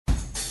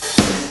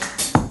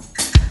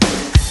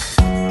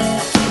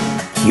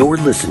You're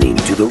listening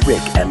to The Rick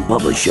and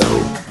Bubba Show,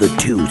 the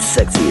two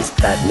sexiest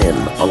fat men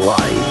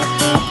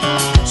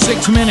alive.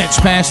 6 minutes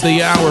past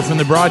the hour from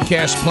the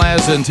broadcast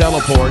plaza and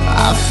teleport.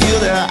 I feel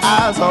their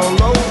eyes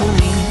all over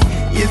me.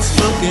 It's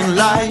looking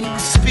like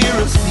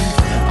conspiracy.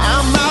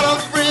 I'm out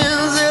of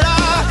friends that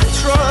I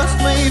trust.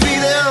 Maybe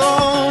they're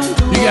on.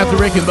 You got the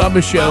Rick and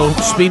Bubba Show.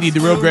 Speedy, the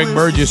real Greg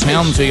Burgess,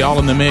 Helmsy, all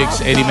in the mix.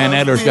 Eddie Van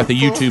Adler's got the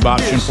YouTube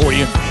option for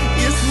you.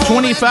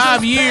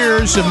 25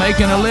 years of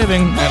making a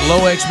living at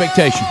low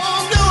expectation.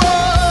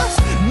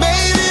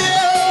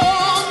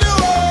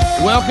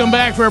 Welcome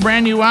back for a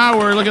brand new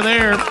hour. Look at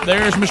there.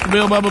 There's Mr.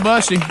 Bill Bubba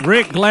Bussey.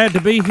 Rick, glad to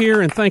be here,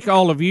 and thank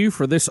all of you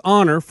for this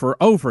honor for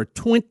over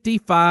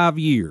 25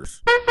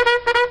 years.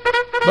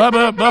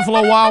 Bubba,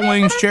 Buffalo Wild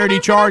Wings charity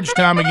charge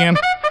time again.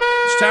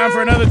 It's time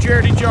for another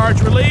charity charge.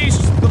 Release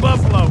the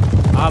Buffalo.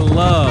 I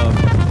love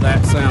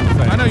that sound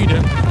effect. I know you do.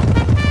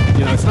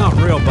 You know, it's not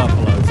real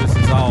buffaloes. This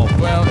is all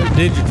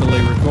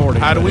digitally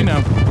recorded. How do we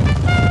know?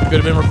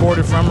 Could have been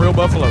recorded from real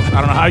buffaloes. I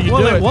don't know how you do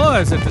it. Well, it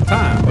was at the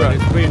time, but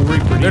it's being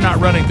reproduced. They're not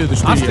running through the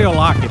studio. I still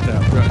like it, though.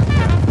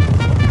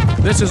 Right.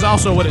 This is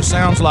also what it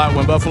sounds like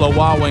when Buffalo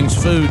Wild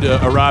Wings food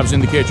arrives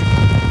in the kitchen.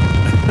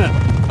 Look,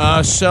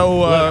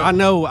 I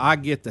know I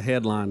get the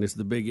headline as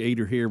the big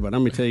eater here, but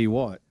let me tell you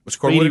what.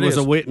 Speedy was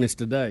a witness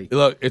today.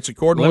 Look, it's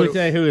according. Let me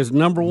tell you who is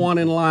number one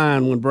in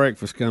line when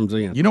breakfast comes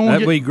in. You don't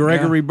That'd be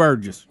Gregory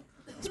Burgess.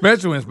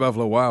 Especially when it's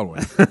Buffalo Wild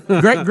Wings.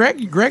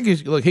 Greg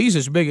is look. He's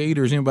as big a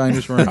eater as anybody in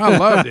this room. I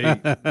love to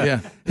eat.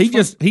 Yeah, he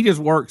just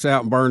works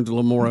out and burns a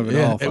little more of it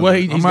off. Well,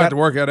 he's got to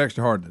work out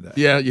extra hard today.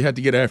 Yeah, you have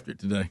to get after it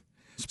today.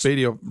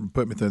 Speedy will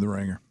put me through the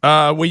ringer.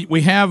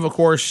 We have, of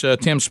course,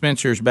 Tim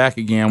Spencer's back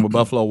again with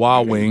Buffalo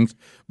Wild Wings,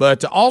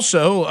 but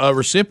also a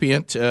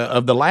recipient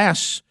of the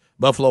last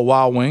Buffalo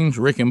Wild Wings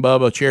Rick and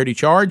Bubba charity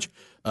charge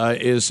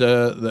is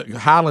the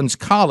Highlands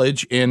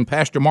College, and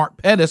Pastor Mark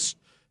Pettis,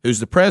 who's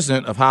the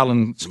president of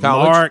Highlands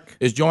College,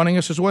 is joining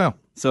us as well.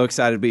 So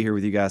excited to be here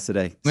with you guys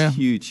today. It's a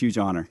huge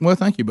honor. Well,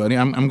 thank you, buddy.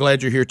 I'm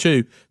glad you're here,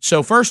 too.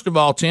 So first of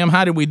all, Tim,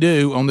 how did we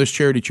do on this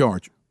charity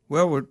charge?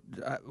 Well,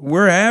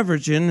 we're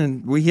averaging,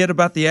 and we hit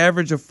about the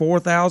average of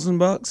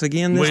 $4,000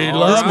 again this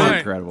month. That's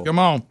incredible. Come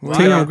on.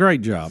 Tim,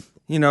 great job.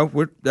 You know,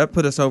 that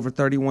put us over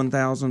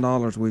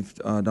 $31,000 we've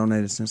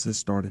donated since this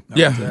started.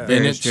 Yeah,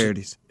 and it's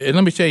charities. And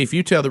let me tell you, if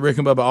you tell the Rick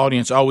and Bubba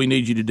audience all we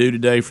need you to do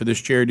today for this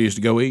charity is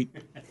to go eat.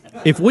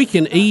 If we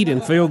can eat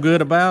and feel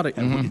good about it,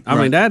 I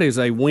mean, that is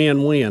a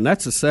win-win.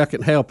 That's a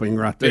second helping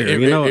right there.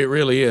 It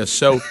really is.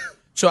 So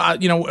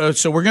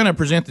we're going to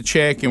present the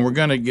check, and we're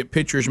going to get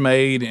pictures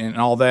made and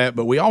all that.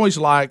 But we always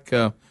like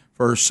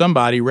for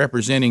somebody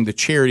representing the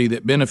charity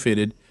that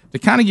benefited to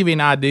kind of give you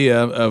an idea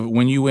of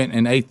when you went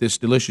and ate this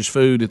delicious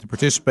food at the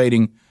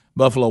participating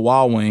Buffalo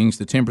Wild Wings,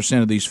 the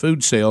 10% of these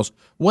food sales,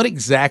 what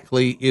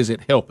exactly is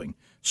it helping?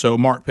 So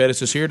Mark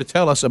Pettis is here to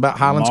tell us about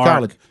Highlands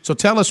College. So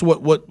tell us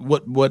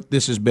what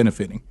this is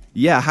benefiting.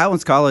 Yeah,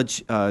 Highlands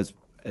College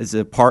is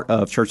a part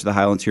of Church of the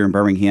Highlands here in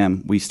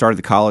Birmingham. We started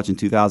the college in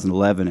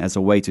 2011 as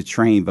a way to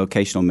train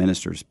vocational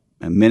ministers,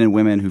 men and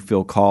women who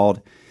feel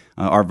called.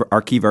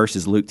 Our key verse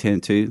is Luke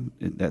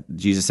 10:2, that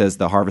Jesus says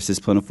the harvest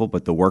is plentiful,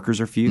 but the workers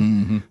are few.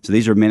 Mm-hmm. So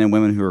these are men and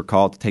women who are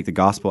called to take the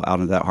gospel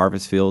out into that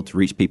harvest field to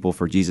reach people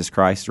for Jesus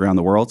Christ around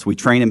the world. So we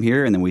train them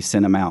here, and then we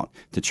send them out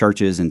to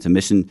churches and to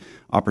mission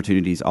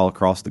opportunities all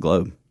across the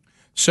globe.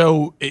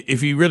 So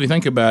if you really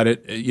think about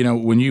it, you know,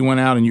 when you went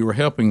out and you were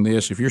helping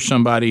this, if you're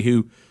somebody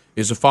who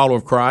is a follower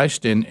of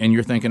Christ and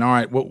you're thinking, all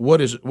right,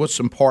 what's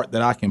some part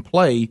that I can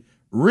play?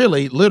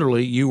 Really,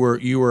 literally, you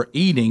were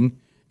eating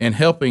and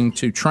helping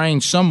to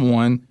train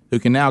someone who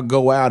can now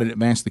go out and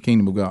advance the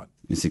kingdom of God.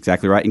 That's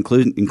exactly right,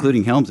 including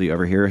Helmsy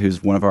over here,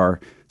 who's one of our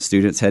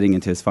students heading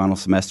into his final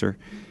semester.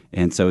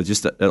 And so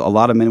just a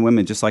lot of men and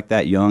women just like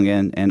that, young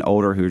and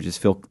older, who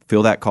just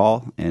feel that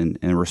call and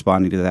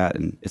responding to that.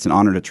 And it's an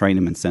honor to train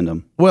them and send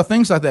them. Well,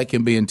 things like that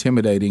can be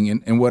intimidating.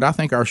 And what I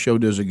think our show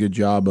does a good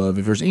job of,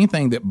 if there's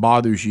anything that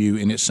bothers you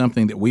and it's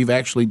something that we've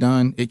actually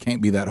done, it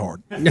can't be that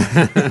hard. You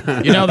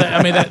know,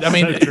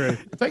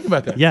 think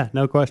about that. Yeah,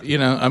 no question. You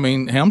know, I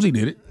mean, Helmsy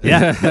did it.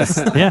 Yeah.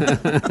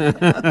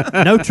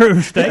 Yeah. No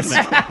true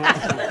statement.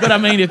 But I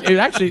mean, it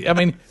actually,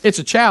 it's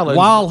a challenge.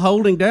 While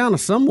holding down a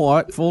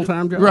somewhat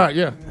full-time job. Right,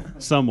 yeah.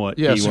 Somewhat.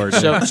 Yeah. Keyword.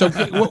 So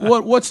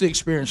what's the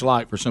experience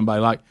like for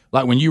somebody like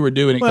when you were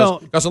doing it?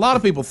 Because a lot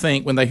of people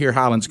think when they hear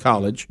Highlands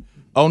College,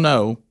 oh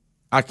no,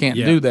 I can't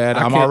do that.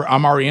 I'm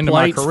already into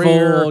my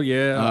career. Full,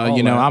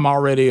 I'm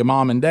already a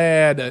mom and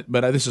dad.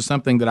 But this is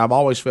something that I've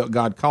always felt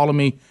God calling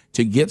me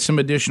to get some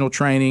additional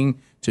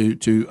training,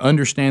 to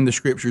understand the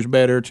scriptures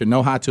better, to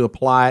know how to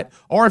apply it.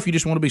 Or if you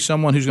just want to be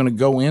someone who's going to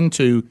go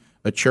into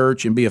a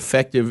church and be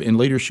effective in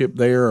leadership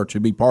there, or to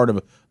be part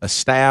of a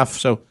staff.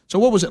 So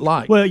what was it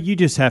like? Well, you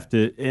just have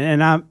to,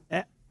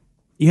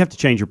 you have to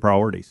change your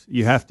priorities.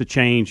 You have to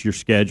change your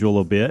schedule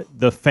a bit.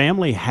 The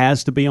family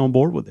has to be on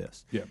board with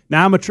this. Yeah.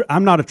 Now,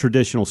 I'm not a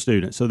traditional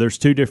student, so there's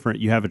two different.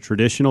 You have a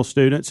traditional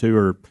students who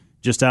are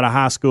just out of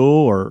high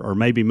school or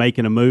maybe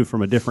making a move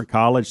from a different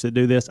college that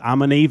do this.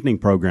 I'm an evening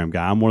program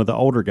guy. I'm one of the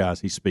older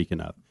guys he's speaking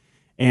of.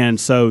 And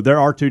so there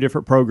are two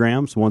different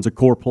programs. One's a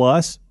Core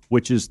Plus,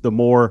 which is the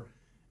more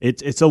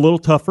it's a little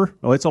tougher.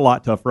 Well, it's a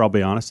lot tougher, I'll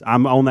be honest.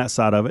 I'm on that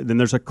side of it. Then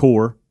there's a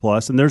Core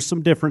Plus, and there's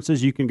some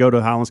differences. You can go to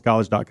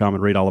highlandscollege.com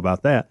and read all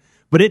about that.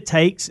 But it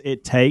takes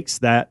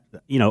that,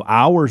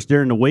 hours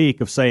during the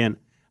week of saying,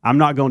 I'm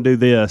not going to do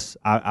this.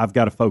 I've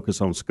got to focus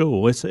on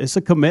school. It's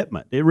a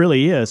commitment. It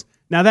really is.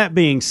 Now, that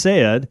being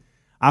said,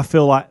 I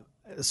feel like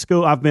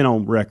school, I've been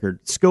on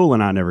record, school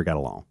and I never got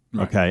along.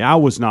 Right. Okay, I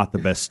was not the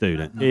best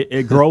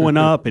student. Growing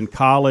up in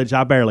college,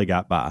 I barely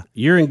got by.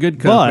 You're in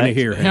good company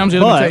here. Helmsy,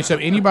 let me tell you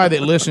something. Anybody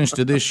that listens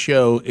to this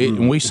show,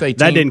 when we say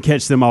that didn't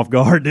catch them off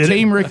guard, did it?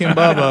 Team Rick and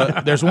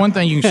Bubba, there's one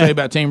thing you can say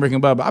about Team Rick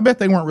and Bubba. I bet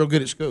they weren't real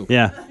good at school.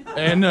 Yeah.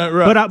 And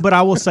right. But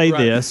I will say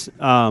this.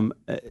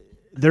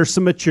 There's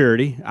some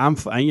maturity. I'm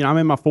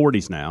in my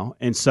 40s now,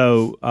 and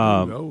so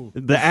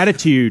the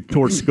attitude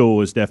towards school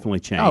has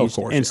definitely changed. Oh, of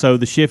course. And so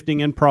the shifting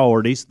in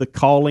priorities, the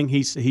calling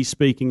he's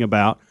speaking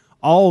about,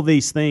 all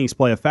these things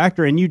play a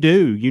factor. And you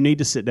need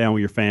to sit down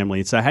with your family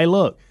and say, hey,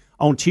 look,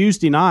 on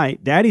Tuesday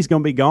night, Daddy's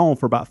going to be gone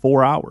for about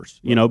 4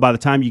 hours. By the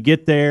time you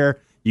get there,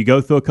 you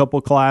go through a couple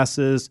of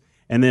classes,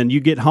 and then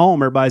you get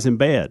home, everybody's in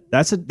bed.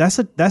 That's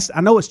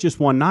I know it's just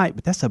one night,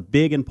 but that's a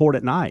big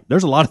important night.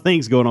 There's a lot of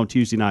things going on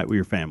Tuesday night with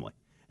your family.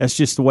 That's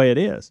just the way it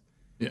is.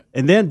 Yeah.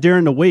 And then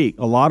during the week,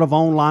 a lot of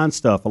online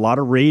stuff, a lot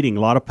of reading,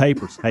 a lot of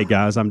papers. Hey,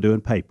 guys, I'm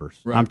doing papers.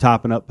 Right. I'm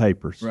typing up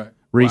papers. Right.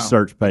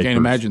 Research papers. I can't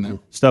imagine that.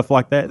 Stuff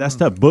like that. That's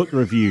tough. Book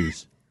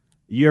reviews.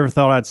 You ever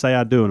thought I'd say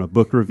I'd do a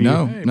book review?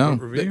 No.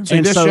 Book review. See,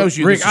 this shows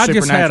you, Rick, I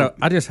just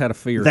had a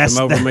fear come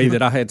over me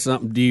that I had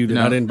something due that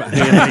I didn't.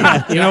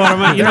 You know what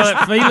I mean? You know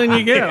that feeling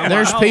you get.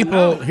 There's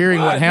people hearing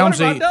what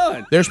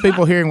Helmsy. There's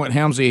people hearing what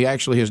Helmsy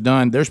actually has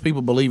done. There's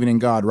people believing in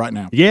God right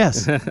now.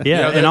 Yes.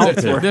 Yeah.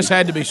 And this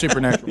had to be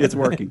supernatural. It's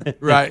working.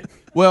 Right.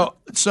 Well,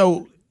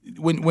 so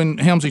when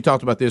Helmsy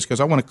talked about this, because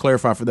I want to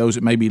clarify for those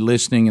that may be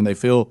listening and they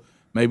feel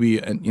maybe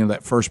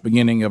that first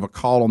beginning of a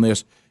call on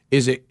this.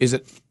 Is it?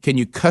 Can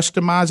you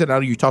customize it? I know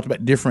you talked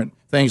about different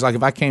things. Like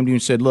if I came to you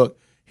and said, "Look,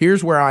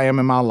 here's where I am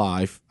in my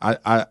life.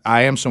 I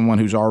am someone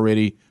who's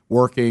already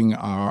working.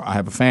 I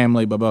have a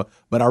family, blah.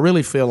 But I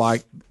really feel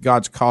like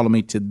God's calling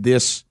me to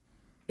this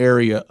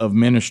area of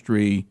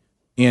ministry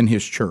in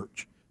His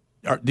church."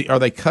 Are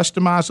they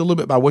customized a little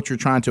bit by what you're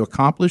trying to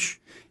accomplish?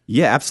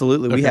 Yeah,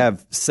 absolutely. Okay. We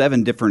have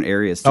 7 different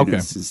areas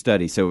students can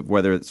study. So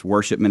whether it's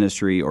worship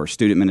ministry or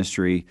student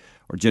ministry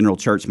or general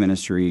church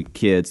ministry,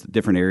 kids,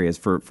 different areas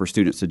for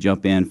students to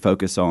jump in,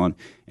 focus on,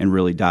 and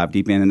really dive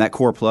deep in. And that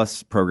Core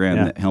Plus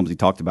program that Helmsy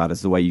talked about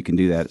is the way you can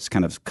do that. It's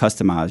kind of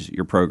customize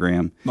your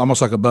program.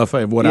 Almost like a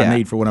buffet of what I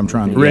need for what I'm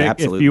trying to do. Rick,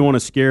 if you want to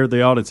scare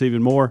the audience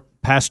even more,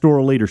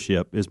 pastoral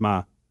leadership is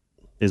mine.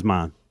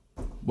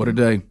 What a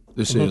day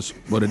this is.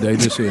 What a day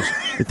this is.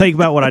 Think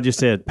about what I just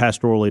said,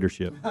 pastoral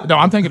leadership. No,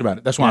 I'm thinking about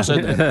it. That's why I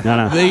said that.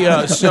 No.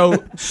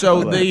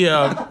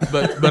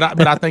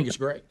 But I think it's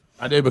great.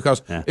 I do,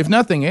 because if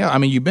nothing else, I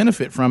mean, you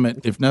benefit from it.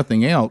 If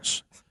nothing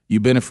else, you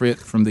benefit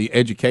from the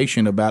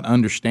education about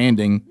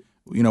understanding,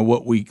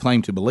 what we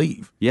claim to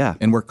believe. Yeah.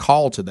 And we're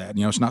called to that.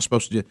 It's not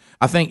supposed to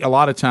I think a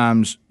lot of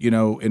times,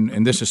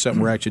 and this is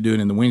something we're actually doing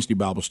in the Wednesday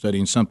Bible study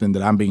and something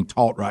that I'm being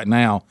taught right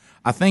now.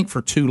 I think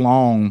for too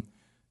long,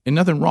 and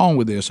nothing wrong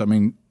with this. I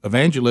mean,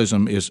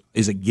 evangelism is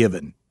a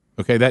given.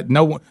 Okay,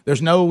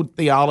 there's no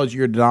theology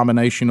or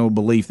denominational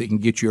belief that can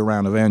get you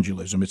around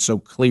evangelism. It's so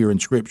clear in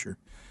Scripture.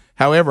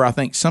 However, I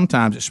think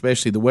sometimes,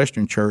 especially the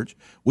Western church,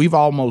 we've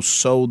almost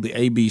sold the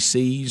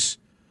ABCs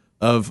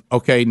of,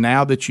 okay,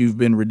 now that you've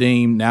been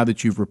redeemed, now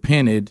that you've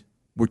repented,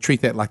 we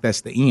treat that like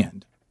that's the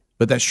end.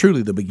 But that's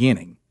truly the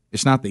beginning.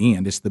 It's not the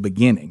end, it's the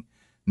beginning.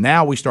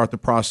 Now we start the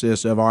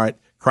process of, all right,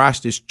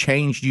 Christ has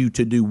changed you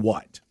to do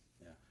what?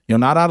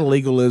 Not out of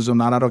legalism,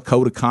 not out of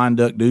code of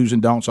conduct, do's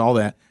and don'ts, all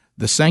that.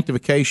 The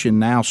sanctification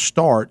now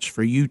starts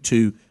for you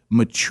to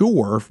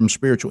mature from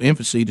spiritual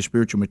infancy to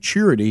spiritual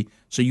maturity,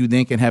 so you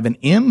then can have an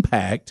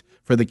impact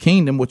for the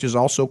kingdom, which is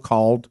also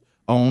called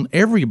on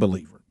every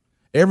believer,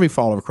 every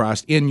follower of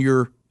Christ in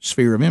your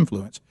sphere of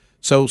influence.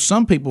 So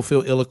some people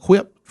feel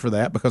ill-equipped for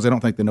that because they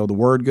don't think they know the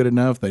Word good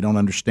enough. They don't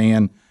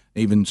understand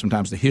even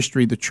sometimes the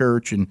history of the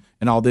church and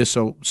all this.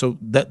 So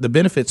that the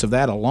benefits of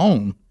that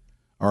alone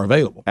are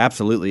available.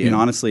 Absolutely. And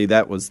honestly,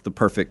 that was the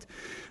perfect,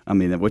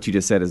 what you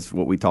just said is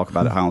what we talk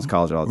about at Highlands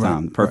College all the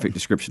time. The perfect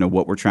description of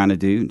what we're trying to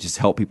do, just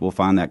help people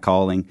find that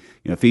calling.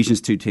 Ephesians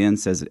 2:10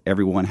 says that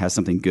everyone has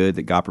something good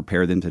that God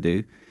prepared them to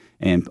do.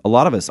 And a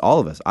lot of us, all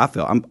of us, I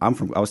feel, I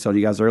was telling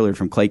you guys earlier,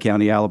 from Clay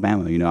County,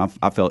 Alabama.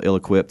 I felt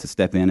ill-equipped to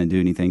step in and do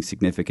anything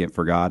significant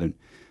for God. And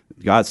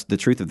the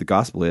truth of the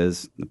gospel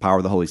is the power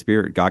of the Holy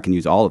Spirit. God can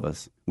use all of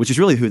us, which is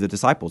really who the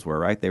disciples were,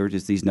 right? They were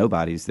just these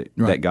nobodies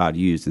that God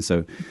used. And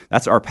so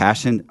that's our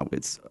passion.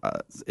 It's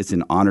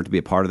an honor to be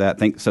a part of that.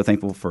 So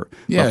thankful for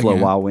Buffalo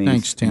Wild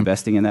Wings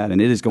investing in that.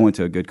 And it is going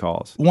to a good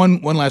cause.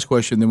 One last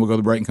question, then we'll go to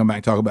the break and come back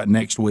and talk about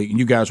next week. And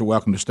you guys are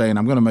welcome to stay. And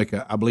I'm going to make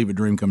I believe, a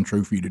dream come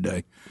true for you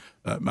today.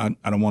 I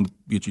don't want to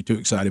get you too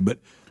excited, but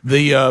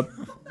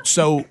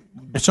so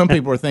some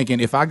people are thinking,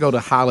 if I go to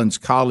Highlands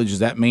College, does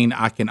that mean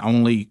I can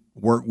only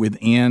work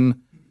within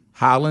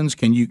Highlands?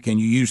 Can you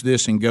use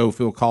this and go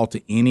feel called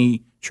to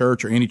any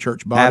church or any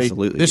church body?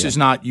 Absolutely. This is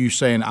not you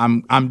saying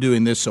I'm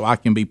doing this so I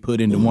can be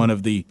put into one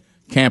of the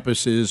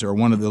campuses or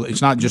one of the.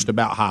 It's not just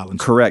about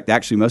Highlands. Correct.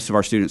 Actually, most of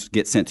our students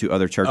get sent to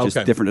other churches,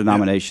 Okay. different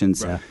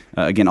denominations, Right.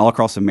 Again, all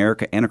across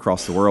America and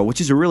across the world,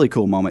 which is a really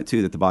cool moment,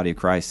 too, that the body of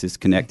Christ is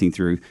connecting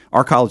through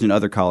our college and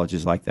other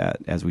colleges like that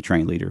as we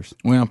train leaders.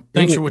 Well,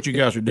 thanks for what you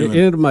guys are doing.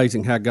 Isn't it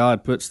amazing how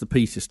God puts the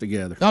pieces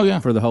together? Oh, yeah.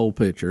 For the whole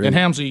picture. And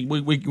Hamzy,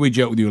 we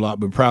joke with you a lot,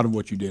 but proud of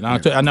what you did.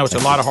 I know it's a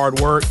lot of hard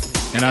work,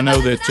 and I know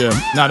that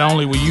not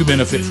only will you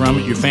benefit from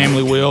it, your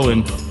family will,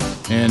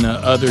 and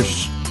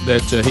others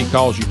that he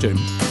calls you to.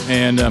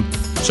 And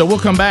so we'll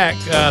come back.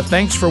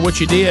 Thanks for what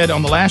you did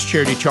on the last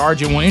charity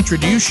charge, and we'll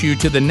introduce you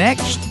to the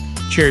next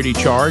charity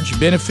charge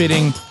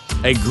benefiting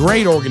a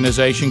great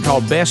organization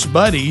called Best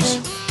Buddies.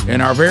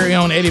 And our very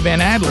own Eddie Van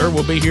Adler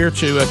will be here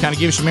to kind of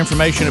give you some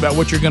information about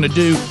what you're going to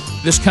do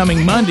this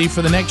coming Monday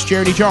for the next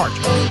charity charge.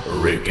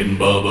 Rick and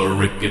Bubba,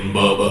 Rick and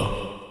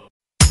Bubba.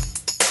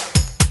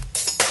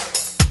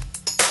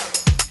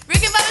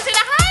 Rick and Bubba's in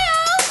Ohio.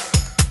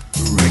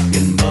 Rick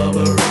and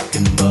Bubba, Rick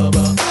and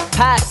Bubba.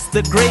 Pass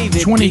the gravy.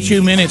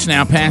 22 minutes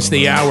now past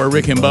the hour.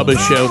 Rick and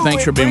Bubba's show.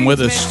 Thanks for being with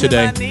us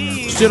today.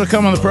 Still to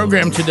come on the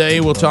program today,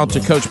 we'll talk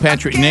to Coach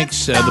Patrick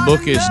Nix. The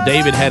book is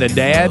David Had a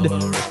Dad.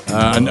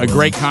 A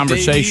great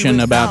conversation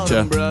about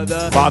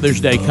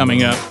Father's Day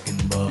coming up.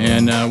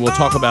 And we'll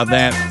talk about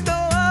that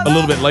a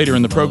little bit later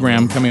in the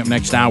program coming up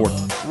next hour.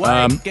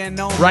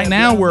 Right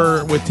now,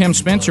 we're with Tim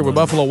Spencer with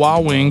Buffalo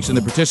Wild Wings and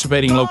the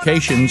participating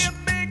locations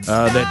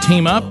that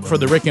team up for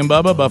the Rick and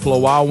Bubba Buffalo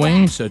Wild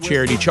Wings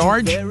charity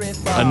charge.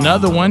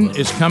 Another one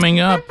is coming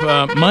up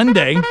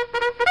Monday.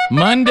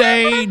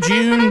 Monday,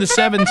 June the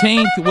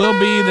 17th, will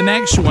be the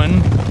next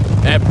one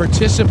at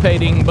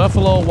participating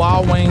Buffalo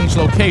Wild Wings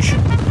location.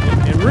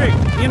 And Rick,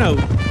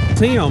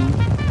 Tim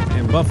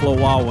and Buffalo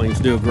Wild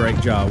Wings do a great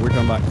job. We're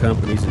talking about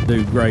companies that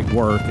do great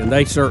work, and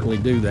they certainly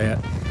do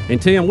that.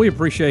 And Tim, we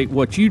appreciate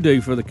what you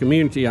do for the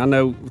community. I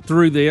know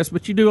through this,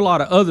 but you do a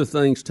lot of other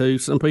things too.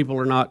 Some people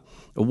are not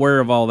aware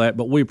of all that,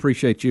 but we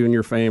appreciate you and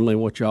your family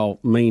and what y'all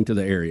mean to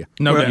the area.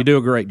 No doubt. You do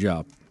a great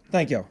job.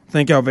 Thank y'all.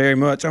 Thank y'all very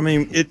much. I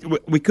mean,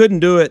 we couldn't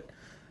do it.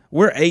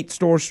 We're 8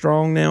 stores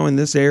strong now in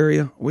this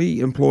area. We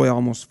employ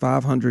almost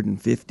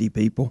 550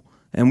 people,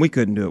 and we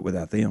couldn't do it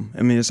without them.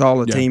 I mean, it's all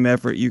a team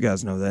effort. You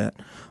guys know that.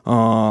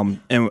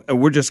 And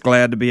we're just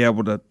glad to be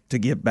able to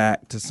give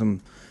back to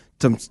some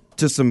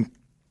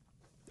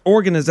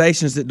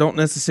organizations that don't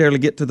necessarily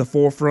get to the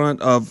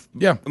forefront of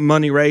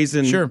money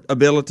raising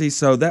ability.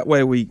 So that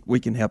way we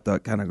can help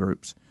that kind of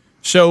groups.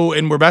 So,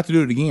 and we're about to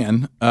do it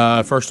again.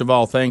 First of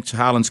all, thanks.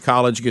 Highlands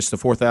College gets the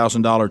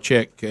 $4,000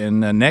 check. And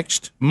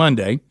next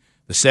Monday,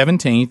 the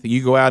 17th,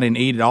 you go out and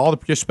eat at all the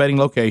participating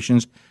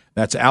locations.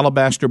 That's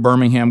Alabaster,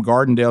 Birmingham,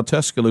 Gardendale,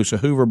 Tuscaloosa,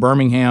 Hoover,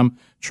 Birmingham,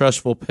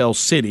 Trussville, Pell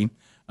City.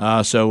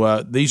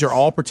 So these are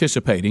all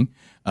participating.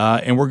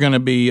 And we're going to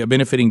be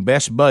benefiting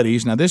Best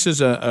Buddies. Now, this is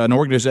an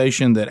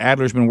organization that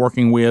Adler's been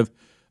working with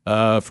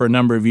for a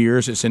number of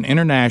years. It's an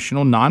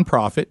international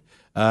nonprofit.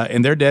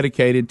 And they're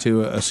dedicated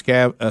to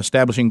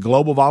establishing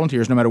global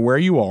volunteers, no matter where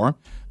you are,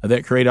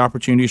 that create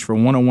opportunities for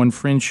one-on-one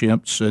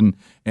friendships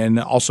and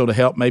also to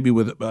help maybe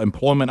with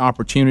employment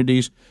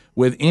opportunities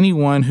with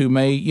anyone who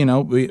may, be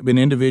an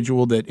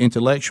individual that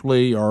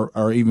intellectually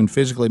or even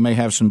physically may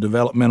have some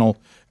developmental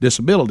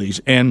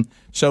disabilities. And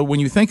so when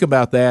you think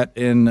about that,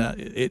 and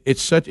I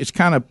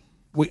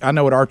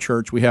know at our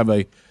church we have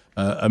a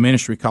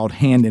ministry called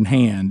Hand in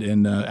Hand,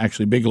 and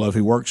actually Bigelow,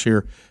 who works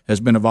here,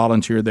 has been a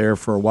volunteer there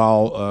for a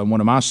while,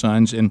 one of my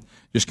sons, and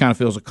just kind of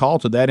feels a call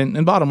to that.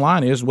 And bottom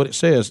line is what it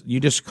says.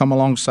 You just come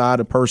alongside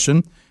a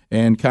person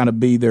and kind of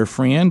be their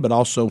friend, but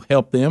also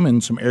help them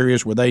in some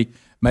areas where they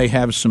may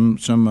have some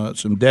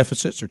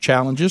deficits or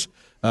challenges.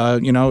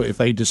 If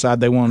they decide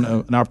they want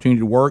an opportunity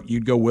to work,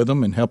 you'd go with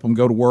them and help them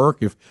go to work.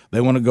 If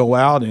they want to go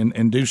out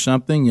and do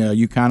something,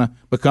 you kind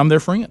of become their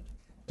friend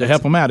to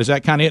help them out. Is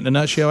that kind of it in a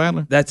nutshell,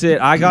 Adler? That's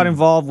it. I got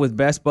involved with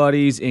Best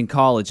Buddies in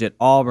college at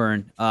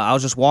Auburn. I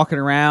was just walking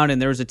around,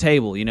 and there was a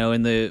table,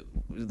 in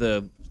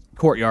the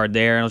courtyard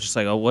there, and I was just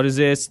like, oh, what is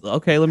this?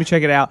 Okay, let me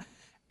check it out.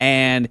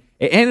 And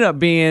it ended up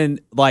being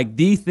like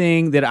the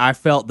thing that I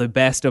felt the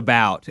best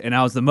about, and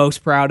I was the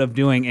most proud of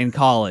doing in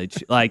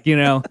college.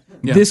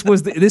 This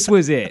was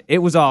it. It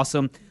was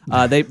awesome.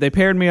 They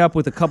paired me up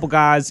with a couple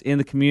guys in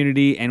the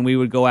community, and we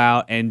would go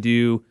out and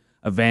do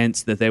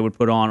events that they would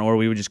put on, or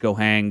we would just go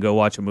hang, go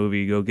watch a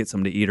movie, go get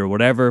something to eat or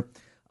whatever.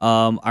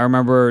 I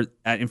remember,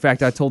 in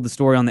fact, I told the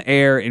story on the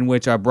air in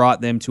which I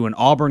brought them to an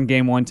Auburn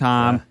game one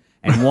time,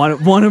 and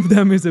one of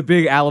them is a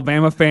big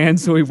Alabama fan,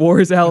 so he wore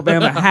his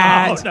Alabama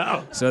hat. Oh,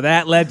 no. So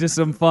that led to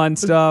some fun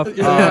stuff.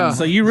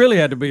 So you really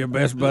had to be a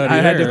best buddy. I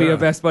had to be a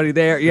best buddy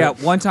there. Yeah,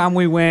 one time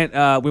we went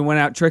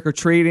out trick or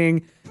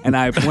treating, and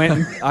I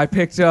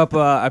picked up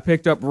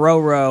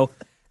Roro,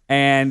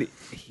 and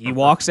he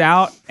walks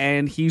out,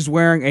 and he's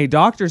wearing a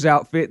doctor's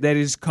outfit that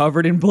is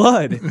covered in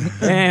blood.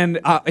 And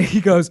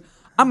he goes,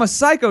 I'm a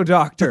psycho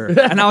doctor.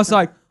 And I was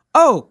like,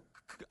 oh,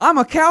 I'm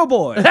a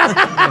cowboy.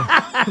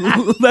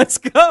 Let's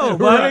go,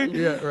 buddy. Right,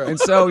 yeah, right. And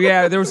so,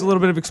 there was a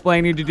little bit of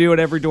explaining to do at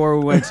every door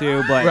we went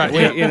to, but Right,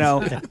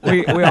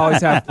 we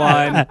always have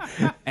fun,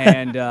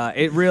 and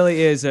it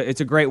really is.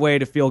 It's a great way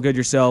to feel good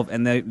yourself,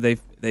 and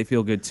they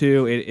feel good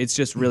too. It's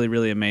just really,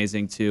 really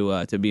amazing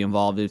to be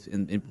involved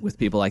with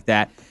people like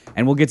that.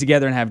 And we'll get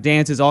together and have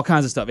dances, all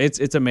kinds of stuff.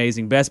 It's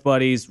amazing. Best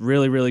Buddies,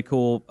 really, really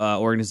cool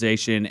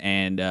organization,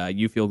 and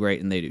you feel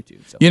great, and they do too.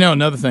 So.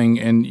 Another thing,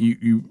 and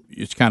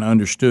it's kind of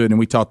understood, and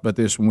we talked about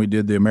this when we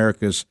did the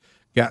America's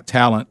Got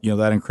Talent,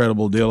 that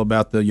incredible deal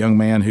about the young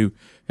man who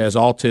has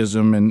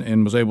autism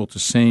and was able to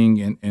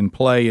sing and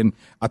play. And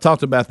I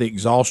talked about the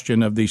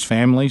exhaustion of these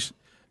families.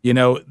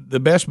 The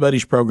Best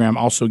Buddies program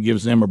also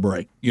gives them a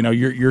break.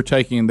 You're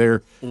taking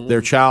their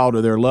child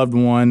or their loved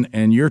one,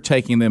 and you're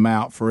taking them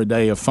out for a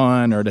day of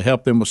fun or to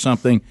help them with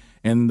something.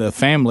 And the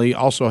family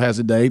also has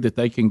a day that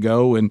they can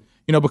go and,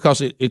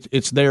 because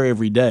it's there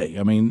every day.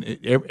 I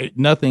mean,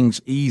 nothing's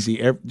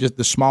easy. Just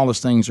the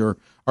smallest things are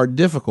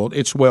difficult.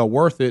 It's well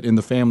worth it, and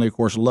the family, of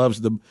course,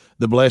 loves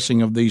the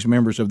blessing of these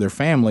members of their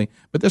family.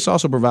 But this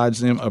also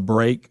provides them a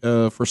break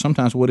for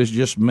sometimes what is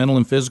just mental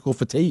and physical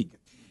fatigue.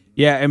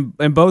 Yeah,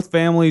 and both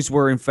families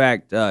were in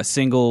fact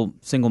single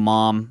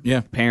mom,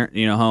 parent,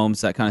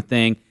 homes, that kind of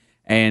thing.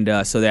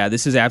 And so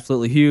this is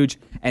absolutely huge.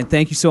 And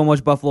thank you so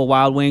much, Buffalo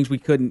Wild Wings. We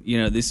couldn't,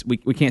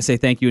 we can't say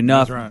thank you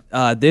enough. That's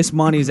right. This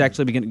money is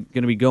actually going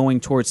to be going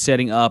towards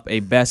setting up a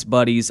Best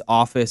Buddies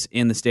office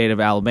in the state of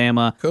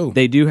Alabama. Cool.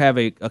 They do have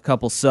a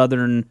couple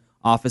southern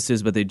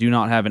offices, but they do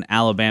not have an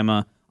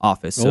Alabama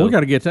office. Well, we got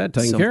to get that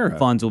taken care of.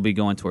 Funds will be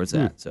going towards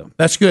that. So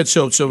that's good.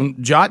 So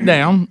jot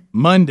down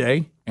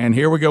Monday. And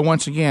here we go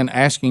once again,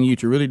 asking you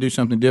to really do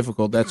something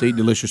difficult. That's eat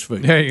delicious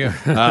food. There you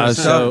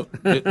go.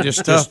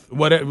 Just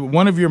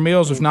one of your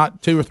meals, if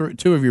not two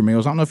of your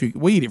meals. I don't know if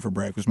we eat it for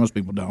breakfast. Most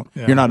people don't.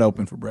 Yeah. You're not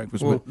open for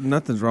breakfast. Well, but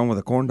nothing's wrong with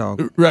a corn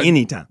dog. Right.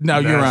 Anytime. No,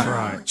 you're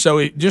right.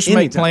 So just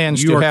make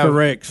plans You to are have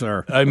correct,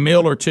 sir. a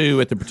meal or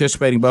two at the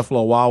participating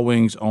Buffalo Wild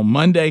Wings on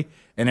Monday.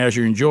 And as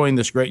you're enjoying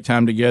this great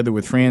time together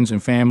with friends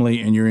and family,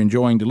 and you're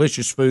enjoying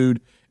delicious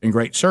food and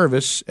great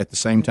service, at the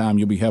same time,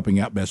 you'll be helping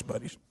out Best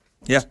Buddies.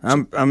 Yeah,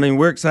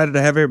 we're excited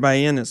to have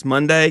everybody in. It's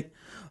Monday.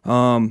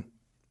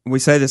 We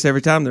say this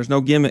every time. There's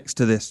no gimmicks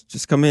to this.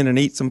 Just come in and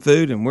eat some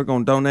food, and we're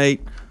going to donate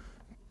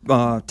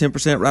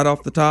 10% right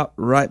off the top,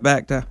 right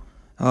back to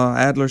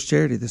Adler's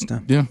charity this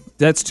time. Yeah,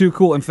 that's too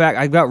cool. In fact,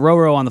 I've got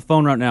Roro on the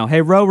phone right now. Hey,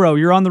 Roro,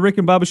 you're on the Rick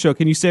and Bubba Show.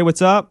 Can you say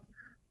what's up?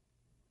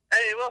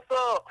 Hey, what's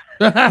up?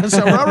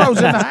 So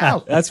Roro's in the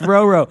house. That's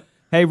Roro.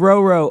 Hey,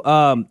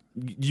 Roro,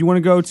 do you want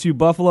to go to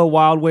Buffalo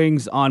Wild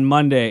Wings on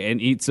Monday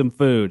and eat some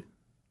food?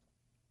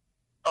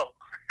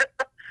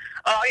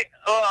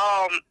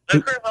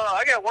 Chris,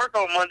 I got work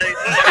on Monday.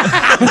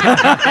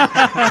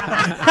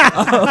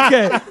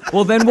 Okay.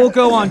 Well, then we'll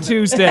go on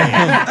Tuesday.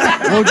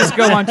 We'll just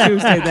go on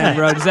Tuesday then,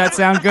 bro. Does that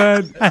sound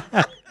good?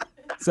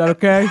 Is that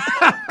okay?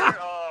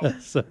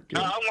 So good.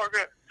 I'm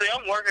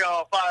working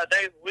on 5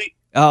 days a week.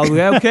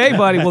 Oh, okay,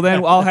 buddy. Well,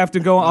 then I'll have to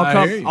go.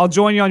 I'll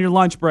join you on your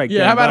lunch break. Yeah,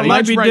 then, how about buddy. a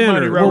lunch break dinner.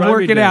 money, We'll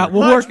work it out.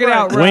 We'll work it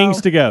out, bro.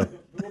 Wings to go.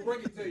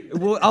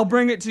 I'll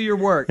bring it to your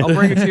work. I'll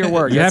bring it to your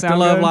work. You That have to sound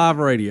love good? live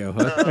radio,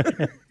 huh?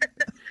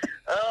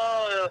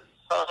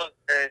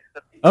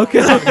 Okay.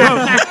 Okay.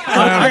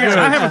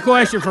 I have a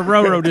question for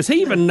Roro. Does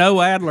he even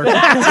know Adler?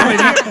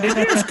 Did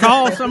you just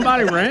call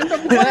somebody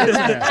random? What is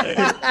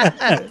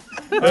that?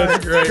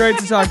 That's great. Great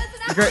to talk.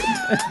 Great.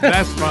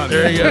 That's funny.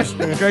 There he goes.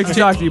 Great to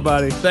talk to you,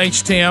 buddy.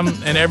 Thanks, Tim,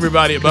 and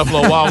everybody at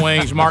Buffalo Wild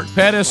Wings. Mark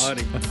Pettis,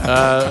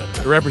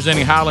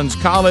 representing Highlands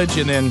College,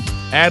 and then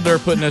Adler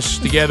putting us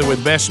together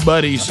with Best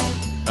Buddies,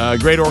 a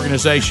great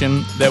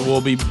organization that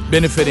will be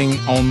benefiting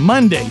on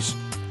Mondays.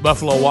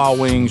 Buffalo Wild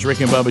Wings,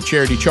 Rick and Bubba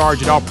charity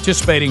charge at all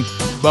participating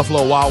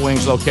Buffalo Wild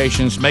Wings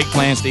locations. Make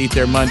plans to eat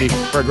there Monday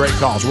for a great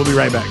cause. We'll be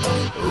right back.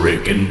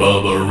 Rick and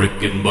Bubba,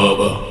 Rick and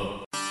Bubba.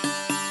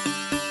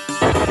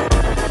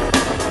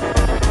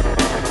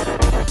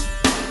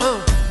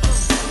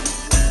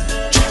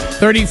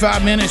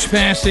 35 minutes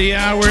past the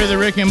hour of the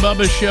Rick and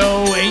Bubba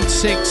Show.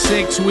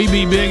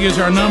 866-WE-BE-BIG is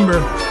our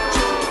number.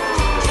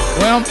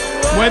 Well,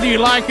 whether you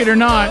like it or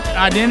not,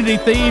 identity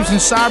thieves and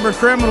cyber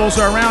criminals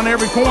are around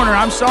every corner.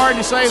 I'm sorry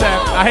to say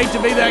that. I hate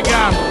to be that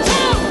guy.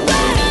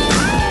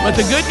 But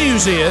the good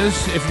news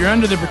is, if you're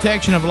under the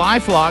protection of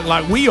LifeLock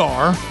like we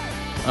are,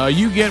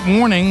 you get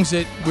warnings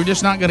that we're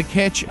just not going to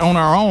catch on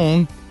our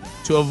own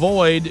to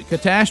avoid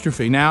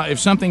catastrophe. Now, if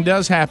something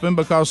does happen,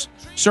 because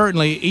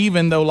certainly,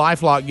 even though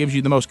LifeLock gives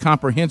you the most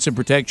comprehensive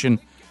protection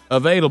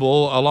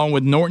available, along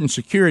with Norton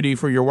Security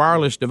for your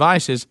wireless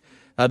devices,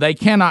 they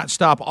cannot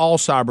stop all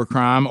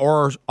cybercrime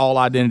or all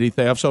identity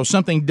theft. So if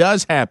something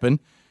does happen,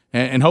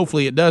 and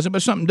hopefully it doesn't,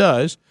 but something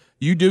does,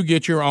 you do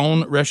get your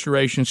own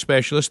restoration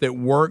specialist that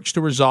works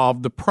to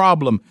resolve the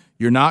problem.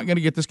 You're not going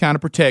to get this kind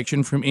of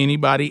protection from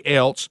anybody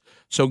else,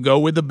 so go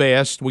with the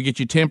best. We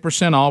get you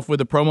 10% off with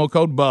the promo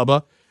code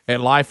BUBBA at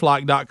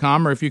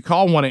lifelock.com, or if you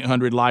call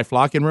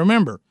 1-800-LIFELOCK. And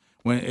remember,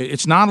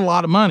 it's not a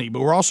lot of money,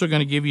 but we're also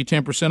going to give you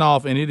 10%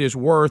 off, and it is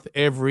worth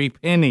every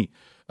penny.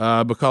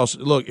 because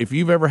look, if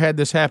you've ever had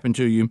this happen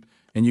to you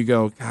and you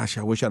go, gosh,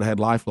 I wish I'd had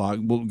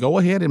LifeLock, well, go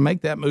ahead and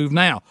make that move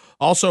now.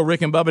 Also,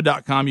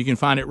 rickandbubba.com, you can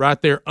find it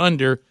right there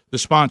under the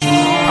sponsors.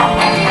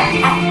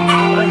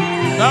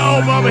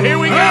 Oh, Bubba, here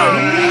we go.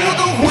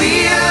 The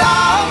wheel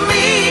of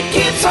me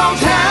keeps on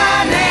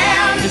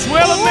turning. It's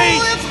Wheel of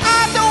Meat. If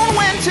I don't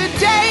win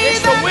today,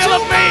 It's the Wheel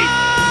of Meat.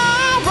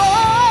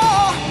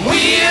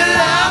 Wheel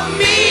of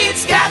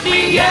Meat's got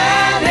me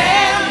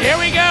yearning. Here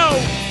we go.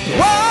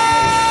 Whoa,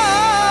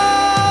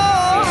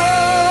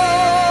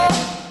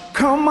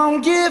 come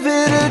on, give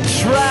it a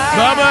try.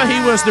 Bubba,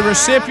 he was the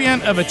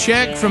recipient of a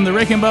check from the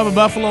Rick and Bubba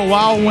Buffalo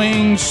Wild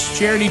Wings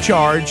charity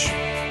charge.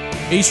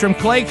 He's from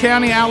Clay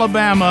County,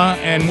 Alabama,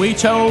 and we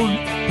told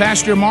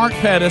Pastor Mark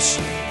Pettis,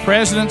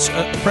 president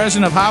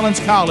of Highlands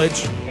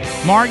College,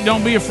 Mark,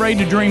 don't be afraid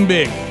to dream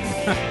big.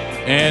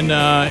 And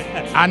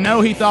I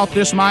know he thought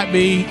this might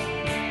be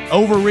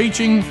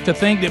overreaching to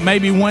think that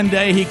maybe one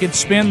day he could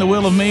spin the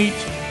Wheel of Meat,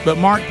 but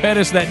Mark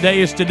Pettis, that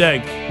day is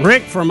today.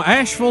 Rick, from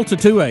Asheville to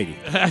 280.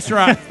 That's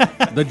right.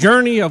 The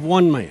journey of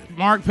one man.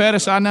 Mark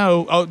Pettis, I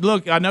know. Oh,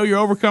 look, I know you're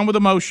overcome with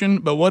emotion,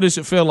 but what does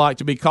it feel like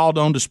to be called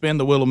on to spin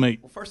the Wheel of Meat?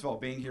 Well, first of all,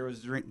 being here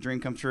was a dream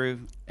come true,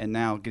 and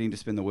now getting to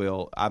spin the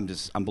wheel, I'm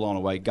blown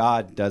away.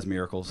 God does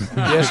miracles.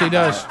 Yes, He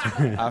does.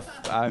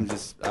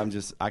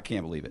 I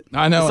can't believe it.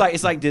 I know.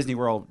 It's like Disney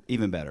World,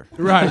 even better.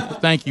 Right.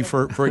 Thank you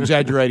for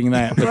exaggerating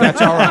that, but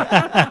that's all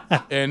right.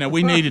 And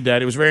we needed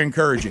that. It was very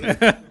encouraging. All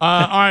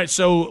right,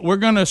 so we're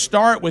going to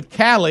start with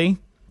Callie.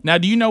 Now,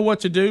 do you know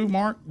what to do,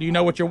 Mark? Do you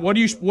know what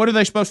are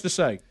they supposed to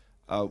say?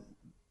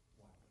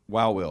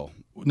 Wow, Will.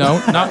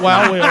 No, not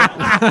wow, Will.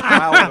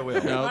 Wow,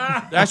 Will.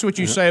 No, that's what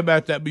you say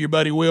about that your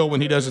buddy Will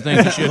when he does the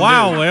things he shouldn't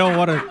Wow, do. Will,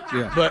 what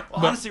a But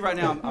honestly, right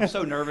now I'm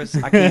so nervous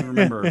I can't even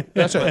remember.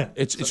 That's it.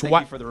 It's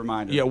Thank you for the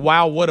reminder. Yeah,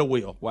 wow, what a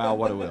will. Wow,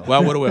 what a will.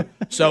 Wow, what a will.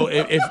 So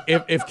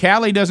if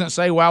Callie doesn't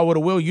say wow, what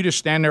a will, you just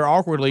stand there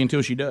awkwardly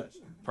until she does.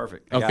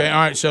 Perfect. Okay,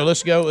 all right. So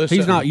let's go.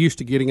 He's not used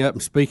to getting up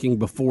and speaking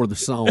before the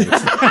song.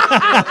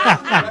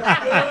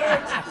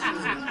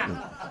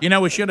 You know,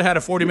 we should have had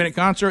a 40-minute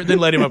concert, then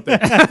let him up there.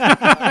 All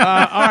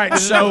right,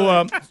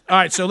 so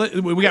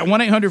we got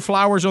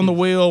 1-800-Flowers on the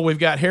wheel. We've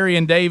got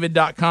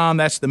harryanddavid.com.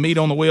 That's the meat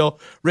on the wheel.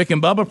 Rick and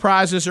Bubba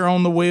prizes are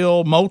on the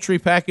wheel. Moultrie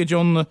package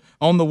on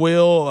the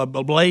wheel.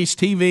 Blaze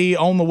TV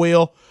on the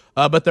wheel.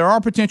 But there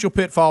are potential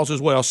pitfalls as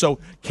well. So,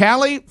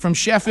 Callie from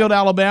Sheffield,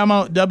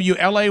 Alabama,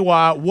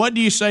 WLAY, what do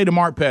you say to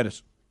Mark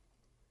Pettis?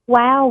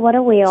 Wow, what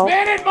a wheel.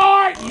 Spin it,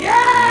 Mark!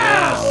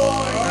 Yes!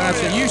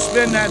 So you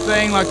spin that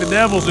thing like the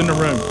devil's in the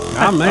room.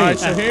 I mean. All right,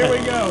 so here we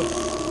go.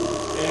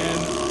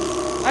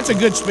 And that's a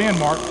good spin,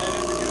 Mark.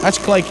 That's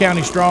Clay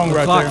County strong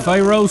right like there.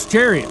 Pharaoh's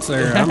chariots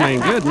there. I mean,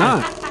 good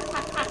night.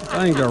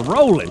 Things are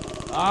rolling.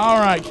 All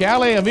right,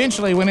 Callie,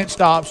 eventually when it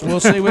stops, we'll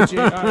see what you...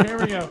 All right, here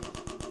we go.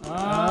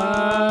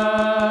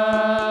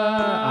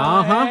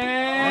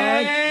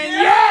 And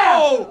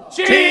yo!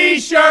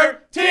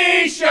 T-shirt,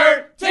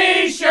 T-shirt,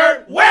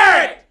 T-shirt,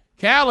 wear it!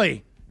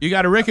 Callie, you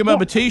got a Rick and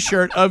Bubba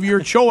T-shirt of your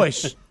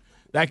choice.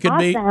 That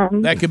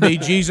could be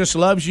Jesus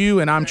loves you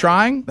and I'm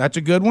trying. That's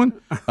a good one.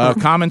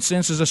 Common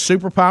sense is a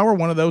superpower.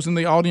 One of those in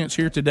the audience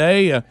here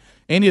today.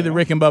 Any of the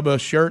Rick and Bubba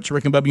shirts,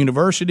 Rick and Bubba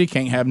University,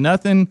 can't have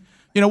nothing.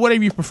 You know,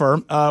 whatever you prefer.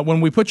 When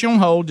we put you on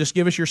hold, just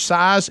give us your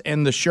size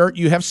and the shirt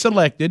you have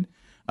selected,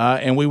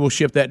 and we will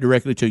ship that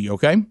directly to you,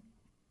 okay? All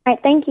right,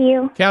 thank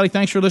you. Callie,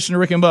 thanks for listening to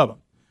Rick and Bubba.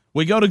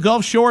 We go to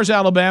Gulf Shores,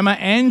 Alabama.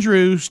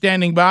 Andrew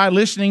standing by,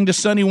 listening to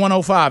Sunny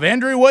 105.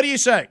 Andrew, what do you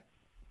say?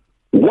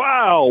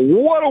 Wow,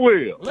 what a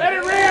wheel. Let it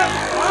rip.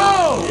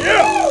 Oh,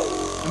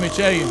 yeah. Let me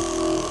tell you.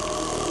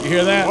 You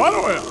hear that? What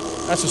a wheel.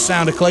 That's the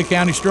sound of Clay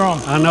County strong.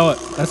 I know it.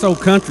 That's old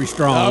country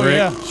strong, Oh, Rick.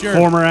 yeah, sure.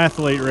 Former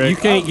athlete, Rick. You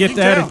can't get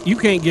that. You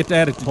can't get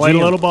that at the Played a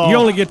gym. little ball. You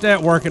only get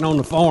that working on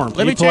the farm.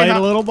 Let me tell you how,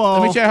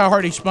 Let me tell you how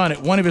hard he spun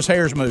it. One of his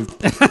hairs moved.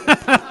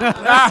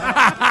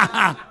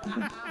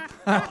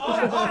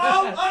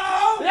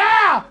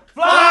 Yeah!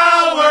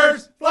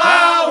 Flowers,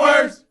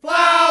 flowers,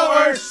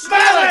 flowers,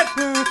 smell it!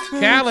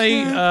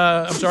 Callie,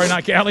 I'm sorry,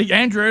 not Callie,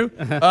 Andrew.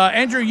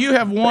 Andrew, you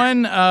have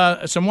won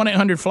some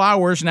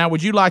 1-800-Flowers. Now,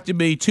 would you like to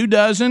be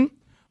 24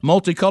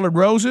 multicolored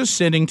roses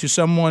sending to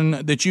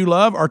someone that you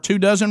love, or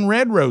 24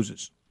 red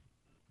roses?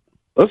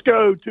 Let's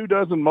go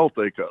 24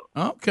 multicolor.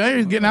 Okay,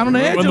 you're getting out on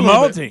the edge With a the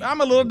little multi. bit.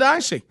 I'm a little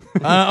dicey.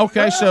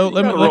 Okay, so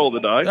let me roll the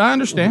dice. I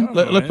understand.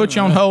 Let's put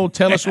you on hold.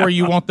 Tell us where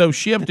you want those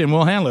shipped, and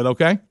we'll handle it,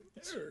 okay?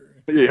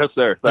 Yes,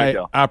 sir. Thank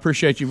y'all. I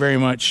appreciate you very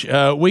much.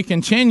 We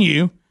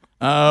continue.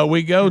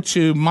 We go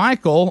to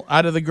Michael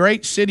out of the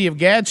great city of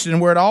Gadsden,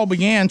 where it all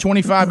began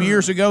 25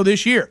 years ago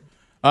this year.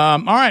 All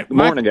right. Good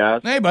morning,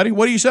 guys. Hey, buddy.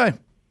 What do you say?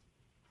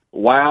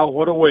 Wow,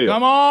 what a wheel.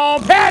 Come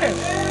on, Pettis!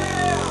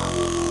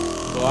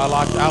 Well,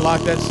 I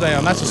like that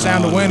sound. That's the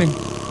sound of winning.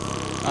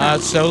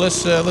 So let's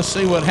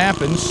see what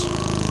happens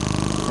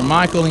from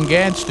Michael in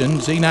Gadsden,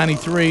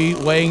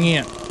 Z93 weighing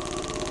in.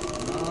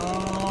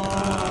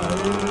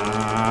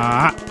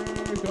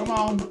 Come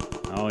on.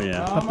 Oh,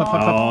 yeah.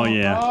 Oh,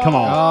 yeah. Come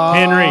on.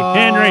 Henry. Yeah!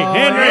 Henry!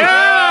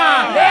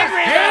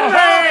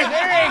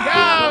 There he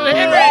comes,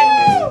 Henry!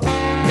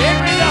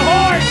 Henry the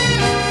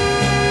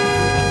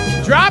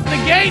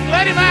gate and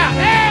let him out.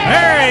 Hey!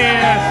 There he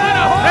is. What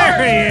a horse.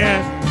 There he is.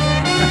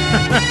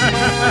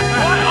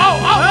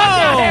 Watch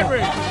out,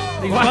 Henry.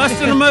 He's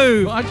busting a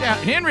move. Watch out.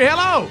 Henry,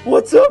 hello.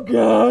 What's up,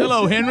 guys?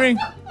 Hello, Henry.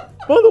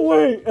 By the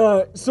way,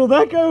 so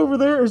that guy over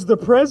there is the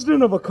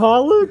president of a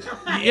college?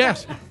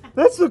 Yes.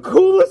 That's the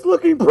coolest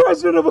looking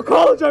president of a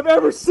college I've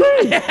ever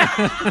seen.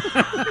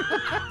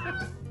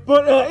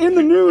 But in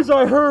the news,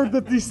 I heard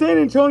that the San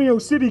Antonio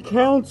City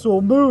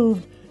Council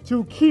moved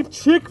to keep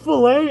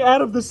Chick-fil-A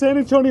out of the San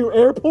Antonio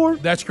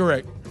airport. That's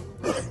correct.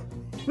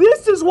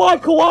 This is why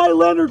Kawhi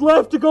Leonard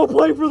left to go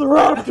play for the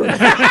Raptors.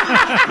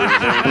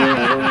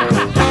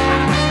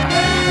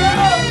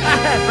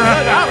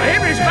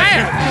 Henry's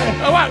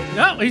back. Oh, what?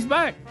 No, he's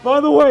back. By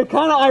the way,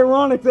 kind of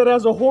ironic that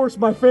as a horse,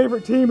 my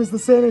favorite team is the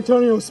San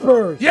Antonio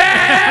Spurs.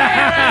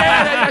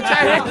 Yeah!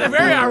 That's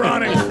very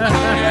ironic.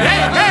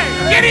 Hey,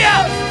 giddy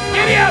up!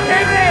 Giddy up,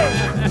 Henry!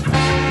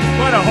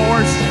 What a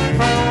horse.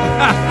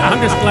 I'm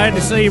just glad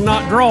to see him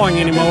not drawing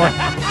anymore.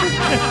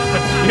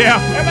 Yeah.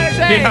 Everybody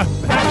say Yeah.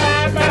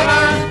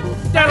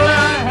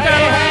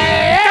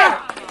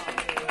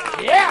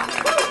 Yeah.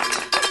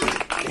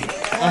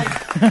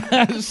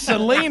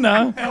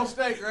 Selena.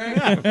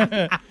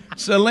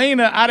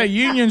 Selena out of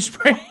Union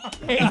Springs.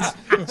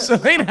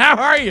 Selena, how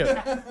are you?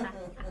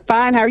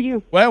 Fine, how are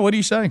you? Well, what do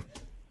you say?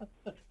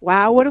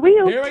 Wow, what a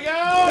wheel. Here we go.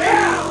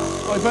 Yeah.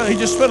 Well, he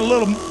just put a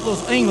little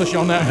English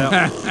on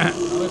that.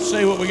 Let's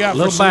see what we got.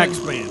 Little for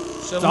backspin.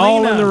 Selena. It's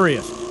all in the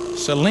wrist.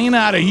 Selena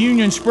out of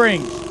Union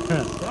Springs.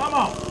 Come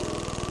on.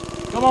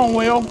 Come on,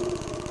 Will.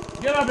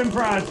 Get up and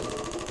prize it.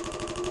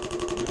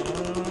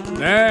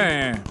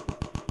 There.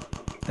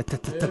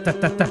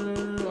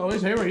 Oh,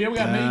 it's here. Yeah, we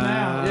got meat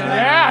now.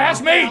 Yeah,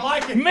 that's meat. I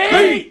like it.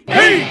 Meat. Meat.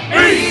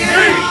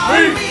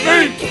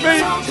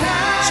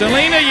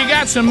 Selena, you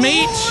got some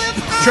meat.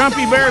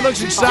 Trumpy Bear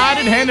looks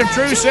excited. Hand of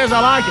Truth says, I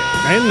like it.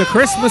 And the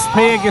Christmas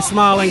pig is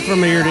smiling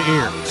from ear to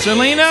ear.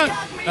 Selena,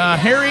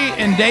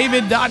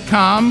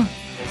 HarryandDavid.com.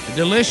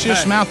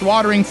 Delicious,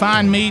 mouth-watering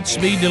fine meats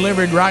be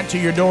delivered right to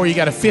your door. You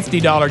got a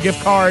 $50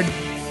 gift card.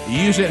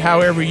 Use it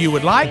however you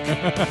would like.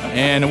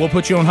 And we'll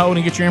put you on hold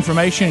and get your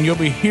information, and you'll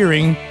be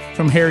hearing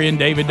from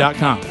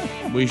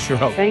HarryandDavid.com. We sure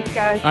hope. Thanks,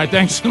 guys. All right,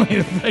 thanks,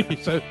 Selena. Thank you.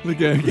 So,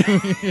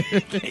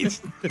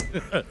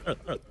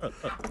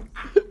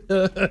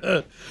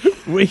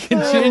 we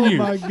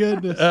continue. Oh, my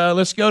goodness.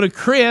 Let's go to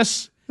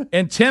Chris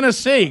in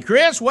Tennessee.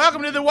 Chris,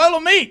 welcome to the Well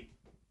of Meat.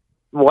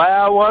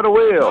 Wow, what a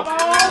wheel.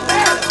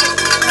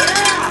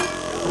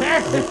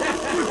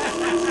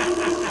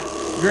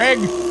 Greg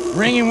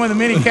ringing with the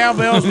mini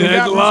cowbells. We There's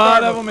got a them lot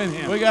started. of them in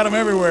here. We got them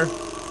everywhere. All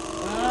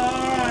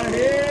right,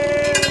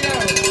 here we go.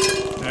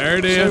 There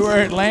it See is.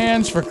 where it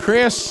lands for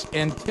Chris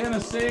in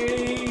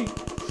Tennessee.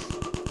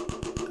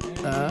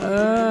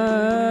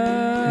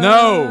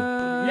 No.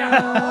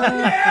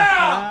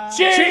 Yeah.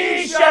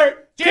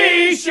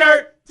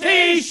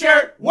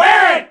 T-shirt,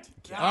 wear it.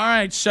 All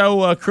right,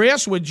 so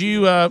Chris, would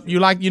you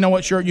you know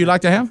what shirt you'd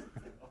like to have?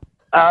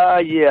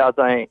 Yeah, I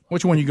think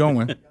Which one you going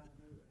with?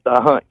 the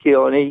hunt,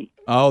 kill, and eat.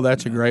 Oh,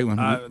 that's a great one.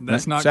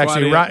 That's not it's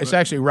actually quite it, it's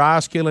actually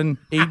rise, kill, and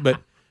eat,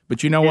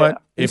 but you know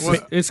what?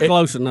 It's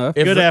close enough.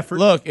 If Good effort.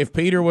 Look, if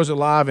Peter was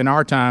alive in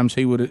our times,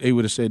 he would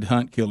have said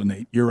hunt, kill, and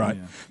eat. You're right.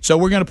 Yeah. So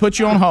we're going to put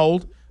you on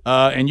hold,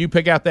 and you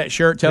pick out that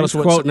shirt. Tell us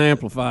what. Quoting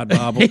Amplified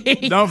Bible.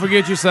 Don't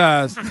forget your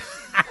size.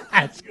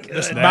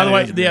 By the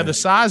way, the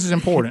size is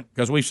important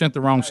because we've sent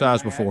the wrong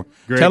size before.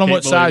 Greg, Tell them can't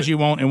what believe size it. you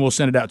want, and we'll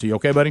send it out to you.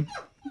 Okay, buddy?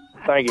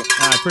 Thank you.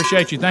 I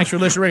appreciate you. Thanks for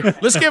listening.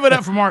 Let's give it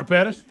up for Mark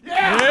Pettis.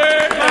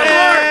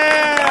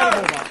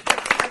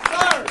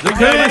 The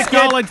coolest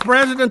college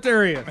president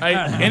there is. Hey,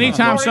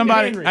 anytime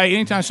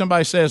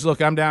somebody says,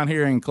 "Look, I'm down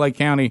here in Clay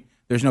County.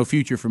 There's no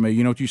future for me."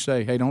 You know what you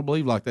say? Hey, don't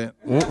believe like that.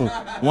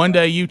 One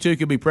day you two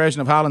could be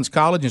president of Highlands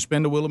College and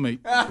spend a wheel of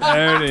meat.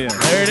 There it is.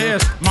 There it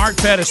is. Mark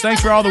Pettis.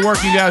 Thanks for all the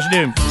work you guys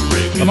do.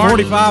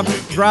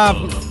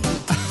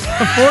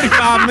 A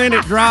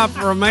 45-minute drive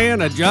for a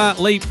man, a giant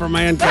leap for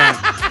mankind.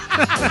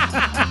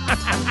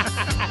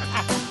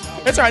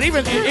 It's all right.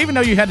 Even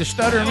though you had to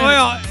stutter,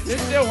 Well, it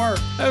still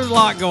worked. There's a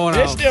lot going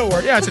on. It still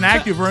worked. Yeah, it's an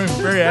active room.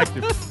 Very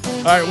active.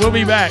 All right, we'll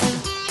be back.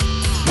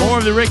 More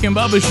of the Rick and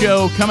Bubba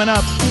Show coming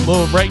up.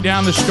 We'll break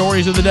down the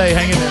stories of the day.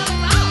 Hang in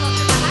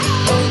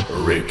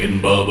there. Rick and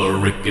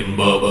Bubba, Rick and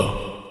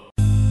Bubba.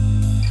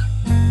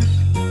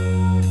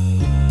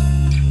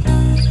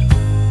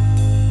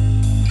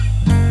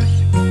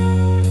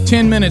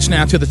 10 minutes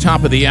now to the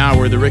top of the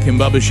hour, the Rick and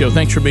Bubba Show.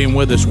 Thanks for being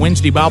with us.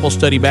 Wednesday Bible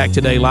study back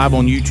today, live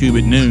on YouTube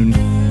at noon.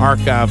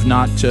 Archive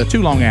not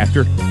too long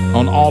after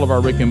on all of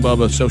our Rick and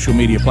Bubba social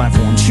media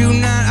platforms.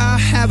 Tonight I'll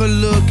have a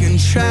look and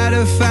try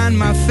to find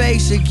my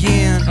face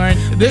again. All right,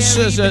 this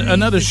is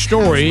another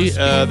story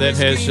that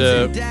has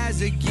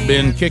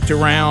been kicked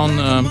around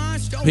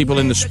people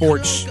in the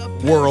sports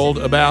world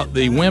about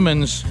the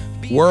women's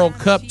World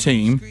Cup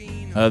team.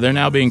 They're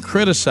now being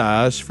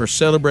criticized for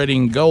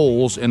celebrating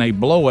goals in a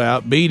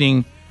blowout,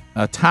 beating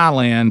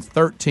Thailand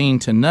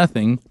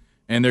 13-0,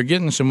 and they're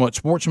getting some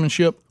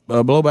sportsmanship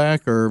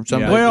blowback or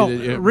something? Well,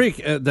 Rick,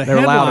 the They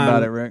were loud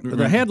about it, Rick.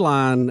 The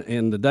headline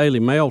in the Daily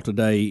Mail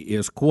today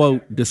is,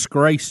 quote,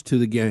 disgrace to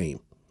the game.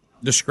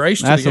 Disgrace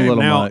to That's the a game.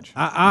 little Now, much.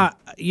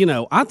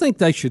 I think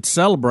they should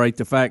celebrate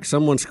the fact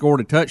someone scored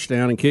a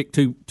touchdown and kicked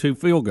two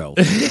field goals.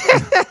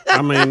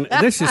 I mean,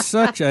 this is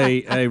such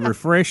a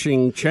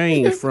refreshing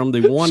change from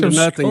the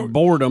 1-0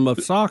 boredom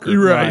of soccer.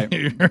 Right.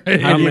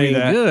 I mean,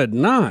 good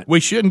night. We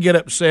shouldn't get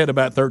upset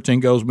about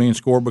 13 goals being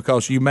scored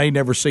because you may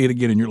never see it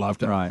again in your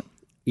lifetime. Right.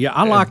 Yeah,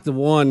 I like the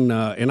one,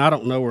 and I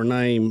don't know her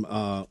name.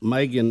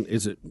 Megan,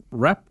 is it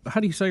how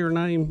do you say her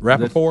name?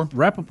 Rappaport?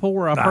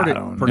 Rappaport. I've heard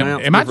it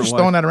pronounced. Am I just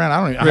throwing that around?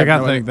 I don't. Rick, I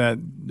have no think idea.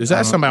 that Is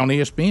that somebody on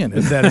ESPN?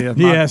 Is that it?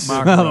 Yes.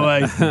 By the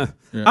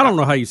way, I don't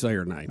know how you say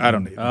her name. I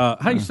don't either.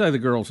 How you say the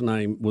girl's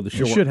name with the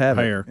short should have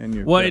it hair? in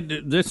your- Well,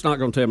 it's not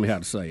going to tell me how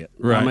to say it.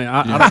 Right. I mean,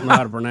 I don't know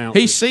how to pronounce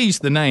He it. sees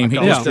the name. He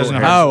Yeah. just doesn't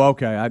know. How to oh,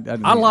 okay. I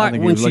I like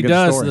think he when was she looking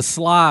at does story. the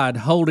slide,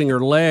 holding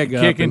her leg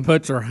up Kicking. and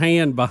puts her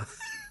hand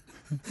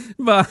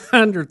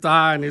behind her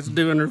thigh and is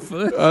doing her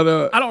foot. I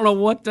know. I don't know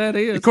what that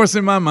is. Of course,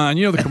 in my mind,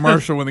 you know the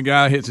commercial when the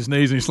guy hits his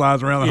knees and he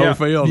slides around the whole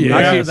field. Yeah,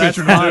 I keep that's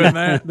picturing him funny. doing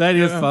that. That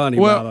is funny.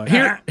 by the Well,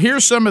 way.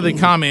 here's some of the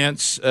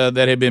comments that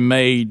have been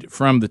made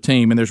from the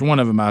team, and there's one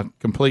of them I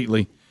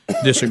completely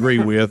disagree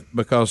with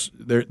because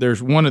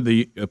there's one of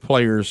the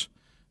players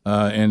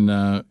and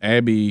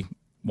Abby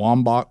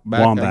Wambach,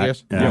 I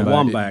guess. Yeah,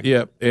 Wambach.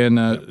 Yep,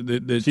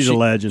 and She's a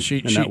legend She,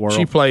 in that world.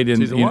 She played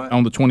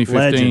on the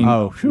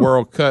 2015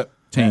 World Cup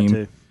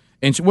team.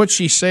 And what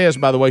she says,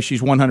 by the way,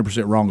 she's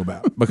 100% wrong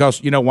about.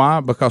 Because you know why?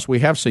 Because we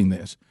have seen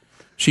this.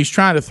 She's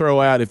trying to throw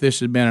out if this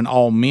had been an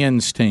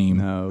all-men's team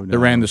that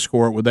ran the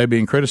score, would they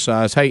be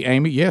criticized? Hey,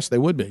 Amy, yes, they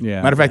would be.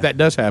 Yeah. Matter of fact, that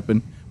does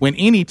happen. When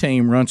any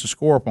team runs a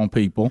score up on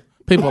people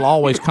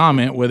always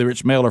comment whether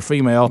it's male or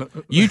female.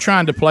 You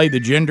trying to play the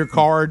gender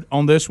card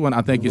on this one,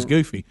 I think is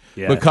goofy.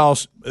 Yes.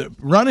 Because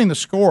running the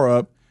score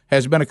up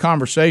has been a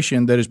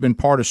conversation that has been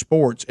part of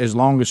sports as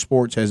long as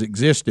sports has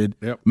existed,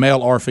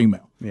 male or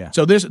female. Yeah.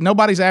 So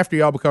nobody's after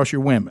y'all because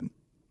you're women.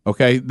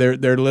 Okay, they're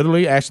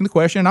literally asking the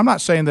question. I'm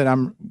not saying that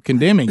I'm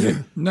condemning it,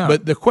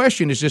 but the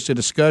question is just a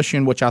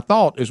discussion, which I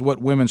thought is what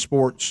women's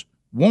sports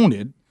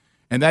wanted,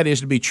 and that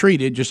is to be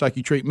treated just like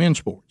you treat men's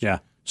sports. Yeah.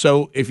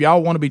 So if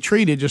y'all want to be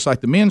treated just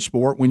like the men's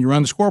sport, when you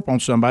run the score up on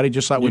somebody,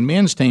 just like when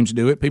men's teams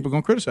do it, people are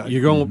going to criticize you.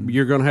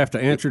 You're going to have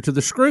to answer to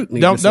the scrutiny.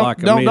 Don't just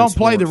like a men's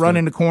play the sports run do.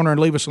 in the corner and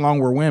leave us alone.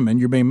 We're women.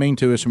 You're being mean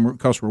to us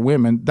because we're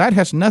women. That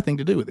has nothing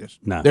to do with this.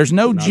 No, there's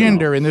no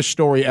gender in this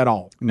story at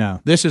all.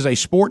 No. This is a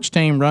sports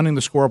team running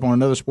the score up on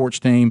another sports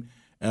team,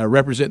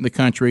 representing the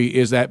country.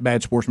 Is that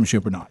bad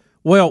sportsmanship or not?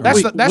 Well,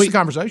 that's the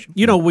conversation.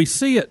 You know, we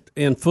see it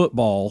in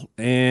football,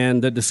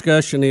 and the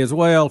discussion is,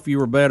 well, if you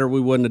were better, we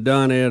wouldn't have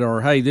done it,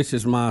 or hey, this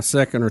is my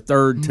second or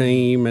third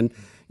team, and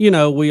you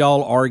know, we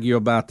all argue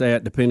about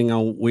that depending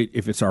on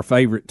if it's our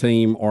favorite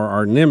team or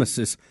our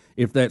nemesis,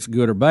 if that's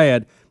good or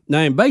bad. Now,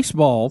 in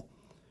baseball,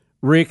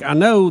 Rick, I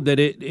know that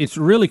it's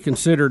really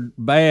considered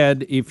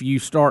bad if you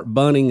start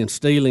bunting and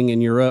stealing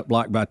and you're up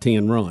like by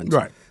 10 runs.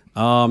 Right.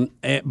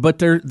 But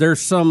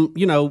there's some,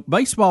 you know,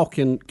 baseball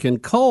can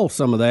cull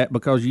some of that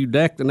because you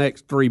deck the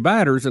next three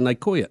batters and they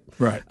quit.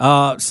 Right.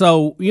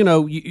 So, you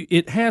know,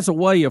 it has a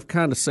way of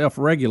kind of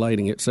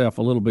self-regulating itself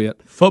a little bit.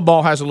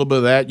 Football has a little bit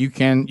of that. You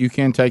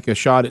can take a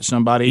shot at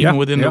somebody even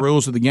within the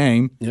rules of the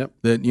game. Yep.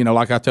 That, you know,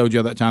 like I told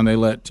you that time they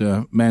let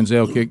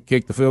Manziel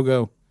kick the field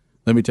goal.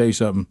 Let me tell you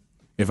something.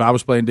 If I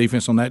was playing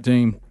defense on that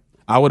team,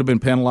 I would have been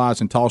penalized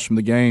and tossed from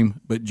the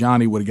game, but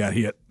Johnny would have got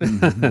hit.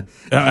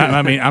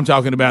 I mean, I'm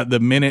talking about the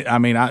minute. I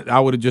mean, I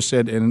would have just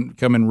said and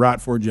come in right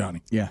for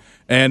Johnny. Yeah,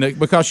 and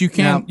because you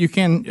can,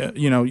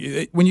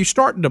 when you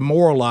start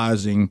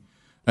demoralizing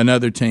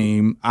another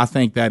team, I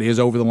think that is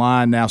over the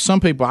line. Now, some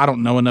people, I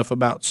don't know enough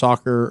about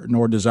soccer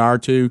nor desire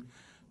to,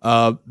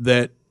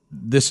 that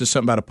this is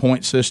something about a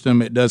point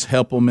system. It does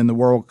help them in the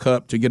World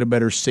Cup to get a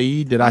better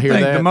seed. Did I hear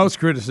think that? The most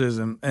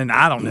criticism, and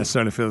I don't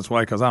necessarily feel this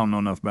way because I don't know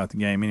enough about the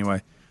game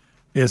anyway,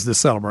 is the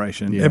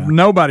celebration. Yeah. If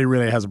nobody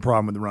really has a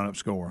problem with the run-up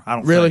score. I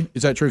don't really think.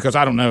 Is that true? Because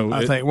I don't know.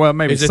 I think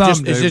maybe is it some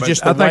just, do. Is it but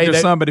just I the think way there's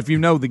that, some, but if you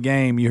know the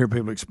game, you hear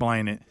people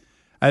explain it.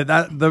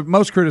 The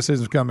most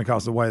criticisms come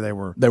because of the way they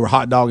were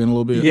hot dogging a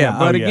little bit. Yeah,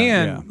 but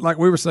again, like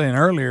we were saying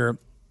earlier,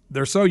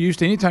 they're so used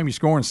to anytime you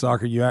score in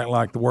soccer, you act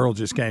like the world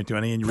just came to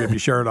an end. You rip your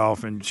shirt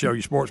off and show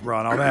your sports bra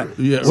and all that.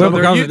 Yeah, so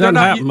because it doesn't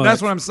happen much.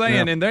 That's what I'm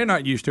saying, and they're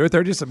not used to it.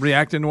 They're just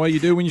reacting the way you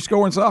do when you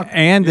score in soccer.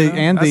 And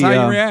that's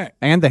how you react.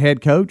 And the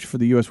head coach for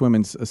the U.S.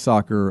 women's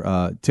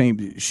soccer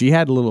team, she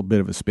had a little bit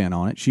of a spin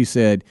on it. She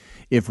said,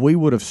 if we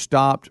would have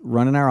stopped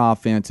running our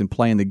offense and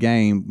playing the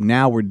game,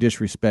 now we're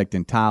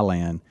disrespecting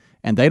Thailand.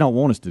 And they don't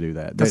want us to do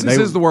that. This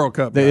is the World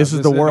Cup. This is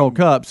the World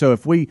Cup. So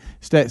if we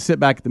sit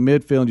back at the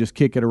midfield and just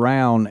kick it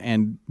around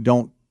and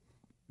don't,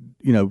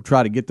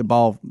 try to get the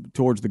ball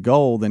towards the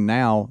goal, then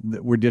now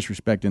we're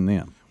disrespecting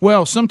them.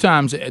 Well,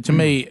 sometimes, to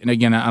me, and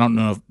again, I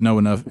don't know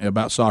enough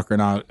about soccer,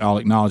 and I'll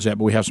acknowledge that,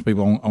 but we have some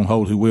people on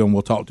hold who will, and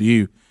we'll talk to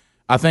you.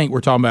 I think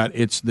we're talking about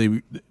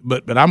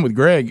but I'm with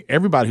Greg.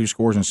 Everybody who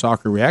scores in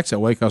soccer reacts that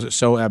way because it's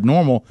so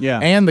abnormal. Yeah.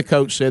 And the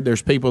coach said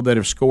there's people that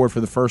have scored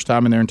for the first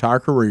time in their entire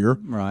career,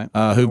 right?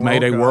 Who've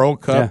made a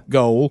World Cup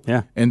goal,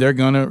 Yeah. and they're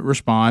going to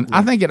respond.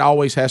 I think it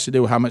always has to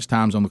do with how much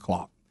time's on the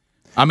clock.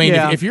 I mean,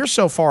 if you're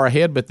so far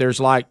ahead, but there's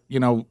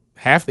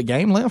half the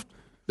game left,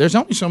 there's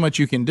only so much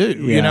you can do.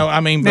 Yeah.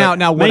 I mean, now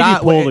maybe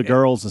pull the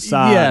girls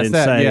aside and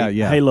say,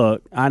 yeah. hey,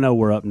 look, I know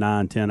we're up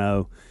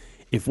 9-10-0.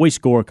 If we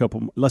score a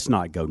couple, let's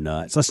not go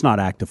nuts. Let's not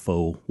act a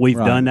fool. We've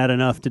done that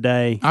enough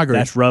today. I agree.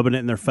 That's rubbing it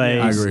in their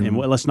face. I agree. And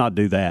let's not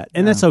do that.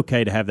 And that's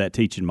okay to have that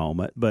teaching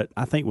moment, but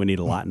I think we need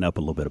to lighten up a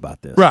little bit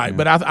about this. Right,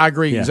 but I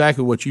agree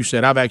exactly what you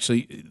said.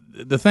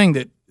 The thing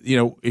that,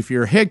 if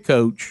you're a head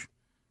coach,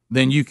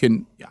 then you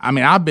can – I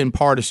mean, I've been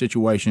part of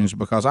situations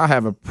because I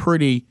have a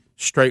pretty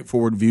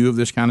straightforward view of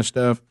this kind of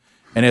stuff.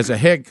 And as a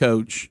head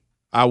coach,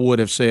 I would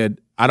have said,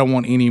 I don't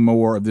want any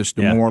more of this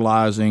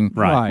demoralizing,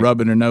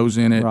 rubbing their nose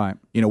in it. Right.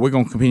 We're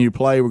going to continue to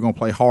play. We're going to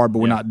play hard, but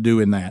we're not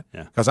doing that.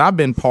 Because I've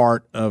been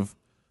part of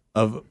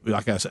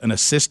like an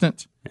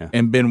assistant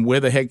and been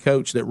with a head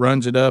coach that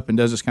runs it up and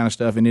does this kind of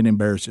stuff, and it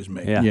embarrasses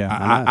me.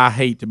 I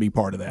hate to be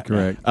part of that.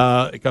 Correct.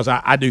 Because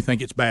I do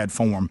think it's bad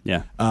form.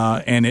 Yeah.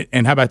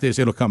 And how about this?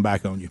 It'll come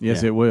back on you.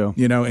 Yes, it will.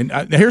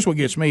 And here's what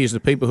gets me is the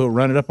people who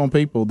run it up on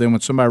people. Then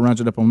when somebody runs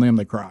it up on them,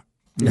 they cry.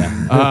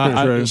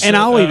 Yeah. And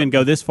I'll even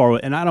go this far,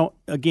 and I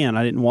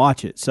didn't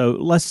watch it. So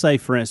let's say,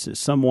 for instance,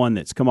 someone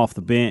that's come off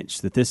the bench,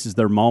 that this is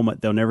their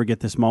moment, they'll never get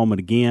this moment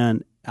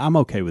again. I'm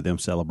okay with them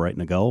celebrating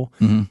a goal.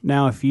 Mm-hmm.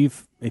 Now, if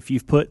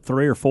you've put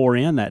 3 or 4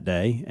 in that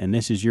day, and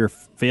this is your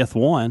 5th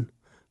one,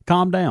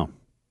 calm down.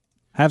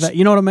 Have that,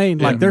 you know what I mean?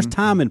 Like there's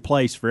time and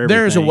place for everything.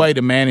 There's a way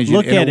to manage it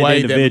Look in at a way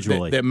it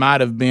individually that might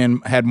have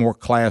had more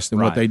class than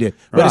what they did.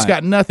 But it's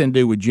got nothing to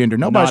do with gender.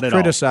 Nobody's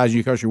criticizing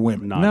you because you're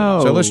women.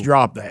 No. So let's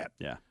drop that.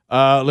 Yeah.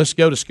 Let's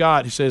go to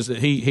Scott. He says that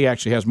he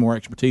actually has more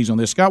expertise on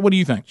this. Scott, what do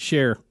you think?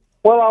 Share.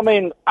 Well, I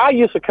mean, I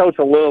used to coach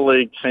a little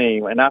league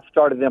team, and I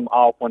started them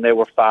off when they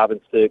were 5 and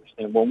 6.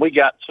 And when we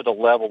got to the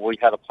level we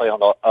had to play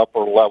on the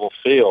upper level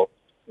field,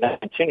 9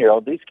 and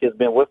 10-year-old, these kids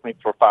been with me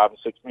for 5 and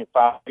 6,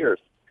 5 years.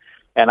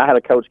 And I had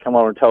a coach come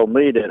over and told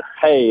me that,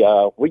 hey,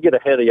 we get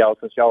ahead of y'all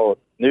since y'all are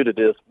new to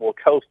this. We'll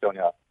coast on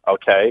y'all,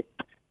 okay?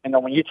 And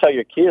then when you tell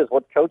your kids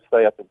what the coach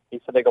said,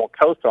 he said they're going to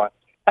coast on it.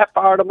 That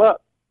fired them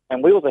up.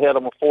 And we was ahead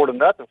of them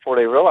 4-0 before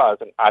they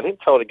realized. And I didn't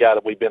tell the guy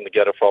that we've been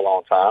together for a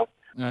long time.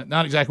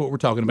 Not exactly what we're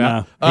talking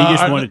about. No, he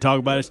just wanted to talk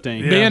about his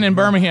team. Ben in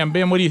Birmingham.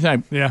 Ben, what do you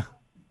think? Yeah.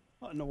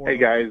 Hey,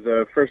 guys.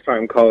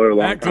 First-time caller,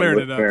 long-time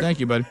listener. Thank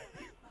you, buddy.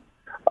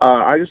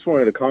 I just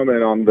wanted to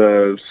comment on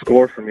the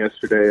score from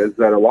yesterday is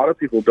that a lot of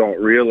people don't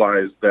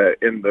realize that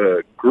in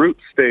the group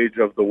stage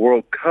of the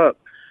World Cup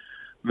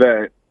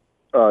that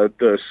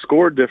the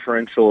score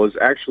differential is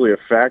actually a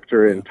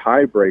factor in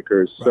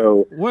tiebreakers.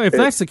 So, well, if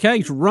that's the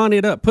case, run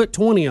it up. Put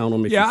 20 on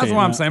them. If you that's can.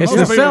 what I'm saying. It's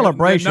Most the people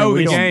celebration. that know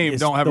the game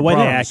don't have the a way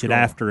problem they with acted score.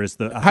 after is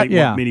I think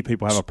what many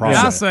people have a problem.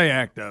 I with. say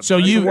act up. So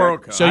It's you the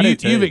World Cup. so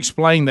you've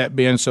explained that,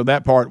 Ben. So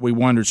that part we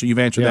wondered. So you've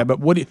answered that. But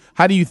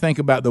how do you think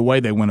about the way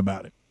they went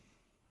about it?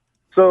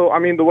 So, I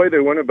mean, the way they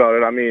went about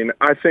it,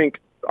 I think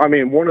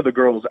one of the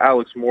girls,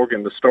 Alex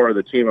Morgan, the star of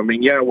the team,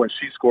 when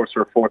she scores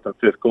her 4th and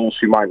 5th goal,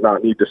 she might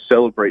not need to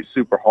celebrate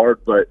super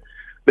hard, but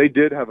they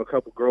did have a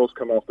couple girls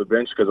come off the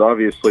bench because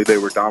obviously they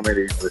were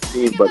dominating the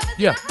team. But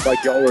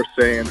like y'all were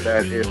saying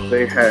that if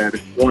they had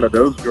one of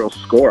those girls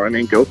score,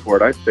 go for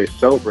it. I'd say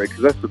celebrate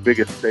because that's the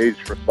biggest stage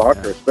for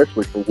soccer,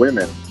 especially for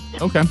women.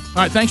 Okay. All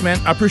right. Thanks, man.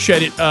 I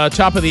appreciate it.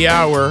 Top of the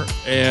hour,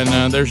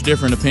 and there's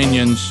different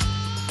opinions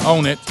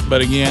on it.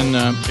 But again,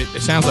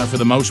 it sounds like for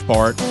the most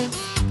part,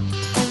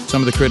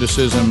 some of the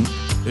criticism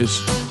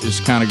is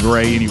kind of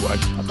gray anyway.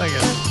 I think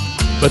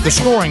it's. But the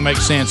scoring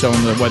makes sense on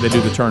the way they do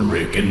the tournament.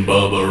 Rick and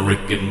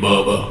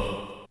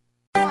Bubba.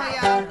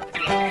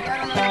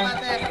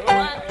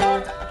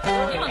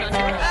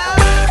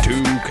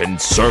 Two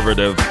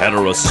conservative,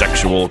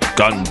 heterosexual,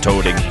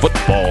 gun-toting,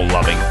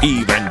 football-loving,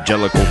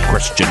 evangelical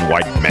Christian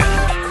white men.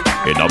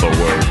 In other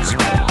words,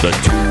 the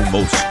 2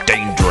 most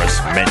dangerous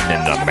men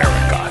in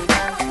America.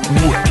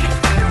 Rick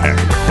and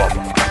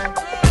Bubba.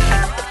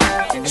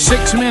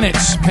 6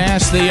 minutes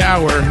past the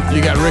hour,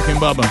 you got Rick and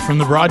Bubba from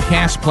the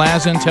Broadcast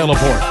Plaza and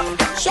Teleport.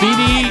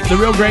 Speedy, the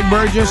real Greg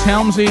Burgess,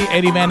 Helmsy,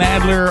 Eddie Van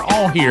Adler,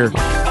 all here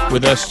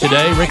with us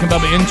today. Rick and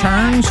Bubba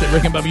interns at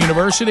Rick and Bubba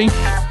University.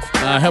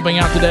 Helping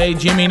out today,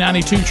 Jimmy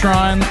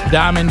 92tron,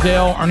 Diamond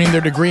Dale, earning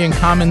their degree in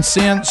Common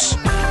Sense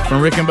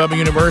from Rick and Bubba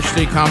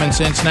University. Common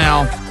Sense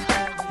now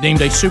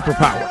deemed a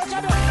superpower.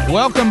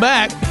 Welcome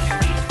back.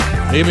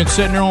 They've been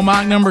sitting there on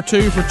mic number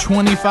 2 for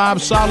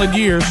 25 solid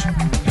years.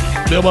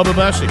 Bill Bubba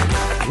Bussey.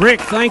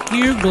 Rick, thank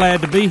you.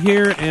 Glad to be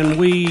here, and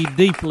we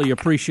deeply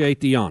appreciate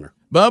the honor.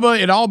 Bubba,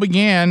 it all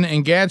began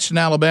in Gadsden,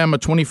 Alabama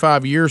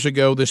 25 years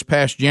ago this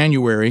past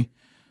January,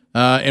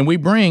 and we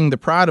bring the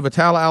pride of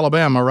Attala,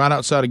 Alabama, right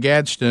outside of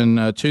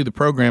Gadsden to the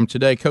program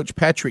today. Coach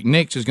Patrick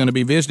Nix is going to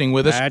be visiting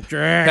with us.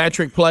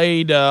 Patrick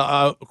played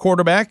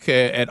quarterback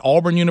at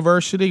Auburn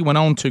University, went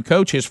on to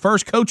coach his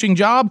first coaching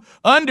job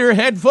under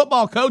head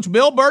football coach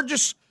Bill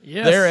Burgess.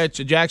 Yes. There at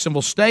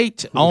Jacksonville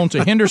State, on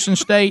to Henderson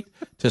State,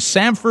 to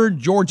Samford,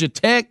 Georgia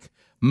Tech,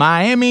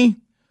 Miami,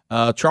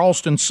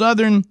 Charleston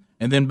Southern,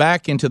 and then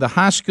back into the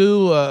high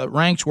school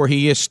ranks where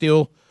he is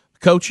still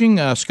coaching,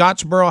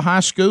 Scottsboro High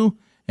School,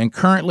 and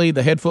currently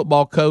the head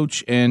football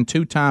coach and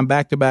two-time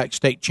back-to-back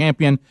state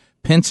champion,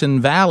 Pinson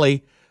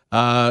Valley.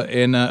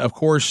 And, of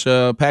course,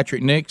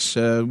 Patrick Nix,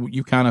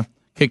 you kind of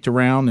kicked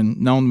around and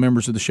known the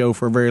members of the show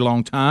for a very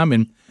long time.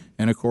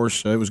 And of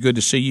course, it was good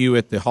to see you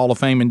at the Hall of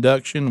Fame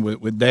induction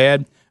with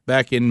Dad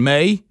back in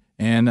May.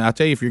 And I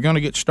tell you, if you're going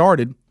to get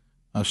started,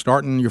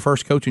 starting your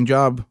first coaching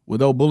job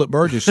with old Bullet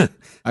Burgess, how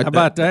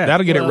about that?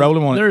 That'll get it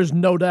rolling on it. There's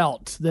no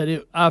doubt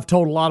that I've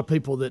told a lot of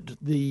people that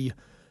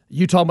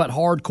you talk about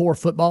hardcore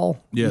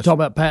football. Yes. You talk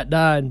about Pat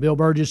Dye and Bill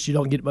Burgess. You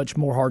don't get much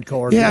more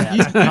hardcore. Yeah.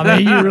 Than that. I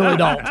mean, you really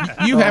don't.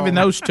 You having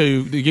those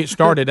two to get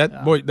started,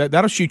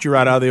 that'll shoot you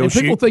right out of the old And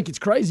people chute. think it's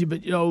crazy,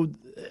 but you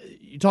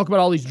talk about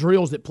all these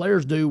drills that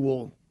players do.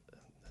 Well,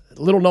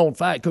 little known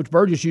fact, Coach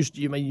Burgess used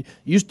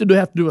to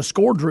have to do a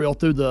score drill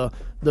through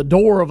the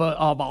door of an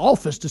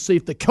office to see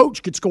if the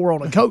coach could score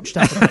on a coach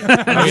type of thing.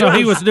 I mean, So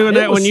he was doing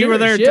that when you were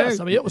there, yes.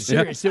 too? I mean, it was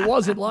serious. It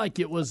wasn't like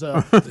it was,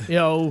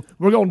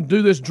 we're going to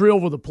do this drill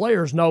with the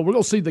players. No, we're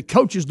going to see the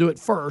coaches do it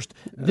first,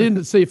 then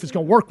to see if it's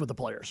going to work with the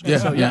players. Yeah,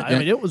 So, yeah, I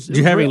mean, it was. Did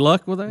you have any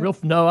luck with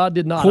that? No, I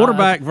did not.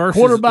 Quarterback versus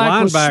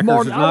quarterback was linebackers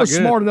smart. is I not was good.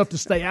 smart enough to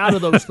stay out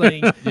of those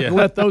things Yeah. and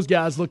let those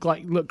guys look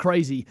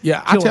crazy.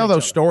 Yeah, I killing tell each those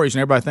other. stories,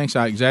 and everybody thinks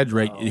I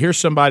exaggerate. Here's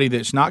somebody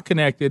that's not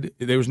connected.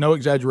 There was no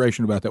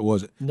exaggeration about that,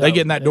 was it? No, they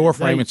get in that door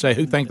frame they- and say,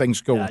 "Who think they can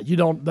score?"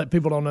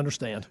 People don't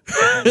understand.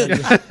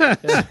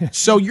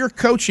 So your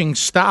coaching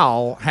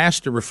style has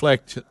to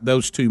reflect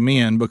those two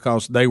men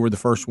because they were the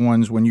first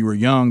ones when you were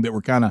young that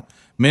were kind of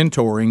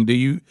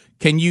mentoring.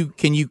 Can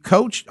you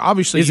coach?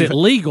 Obviously, Is it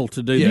legal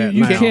to do that?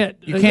 You now? can't.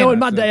 You can't. And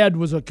my dad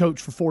was a coach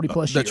for 40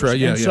 plus years. That's right,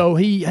 yeah, and yeah. so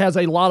he has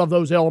a lot of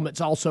those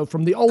elements also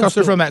from the old. Because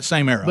they're school. from that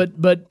same era.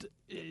 But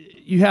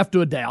you have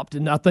to adapt,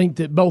 and I think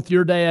that both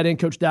your dad and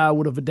Coach Dye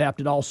would have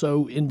adapted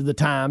also into the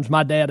times.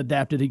 My dad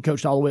adapted; he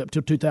coached all the way up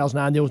till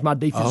 2009. Then was my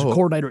defensive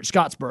coordinator at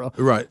Scottsboro.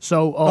 Right.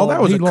 So,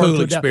 that was he a learned cool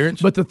to adapt.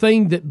 experience. But the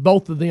thing that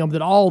both of them,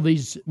 that all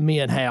these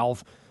men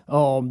have,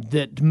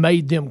 that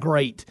made them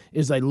great,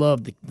 is they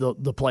love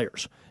the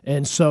players.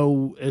 And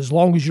so, as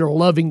long as you're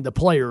loving the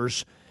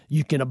players,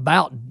 you can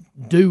about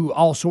do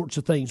all sorts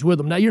of things with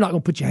them. Now, you're not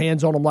going to put your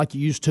hands on them like you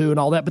used to and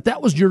all that, but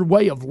that was your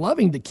way of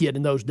loving the kid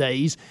in those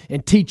days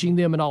and teaching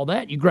them and all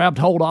that. You grabbed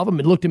hold of them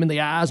and looked them in the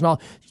eyes and all.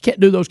 You can't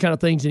do those kind of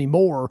things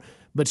anymore,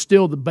 but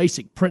still the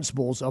basic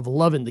principles of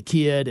loving the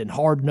kid and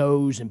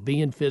hard-nosed and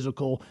being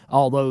physical,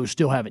 all those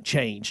still haven't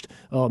changed.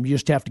 You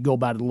just have to go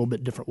about it a little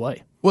bit different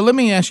way. Well, let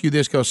me ask you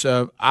this, because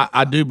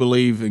I do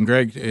believe, and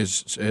Greg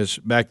has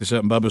backed this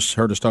up, and Bubba's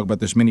heard us talk about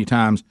this many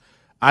times,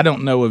 I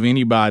don't know of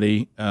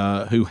anybody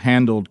who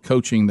handled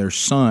coaching their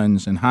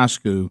sons in high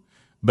school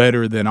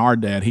better than our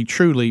dad. He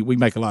truly, we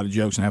make a lot of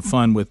jokes and have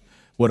fun with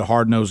what a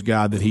hard-nosed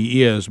guy that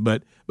he is,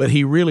 but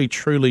he really,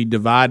 truly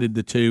divided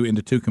the two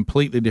into two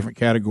completely different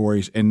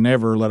categories and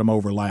never let them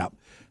overlap.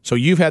 So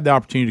you've had the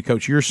opportunity to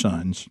coach your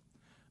sons,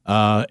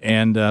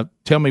 and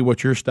tell me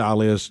what your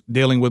style is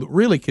dealing with what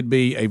really could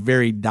be a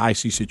very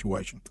dicey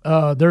situation.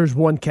 There's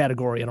one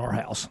category in our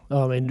house.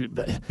 I mean,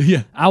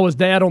 Yeah. I was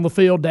dad on the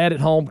field, dad at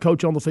home,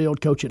 coach on the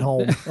field, coach at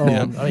home. Yeah.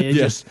 I mean, it's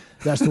Yeah. just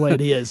that's the way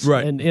it is.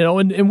 Right. And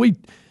and we,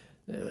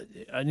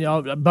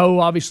 Bo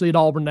obviously at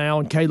Auburn now,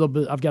 and Caleb.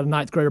 I've got a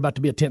 9th grader about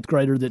to be a 10th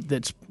grader.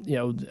 That's I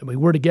mean,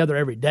 we're together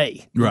every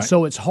day. Right. And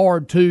so it's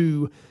hard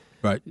to.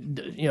 Right.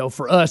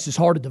 For us, it's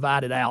hard to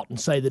divide it out and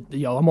say that, I'm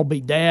going to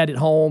be dad at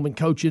home and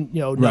coaching.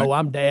 No, Right.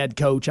 I'm dad,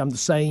 coach. I'm the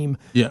same,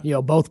 Yeah.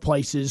 both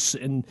places.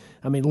 And,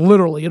 I mean,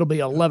 literally, it'll be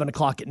 11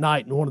 o'clock at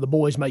night, and one of the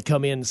boys may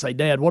come in and say,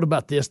 Dad, what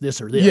about this,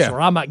 or this? Yeah.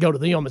 Or I might go to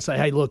them and say,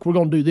 hey, look, we're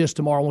going to do this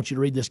tomorrow. I want you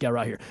to read this guy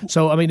right here.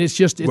 So, I mean, it's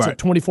a Right.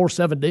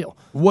 24/7 deal.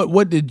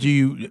 What did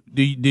you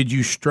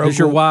struggle? Does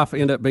your wife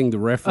end up being the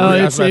referee?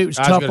 It's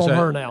tough on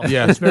her now.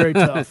 Yeah. It's very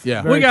tough.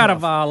 Yeah. Very We got a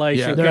tough.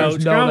 violation, There's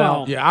Coach. no Come doubt.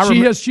 on.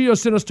 Yeah, She has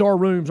sent us to our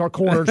rooms, our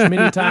corners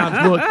many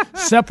times. Look,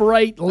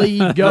 separate,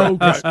 leave, go.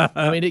 'Cause,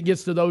 I mean, it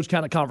gets to those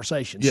kind of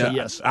conversations. Yeah, So,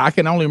 yes. I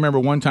can only remember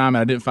one time,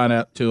 and I didn't find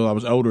out till I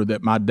was older,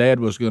 that my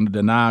dad was going to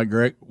deny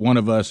Greg, one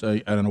of us,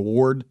 an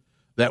award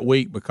that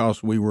week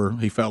because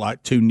he felt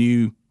like too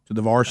new to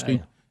the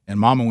varsity. And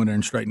Mama went in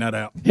and straightened that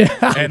out.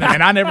 and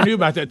I never knew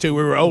about that till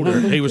we were older.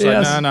 He was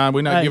Yes. like, no,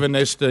 we're not Hey. giving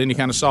this to any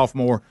kind of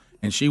sophomore.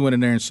 And she went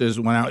in there and says,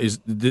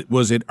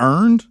 was it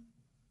earned?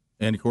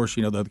 And of course,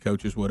 the other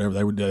coaches, whatever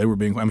they were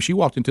being. I mean, she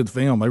walked into the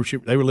film.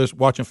 They were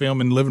watching film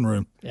in the living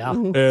room. Yeah.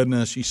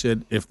 And she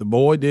said, if the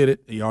boy did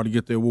it, he ought to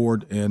get the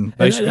award. And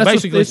that's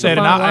basically it's a said,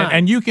 fine line.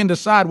 and you can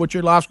decide what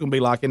your life's going to be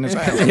like in this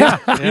house. You know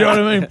what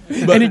I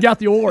mean? And he got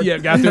the award. Yeah,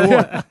 got the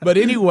award. But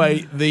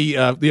anyway,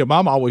 the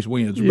mom always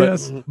wins.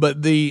 Yes.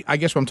 But I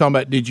guess what I'm talking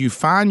about, did you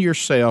find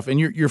yourself, and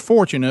you're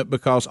fortunate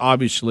because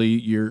obviously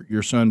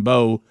your son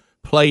Bo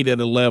played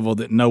at a level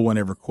that no one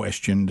ever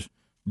questioned,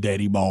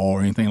 daddy ball or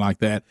anything like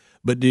that.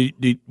 But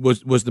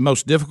was the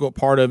most difficult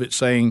part of it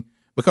saying,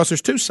 because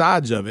there's two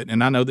sides of it.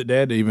 And I know that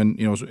Dad even,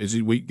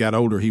 as we got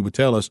older, he would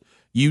tell us,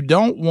 you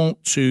don't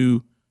want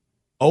to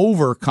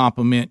over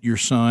compliment your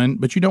son,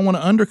 but you don't want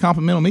to under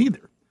compliment him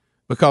either.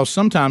 Because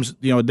sometimes,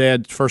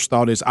 Dad's first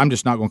thought is, I'm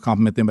just not going to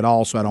compliment them at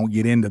all, so I don't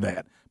get into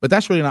that. But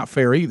that's really not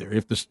fair either.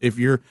 If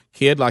your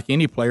kid, like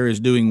any player, is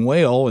doing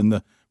well and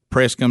the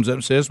press comes up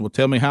and says, well,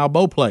 tell me how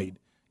Bo played,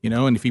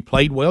 and if he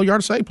played well, you ought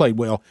to say he played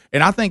well.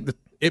 And I think that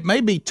it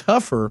may be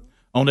tougher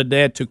on a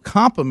dad to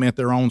compliment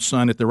their own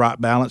son at the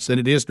right balance than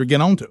it is to get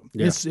on to him.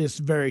 Yeah. It's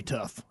very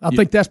tough. I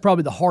think that's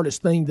probably the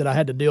hardest thing that I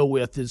had to deal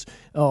with is,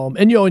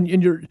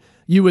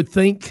 you would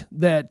think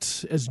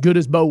that as good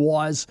as Bo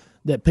was,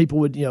 that people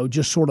would,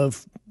 just sort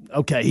of,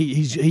 okay,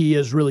 he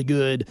is really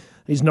good.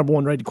 He's number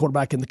one rated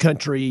quarterback in the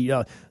country.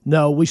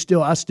 No,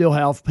 I still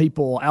have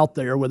people out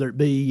there, whether it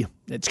be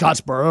at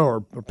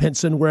Scottsboro or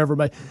Pinson, wherever.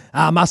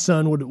 My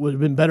son would have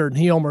been better than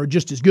him or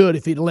just as good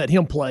if he'd let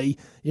him play.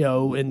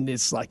 And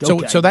it's like,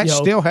 okay. So that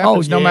still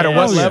happens no matter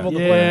what level the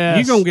player.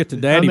 You're going to get the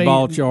daddy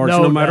ball charge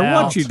no matter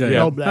what you do.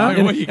 No doubt.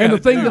 And the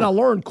thing that I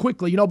learned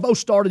quickly, Bo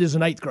started as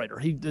an 8th grader.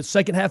 The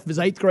second half of his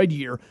 8th grade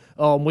year,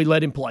 we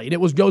let him play. And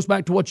it goes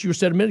back to what you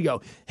said a minute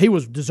ago. He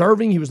was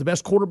deserving. He was the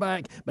best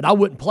quarterback, but I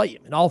wouldn't play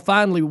him. And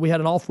finally, we had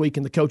an off week,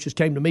 and the coaches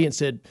came to me and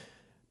said,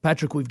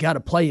 Patrick, we've got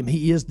to play him.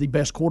 He is the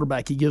best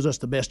quarterback. He gives us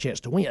the best chance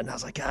to win. And I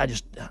was like, I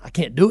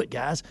can't do it,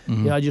 guys.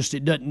 Mm-hmm.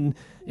 It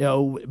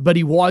doesn't, but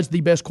he was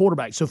the best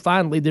quarterback. So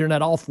finally, during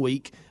that off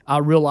week, I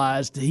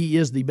realized he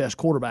is the best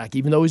quarterback.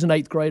 Even though he's an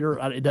 8th grader,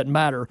 it doesn't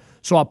matter.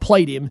 So I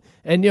played him.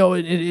 And,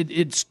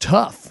 it's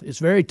tough. It's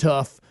very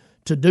tough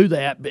to do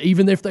that,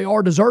 even if they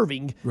are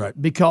deserving. Right.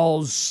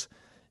 Because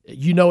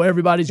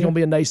everybody's going to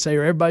be a naysayer.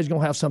 Everybody's going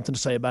to have something to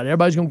say about it.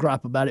 Everybody's going to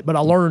gripe about it. But I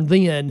learned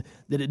then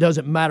that it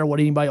doesn't matter what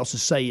anybody else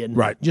is saying.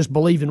 Right. Just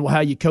believe in how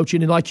you coach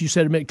him. And like you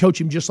said a minute, coach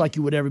him just like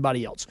you would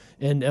everybody else.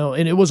 And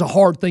it was a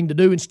hard thing to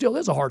do and still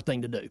is a hard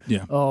thing to do.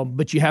 Yeah.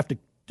 But you have to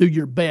do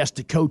your best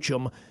to coach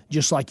them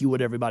just like you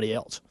would everybody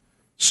else.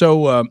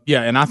 So,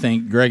 and I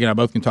think Greg and I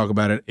both can talk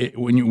about it.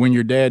 When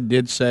your dad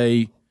did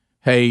say,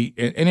 hey,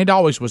 and it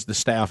always was the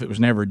staff. It was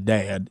never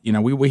Dad.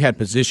 We had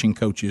position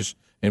coaches,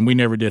 and we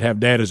never did have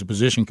Dad as a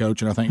position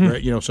coach. And I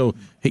think, so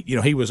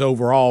he was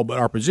overall, but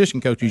our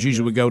position coaches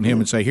usually would go to him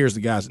and say, here's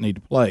the guys that need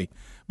to play.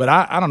 But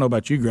I don't know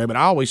about you, Greg, but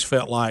I always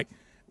felt like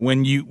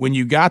when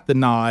you got the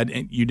nod,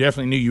 and you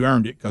definitely knew you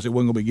earned it because it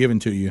wasn't going to be given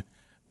to you,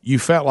 you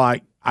felt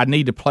like I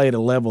need to play at a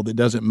level that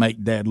doesn't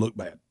make Dad look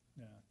bad.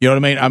 You know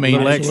what I mean? A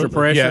little extra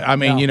pressure. Yeah, I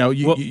mean,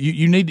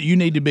 you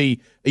need to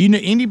be.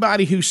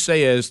 Anybody who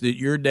says that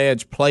your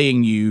dad's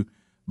playing you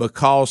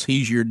because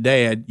he's your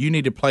dad, you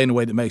need to play in a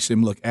way that makes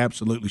him look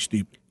absolutely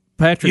stupid.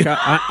 Patrick,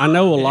 I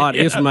know a lot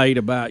is made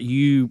about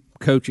you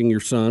coaching your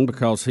son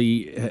because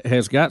he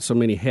has got so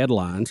many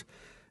headlines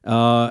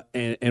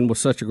and was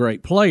such a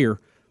great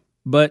player.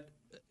 But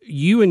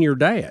you and your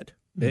dad,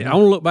 I want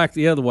to look back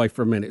the other way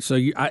for a minute. So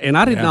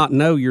I did not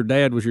know your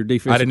dad was your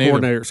defensive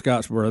coordinator at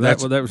Scottsboro.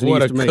 That was what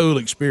news a to me. Cool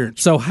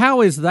experience. So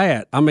how is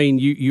that? I mean,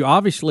 you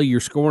obviously you're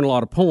scoring a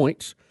lot of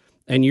points,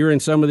 and you're in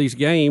some of these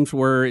games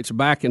where it's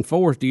back and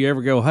forth. Do you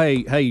ever go,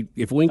 hey,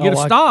 if we can get a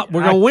stop,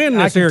 we're going to win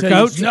this here,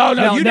 Coach? No,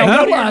 you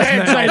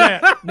didn't say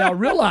that. Now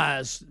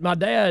realize my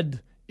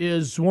dad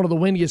is one of the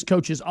winningest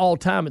coaches all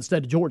time in the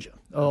state of Georgia.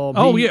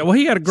 Well,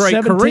 he had a great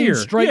 17 career.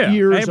 straight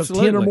years of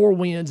 10 or more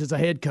wins as a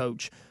head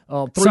coach.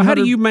 So how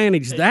do you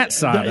manage that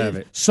side of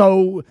it?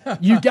 So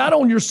you got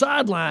on your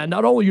sideline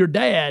not only your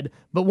dad,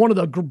 but one of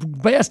the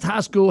best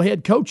high school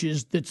head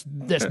coaches that's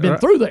been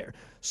through there.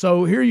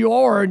 So here you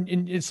are,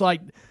 and it's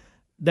like,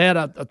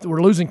 Dad,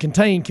 we're losing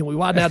contain. Can we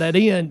widen out that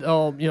end?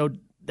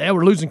 Dad,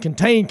 we're losing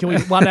contain. Can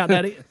we widen out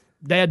that end?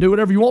 Dad, do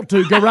whatever you want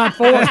to. Go right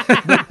for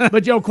it.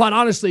 But quite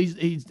honestly,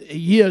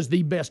 he is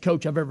the best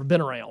coach I've ever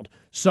been around.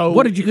 So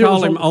what did you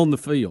call him on the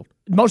field?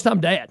 Most time,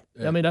 Dad.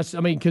 Yeah.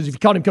 Because if you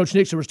called him Coach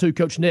Nix, there was two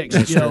Coach Nix.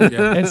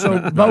 And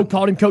so Bo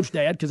called him Coach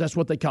Dad because that's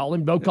what they call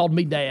him. Bo called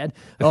me Dad.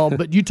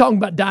 But you talking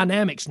about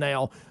dynamics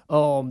now?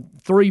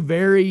 3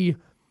 very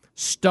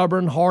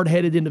stubborn,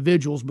 hard-headed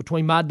individuals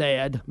between my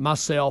dad,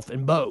 myself,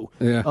 and Bo.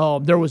 Yeah.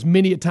 There was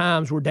many a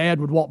times where Dad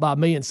would walk by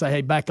me and say,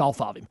 "Hey, back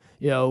off of him."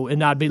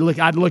 And I'd look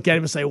at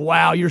him and say,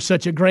 "Wow, you're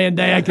such a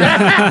granddad."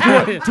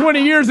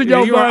 20 years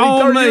ago,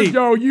 buddy, 30 years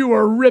ago, you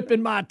were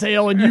ripping my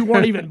tail and you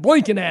weren't even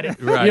blinking at it.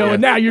 Right,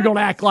 and now you're going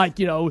to act like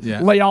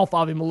lay off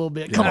of him a little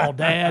bit. Come on,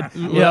 Dad.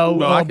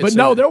 But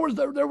no, there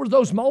was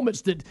those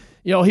moments that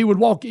he would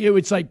walk. He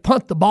would say,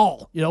 "Punt the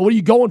ball." What are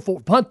you going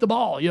for? Punt the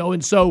ball.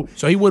 And so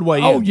he would weigh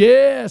in. Oh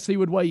yes, he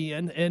would weigh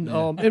in,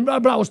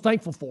 but I was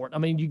thankful for it. I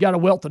mean, you got a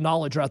wealth of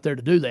knowledge right there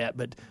to do that.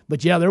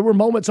 But yeah, there were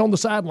moments on the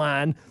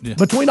sideline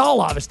between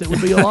all of us that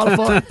would be a lot of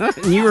fun.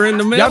 And you were in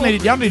the middle.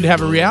 Y'all need to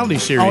have a reality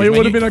series. Oh, it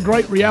would have been a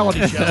great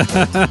reality show.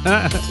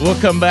 We'll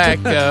come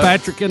back.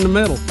 Patrick in the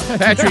middle.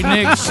 Patrick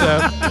Nix.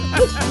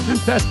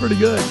 That's pretty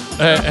good.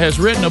 Has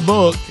written a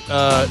book.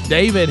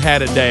 David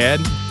Had a Dad.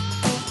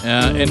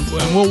 And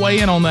we'll weigh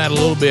in on that a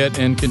little bit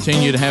and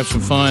continue to have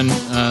some fun.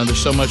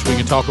 There's so much we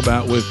can talk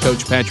about with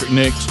Coach Patrick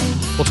Nix.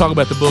 We'll talk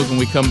about the book when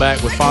we come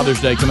back with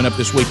Father's Day coming up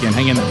this weekend.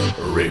 Hang in there.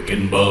 Rick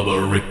and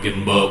Bubba, Rick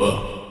and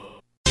Bubba.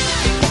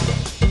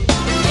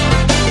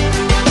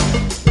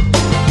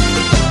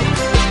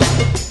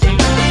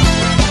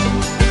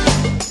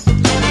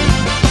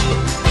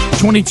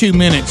 22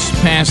 minutes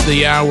past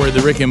the hour of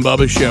the Rick and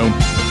Bubba Show.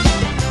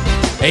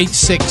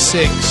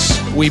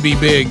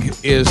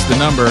 866-WE-BE-BIG is the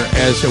number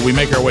as we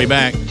make our way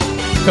back.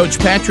 Coach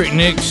Patrick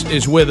Nix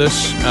is with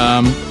us.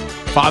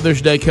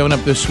 Father's Day coming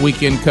up this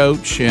weekend,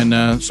 Coach.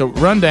 And so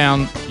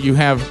rundown, you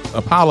have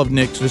a pile of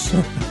Nixes,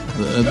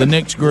 the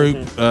Nix group.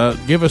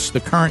 Give us the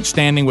current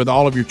standing with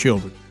all of your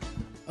children.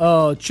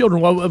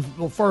 Children. Well,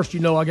 first,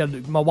 I got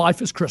my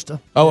wife is Krista.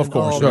 Oh, of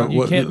course.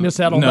 You can't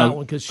miss out on that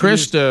one because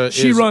Krista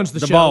she runs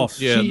the show. Boss.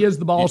 She is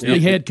the boss, the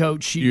head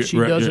coach. She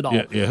does it all.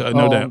 Yeah,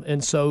 no doubt.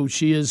 And so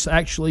she is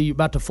actually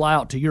about to fly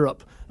out to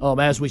Europe.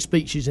 As we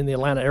speak, she's in the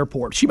Atlanta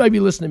airport. She may be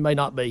listening, may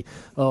not be,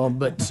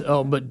 but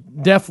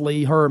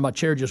definitely her and my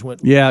chair just went.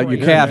 Yeah,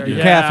 your calf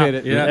hit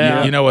it.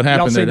 Yeah. You know what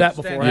happened? Y'all seen that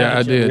before? Yeah,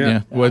 I did.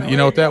 Yeah. Well, you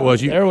know what that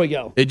was? There we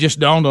go. It just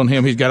dawned on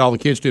him. He's got all the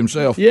kids to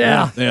himself.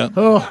 Yeah. Yeah.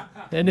 Oh.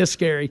 And it's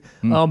scary.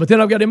 But then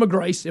I've got Emma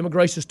Grace. Emma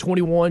Grace is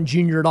 21,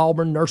 junior at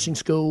Auburn, nursing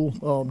school,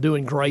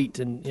 doing great,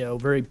 and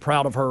very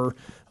proud of her.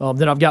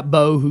 Then I've got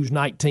Bo, who's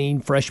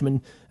 19,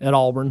 freshman at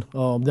Auburn.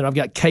 Then I've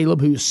got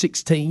Caleb, who's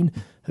 16,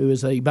 who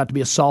is about to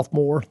be a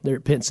sophomore there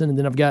at Pinson. And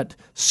then I've got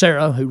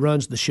Sarah, who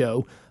runs the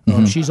show.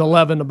 She's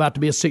 11, about to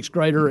be a sixth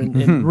grader,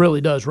 and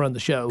really does run the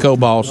show.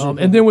 Co-boss.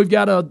 And then we've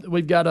got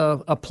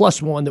a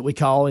plus one that we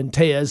call in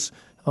Tez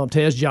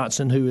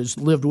Johnson, who has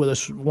lived with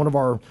us, one of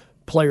our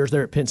players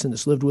there at Pinson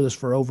that's lived with us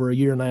for over a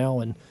year now,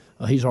 and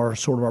he's our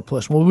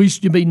plus one. We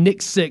used to be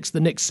Nick 6, the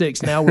Nick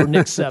 6. Now we're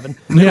Nick 7.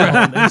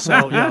 And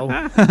so,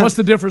 what's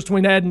the difference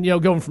between adding,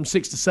 going from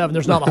 6 to 7?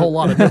 There's not a whole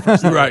lot of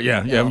difference. Right?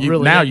 Yeah.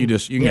 Really now you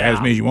can add as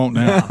many as you want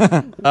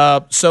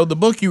now. So the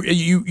book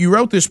you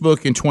wrote this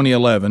book in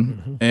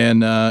 2011,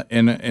 and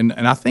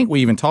I think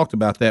we even talked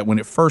about that when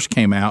it first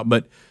came out.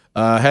 But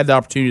had the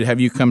opportunity to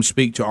have you come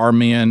speak to our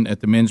men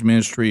at the men's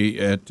ministry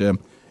at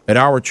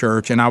our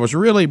church, and I was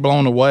really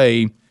blown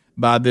away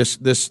by this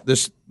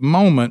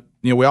moment.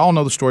 We all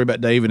know the story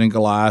about David and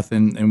Goliath,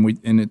 and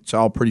it's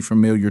all pretty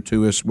familiar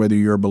to us, whether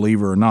you're a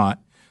believer or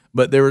not.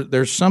 But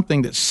there's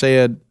something that's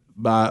said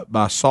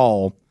by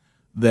Saul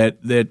that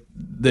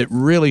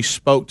really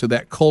spoke to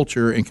that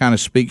culture and kind of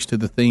speaks to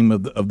the theme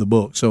of the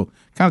book. So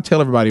kind of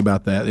tell everybody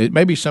about that. It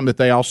may be something that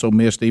they also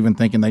missed, even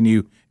thinking they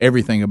knew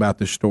everything about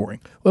this story.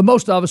 Well,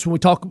 most of us, when we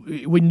talk,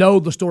 we know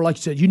the story, like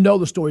you said,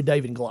 the story of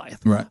David and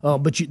Goliath. Right.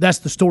 But that's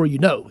the story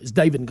is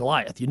David and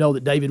Goliath. You know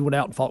that David went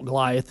out and fought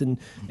Goliath and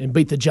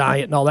beat the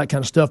giant and all that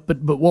kind of stuff.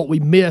 But what we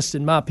miss,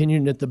 in my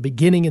opinion, at the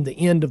beginning and the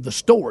end of the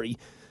story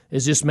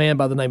is this man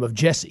by the name of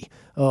Jesse.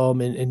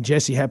 And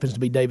Jesse happens to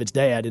be David's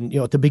dad. And,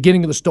 at the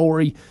beginning of the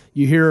story,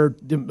 you hear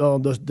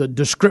the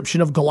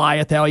description of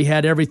Goliath, how he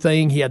had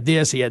everything. He had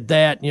this, he had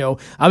that.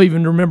 I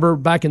even remember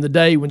back in the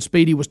day when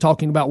Speedy was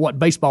talking about what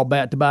baseball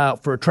bat to buy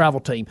out for a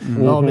travel team.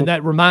 And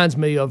that reminds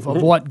me of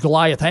what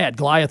Goliath had.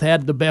 Goliath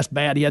had the best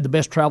bat. He had the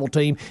best travel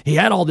team. He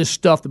had all this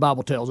stuff, the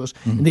Bible tells us.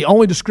 And the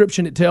only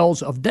description it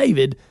tells of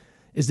David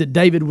is that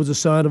David was a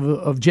son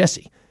of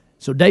Jesse.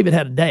 So David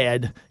had a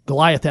dad.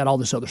 Goliath had all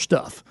this other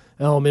stuff.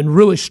 And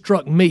really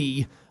struck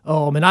me.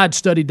 And I'd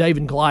studied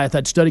David and Goliath.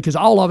 I'd studied because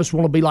all of us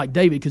want to be like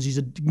David because he's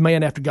a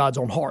man after God's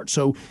own heart.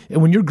 So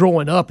and when you're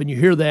growing up and you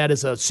hear that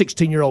as a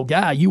 16-year-old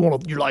guy, you're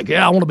like,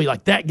 yeah, I want to be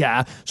like that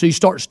guy. So you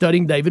start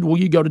studying David. Well,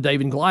 you go to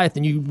David and Goliath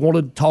and you want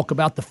to talk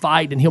about the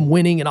fight and him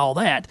winning and all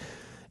that.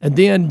 And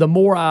then the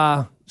more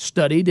I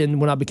studied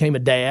and when I became a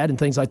dad and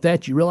things like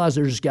that, you realize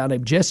there's this guy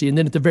named Jesse. And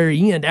then at the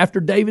very end,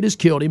 after David has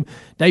killed him,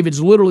 David's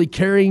literally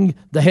carrying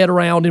the head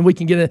around, and we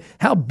can get it.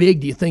 How big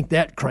do you think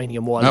that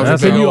cranium was?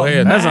 That's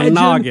a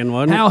noggin,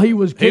 wasn't it? How he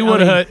was. He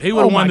would have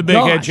won the big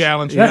head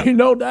challenge. Yeah.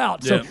 No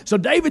doubt. Yeah. So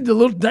David, the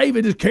little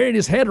David, is carrying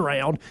his head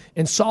around,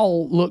 and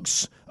Saul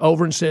looks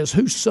over and says,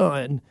 "Whose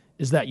son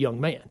is that young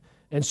man?"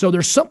 And so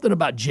there's something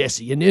about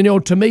Jesse,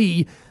 and to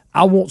me,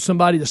 I want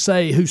somebody to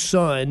say whose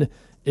son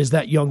is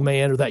that young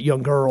man or that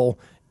young girl.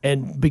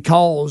 And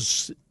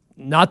because,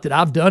 not that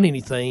I've done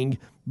anything,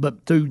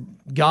 but through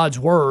God's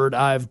word,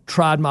 I've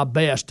tried my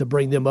best to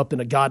bring them up in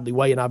a godly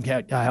way, and I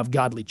have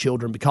godly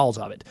children because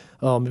of it,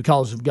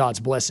 because of God's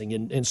blessing.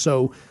 And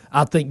so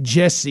I think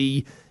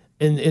Jesse,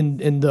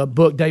 in the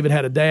book, David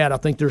Had a Dad, I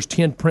think there's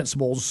 10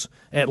 principles,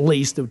 at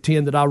least, the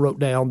 10 that I wrote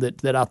down,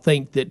 that I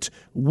think that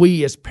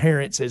we as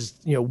parents, as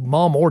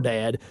mom or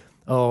dad,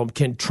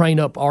 can train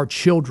up our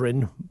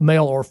children,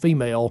 male or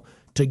female,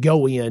 to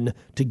go in,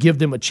 to give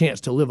them a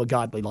chance to live a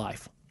godly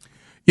life.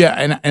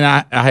 Yeah, and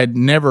I had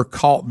never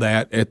caught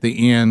that at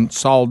the end.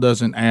 Saul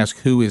doesn't ask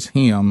who is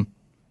him,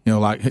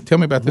 tell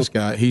me about this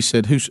guy. He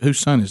said, whose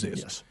son is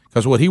this? Yes.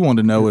 Because what he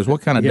wanted to know is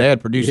what kind of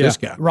dad produced this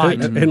guy. Right.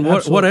 And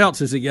what else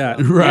has he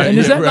got? Right. And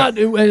is that not,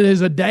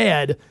 as a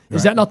dad,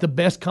 is that not the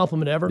best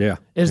compliment ever? Yeah,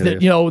 Is it that,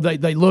 is. you know,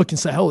 they look and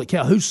say, holy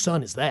cow, whose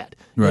son is that?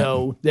 Right. You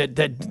know,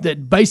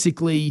 that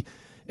basically,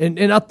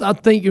 and I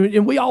think,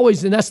 and we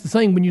always, and that's the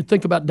thing, when you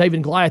think about David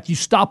and Goliath, you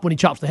stop when he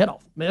chops the head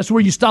off. I mean, that's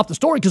where you stop the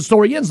story because the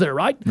story ends there,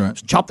 right? Right.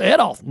 Just chop the head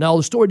off. No,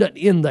 the story doesn't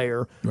end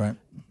there. Right.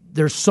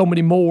 There's so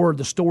many more.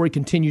 The story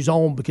continues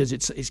on because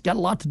it's got a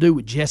lot to do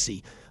with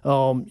Jesse,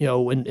 you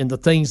know, and the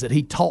things that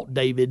he taught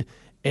David,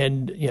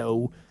 and you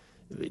know,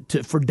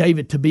 for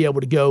David to be able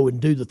to go and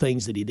do the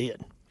things that he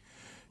did.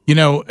 You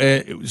know,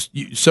 it was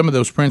some of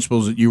those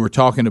principles that you were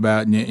talking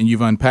about and you've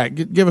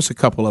unpacked. Give us a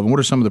couple of them. What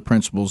are some of the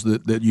principles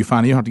that you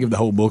find? You don't have to give the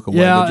whole book away.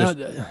 Yeah,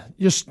 but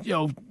just you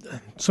know,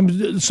 some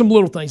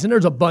little things, and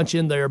there's a bunch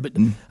in there. But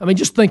I mean,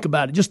 just think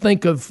about it. Just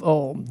think of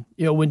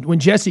you know, when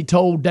Jesse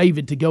told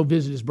David to go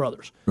visit his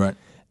brothers. Right.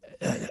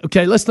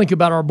 Okay, let's think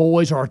about our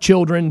boys or our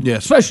children,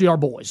 Yes. especially our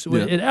boys.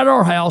 Yeah. At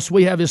our house,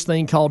 we have this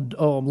thing called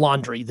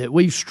laundry that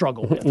we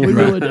struggle with. We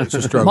Right. really do. It's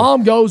a struggle.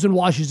 Mom goes and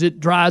washes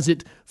it, dries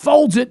it,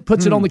 folds it,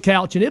 puts it on the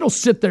couch, and it'll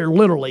sit there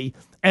literally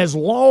as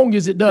long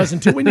as it does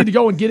until we need to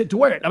go and get it to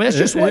wear it. I mean, that's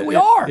just the way we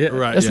are.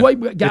 Right, That's yeah. the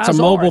way guys It's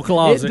a mobile are.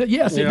 closet.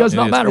 Yes, it Yeah. does It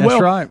not is. matter. That's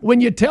Well, right. when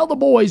you tell the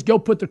boys go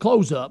put their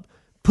clothes up,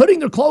 putting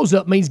their clothes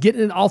up means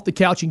getting it off the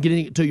couch and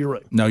getting it to your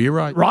room. No, you're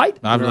right. Right?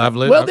 I've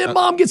lived. Well, then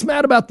mom gets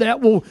mad about that.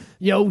 Well,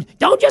 you know,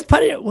 don't just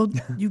put it. Well,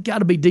 you got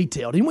to be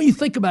detailed. And when you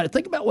think about it,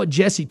 think about what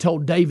Jesse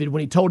told David when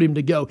he told him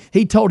to go.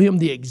 He told him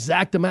the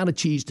exact amount of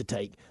cheese to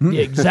take, the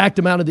exact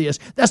amount of this.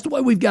 That's the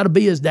way we've got to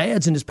be as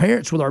dads and as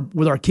parents with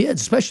our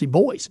kids, especially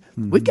boys.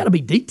 We've got to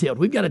be detailed.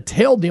 We've got to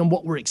tell them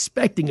what we're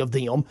expecting of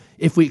them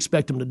if we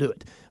expect them to do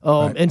it.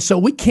 And so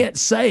we can't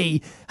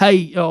say, hey,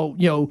 you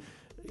know,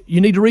 you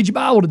need to read your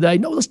Bible today.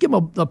 No, let's give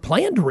them a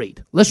plan to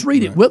read. Let's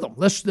read it with them.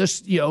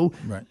 Let's you know,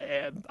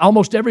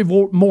 almost every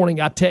morning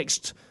I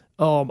text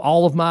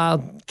all of my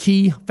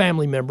key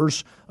family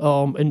members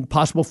and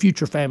possible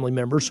future family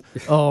members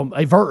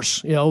a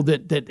verse, you know,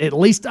 that at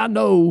least I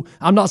know.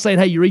 I'm not saying,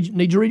 hey, you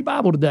need to read your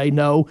Bible today.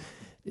 No.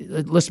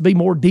 Let's be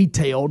more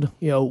detailed,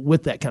 you know,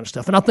 with that kind of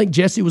stuff. And I think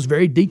Jesse was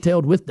very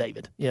detailed with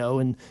David, you know,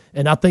 and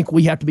I think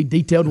we have to be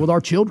detailed with our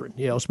children,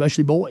 you know,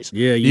 especially boys.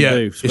 Yeah, you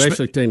do,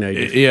 especially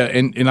teenagers. Yeah,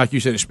 and like you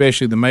said,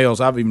 especially the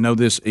males. I've even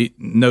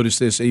noticed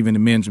this even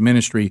in men's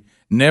ministry.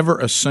 Never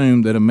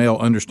assume that a male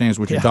understands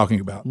what you're talking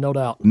about. No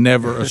doubt.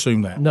 Never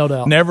assume that. No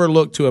doubt. Never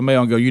look to a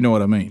male and go, you know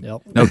what I mean.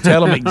 Yep. No,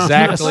 tell them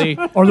exactly.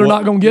 Yes. Or they're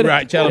not gonna get it.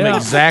 Right, tell them Yeah.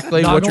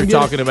 exactly Not what gonna you're get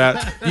talking about.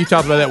 You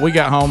talked about that. We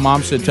got home.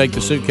 Mom said, take the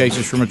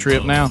suitcases from a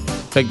trip now.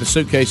 Take the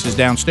suitcases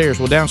downstairs.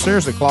 Well,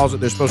 downstairs the closet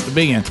they're supposed to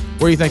be in.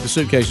 Where do you think the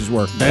suitcases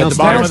were? At the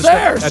bottom of the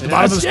Downstairs. steps. At the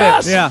bottom of the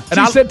steps. Yes.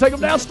 And She said take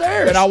them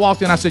downstairs. And I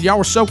walked in. I said, y'all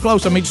were so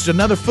close. I mean, just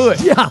another foot.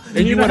 Yeah.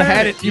 And you would have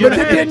had it. You But would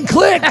it have had didn't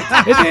click.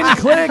 It didn't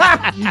click.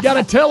 You got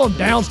to tell them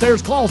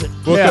downstairs closet.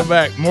 We'll come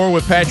back. More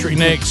with Patrick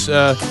Nix.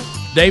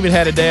 David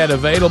Had a Dad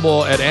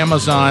available at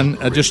Amazon.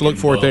 Just look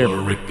for it there.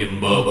 Rick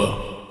and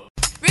Bubba.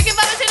 Rick and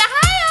Bubba's in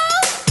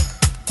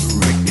Ohio.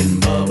 Rick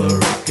and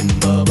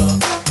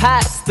Bubba.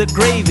 Pass the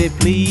gravy,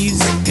 please.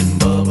 Rick and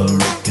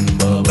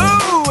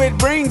Bubba. Ooh, it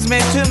brings me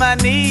to my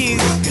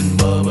knees. Rick and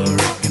Bubba.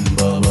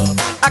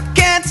 I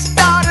can't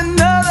start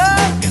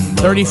another.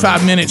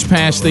 35 minutes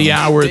past the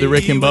hour of the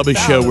Rick and Bubba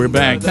Show. We're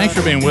back. Thanks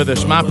for being with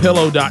us.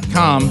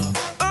 MyPillow.com.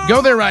 Go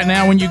there right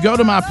now. When you go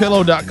to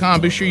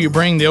MyPillow.com, be sure you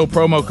bring the old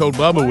promo code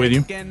Bubba with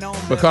you.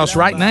 Because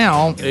right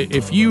now,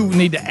 if you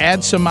need to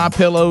add some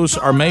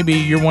MyPillows, or maybe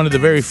you're one of the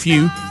very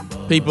few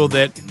people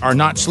that are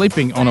not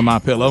sleeping on a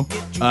MyPillow,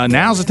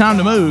 now's the time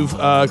to move,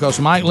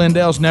 because Mike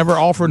Lindell's never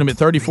offered them at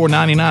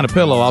 $34.99 a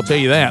pillow, I'll tell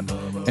you that.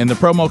 And the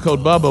promo code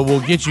Bubba will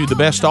get you the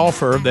best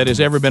offer that has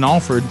ever been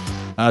offered,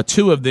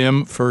 two of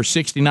them for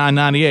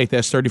 $69.98.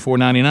 That's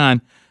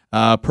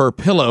 $34.99 per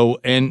pillow.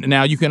 And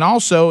now you can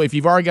also, if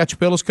you've already got your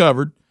pillows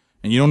covered,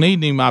 and you don't need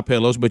any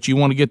MyPillows, but you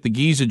want to get the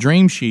Giza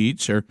Dream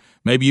Sheets, or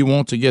maybe you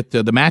want to get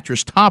the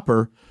mattress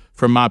topper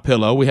from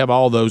MyPillow. We have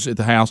all those at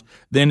the house.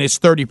 Then it's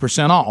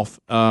 30% off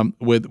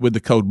with the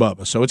code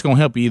Bubba. So it's going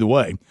to help you either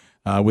way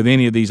with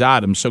any of these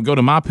items. So go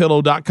to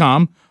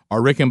MyPillow.com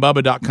or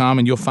RickandBubba.com,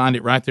 and you'll find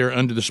it right there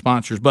under the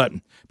sponsors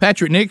button.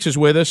 Patrick Nix is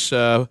with us.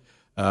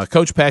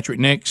 Coach Patrick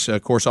Nix,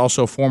 of course,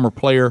 also former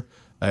player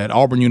at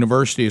Auburn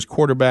University as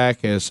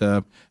quarterback, has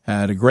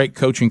had a great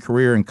coaching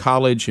career in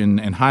college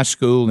and high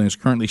school, and is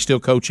currently still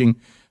coaching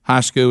high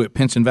school at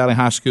Pinson Valley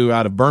High School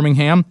out of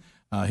Birmingham.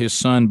 His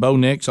son, Bo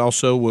Nix,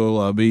 also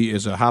will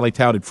is a highly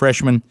touted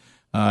freshman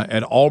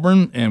at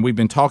Auburn, and we've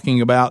been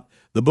talking about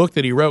the book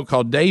that he wrote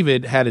called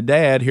David Had a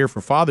Dad here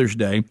for Father's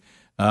Day,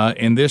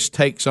 and this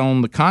takes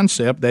on the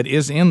concept that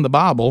is in the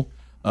Bible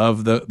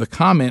of the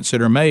comments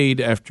that are made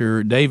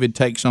after David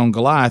takes on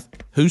Goliath.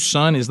 Whose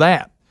son is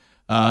that?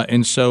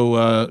 And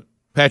so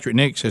Patrick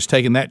Nix has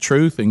taken that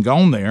truth and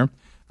gone there,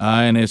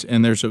 and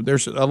there's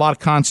a lot of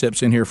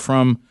concepts in here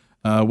from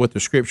what the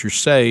scriptures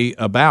say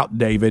about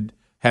David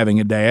having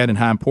a dad and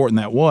how important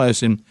that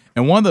was. And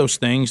one of those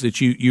things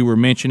that you were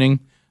mentioning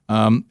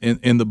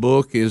in the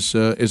book is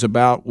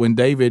about when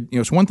David.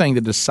 It's one thing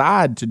to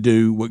decide to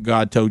do what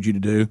God told you to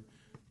do.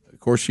 Of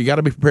course, you got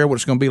to be prepared what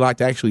it's going to be like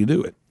to actually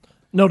do it.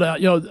 No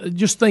doubt.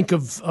 Just think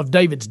of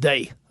David's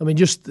day. I mean,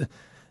 just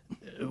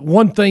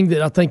one thing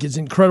that I think is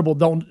incredible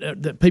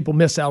that people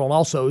miss out on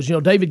also is,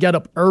 David got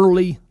up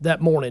early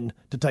that morning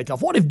to take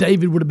off. What if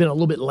David would have been a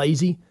little bit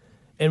lazy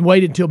and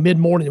waited until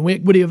mid-morning and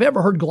went? Would he have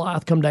ever heard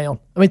Goliath come down?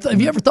 I mean, have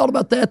you ever thought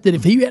about that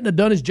if he hadn't have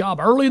done his job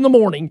early in the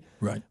morning,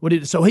 right?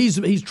 So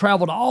he's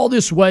traveled all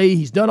this way.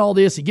 He's done all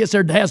this. He gets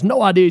there, has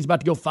no idea he's about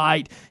to go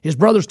fight. His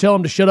brothers tell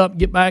him to shut up and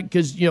get back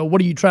because, what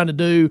are you trying to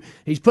do?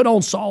 He's put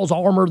on Saul's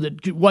armor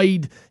that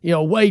weighed,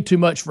 way too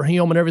much for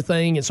him and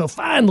everything. And so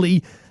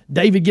finally,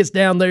 David gets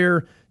down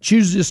there,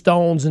 chooses his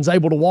stones, and is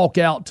able to walk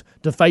out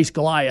to face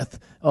Goliath.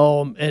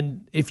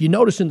 And if you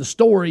notice in the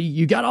story,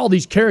 you got all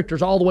these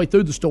characters all the way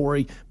through the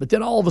story, but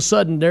then all of a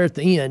sudden there at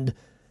the end,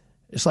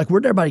 it's like,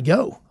 where'd everybody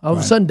go? All of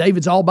a sudden,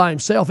 David's all by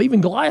himself. Even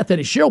Goliath had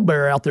his shield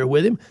bearer out there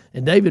with him,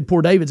 and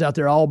poor David's out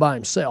there all by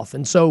himself.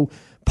 And so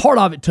part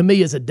of it to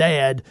me as a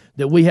dad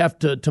that we have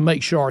to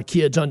make sure our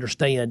kids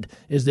understand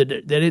is that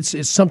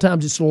it's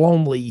sometimes it's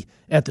lonely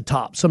at the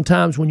top.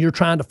 Sometimes when you're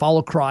trying to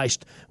follow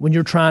Christ, when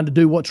you're trying to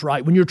do what's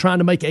right, when you're trying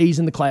to make A's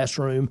in the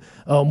classroom,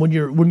 when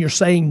you're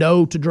saying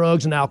no to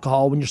drugs and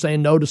alcohol, when you're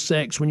saying no to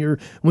sex, when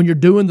you're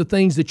doing the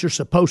things that you're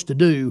supposed to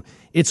do,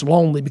 it's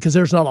lonely because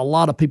there's not a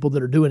lot of people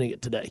that are doing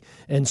it today.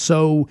 And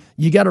so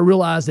you got to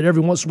realize that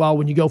every once in a while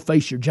when you go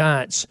face your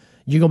giants,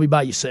 you're going to be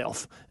by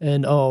yourself.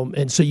 And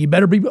so you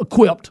better be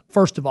equipped,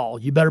 first of all.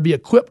 You better be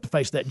equipped to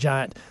face that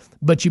giant.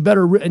 But you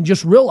better and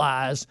just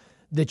realize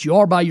that you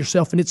are by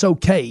yourself, and it's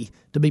okay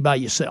to be by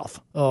yourself.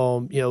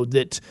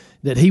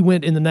 That he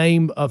went in the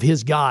name of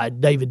his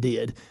God, David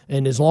did.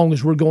 And as long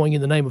as we're going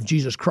in the name of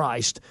Jesus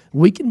Christ,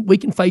 we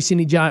can face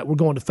any giant we're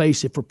going to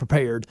face if we're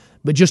prepared.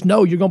 But just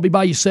know you're going to be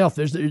by yourself.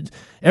 There's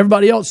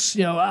everybody else.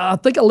 I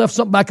think I left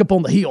something back up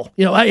on the hill.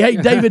 Hey,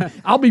 David,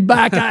 I'll be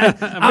back.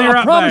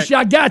 I promise you,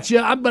 I got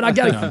you. But I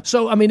got to.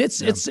 So I mean, it's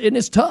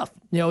tough.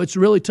 It's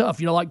really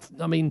tough. I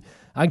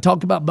can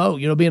talk about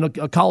Bo. Being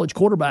a college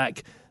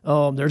quarterback.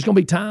 There's going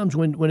to be times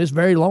when it's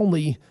very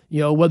lonely,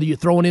 whether you're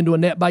throwing into a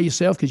net by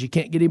yourself because you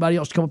can't get anybody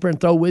else to come up there and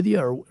throw with you,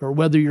 or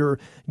whether you're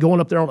going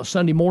up there on a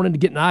Sunday morning to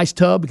get an ice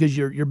tub because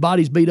your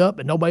body's beat up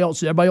and everybody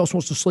else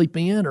wants to sleep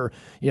in, or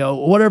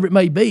whatever it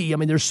may be. I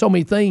mean, there's so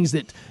many things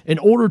that in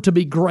order to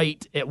be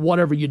great at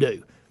whatever you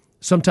do,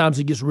 sometimes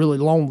it gets really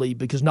lonely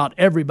because not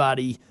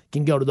everybody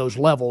can go to those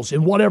levels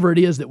in whatever it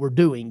is that we're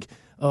doing.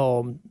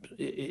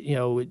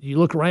 You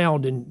look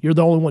around and you're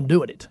the only one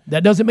doing it.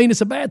 That doesn't mean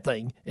it's a bad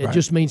thing. It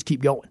just means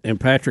keep going. And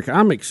Patrick,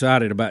 I'm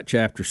excited about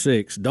chapter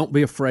 6. Don't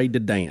be afraid to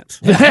dance.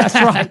 That's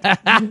right.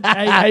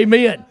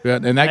 Amen. Yeah,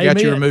 and that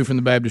got you removed from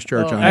the Baptist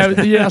church.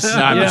 Yes.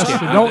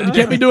 You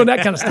can't be doing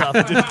that kind of stuff.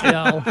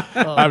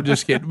 I'm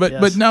just kidding.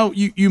 But no,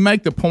 you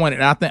make the point,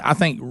 and I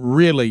think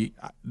really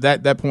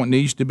that point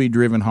needs to be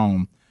driven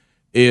home.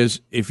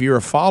 Is if you're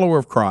a follower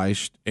of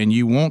Christ and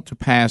you want to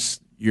pass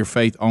your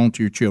faith on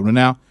to your children.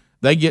 Now,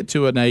 they get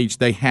to an age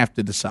they have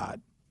to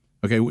decide.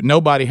 Okay,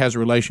 nobody has a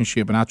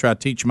relationship, and I try to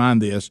teach mine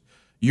this.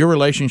 Your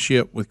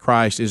relationship with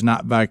Christ is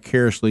not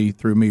vicariously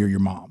through me or your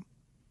mom.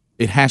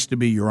 It has to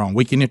be your own.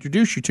 We can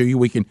introduce you to you.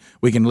 We can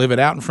live it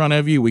out in front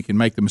of you. We can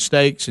make the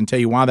mistakes and tell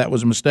you why that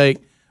was a mistake.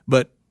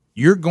 But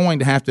you're going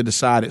to have to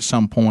decide at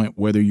some point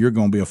whether you're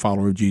going to be a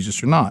follower of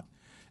Jesus or not.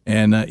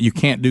 And you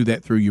can't do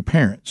that through your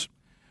parents.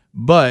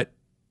 But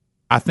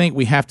I think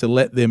we have to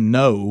let them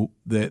know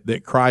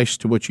that Christ,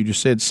 to what you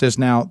just said, says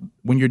now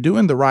when you're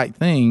doing the right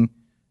thing,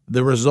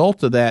 the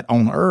result of that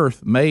on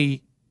earth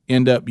may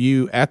end up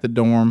you at the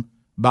dorm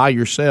by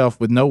yourself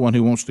with no one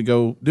who wants to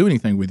go do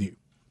anything with you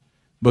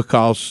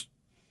because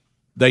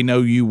they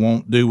know you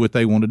won't do what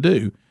they want to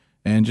do.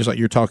 And just like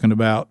you're talking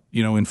about,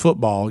 in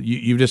football,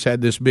 you've just had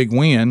this big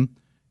win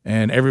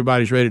and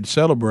everybody's ready to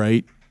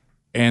celebrate,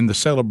 and the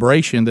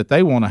celebration that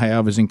they want to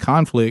have is in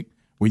conflict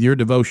with your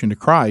devotion to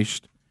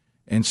Christ.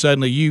 And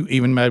suddenly you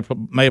even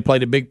may have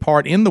played a big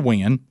part in the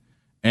win,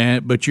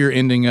 but you're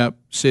ending up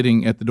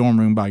sitting at the dorm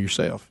room by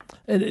yourself.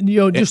 And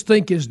just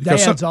think as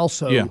dads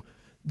also,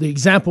 the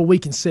example we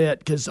can set,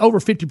 because over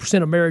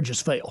 50% of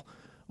marriages fail.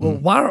 Well,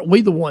 why aren't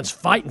we the ones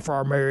fighting for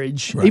our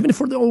marriage, even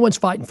if we're the only ones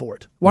fighting for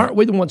it? Why aren't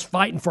we the ones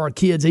fighting for our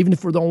kids, even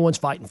if we're the only ones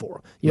fighting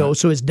for them?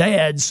 So as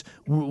dads,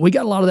 we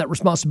got a lot of that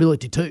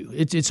responsibility too.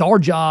 It's our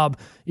job,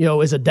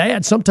 as a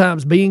dad,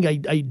 sometimes being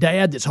a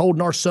dad that's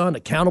holding our son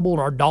accountable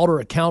and our daughter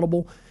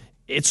accountable.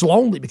 It's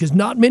lonely because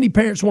not many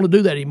parents want to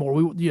do that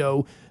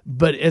anymore.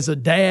 But as a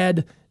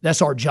dad,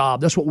 that's our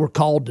job. That's what we're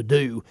called to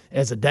do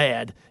as a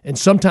dad. And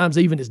sometimes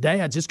even as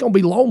dads, it's going to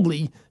be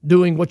lonely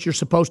doing what you're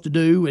supposed to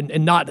do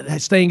and not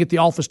staying at the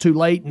office too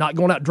late, not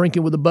going out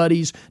drinking with the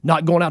buddies,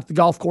 not going out to the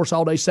golf course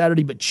all day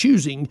Saturday, but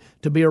choosing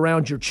to be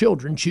around your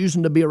children,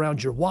 choosing to be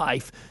around your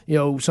wife.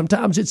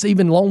 Sometimes it's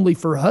even lonely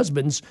for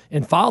husbands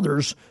and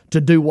fathers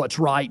to do what's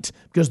right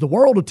because the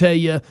world will tell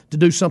you to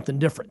do something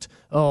different.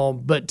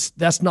 But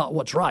that's not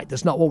what's right.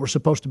 That's not what we're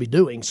supposed to be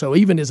doing. So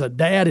even as a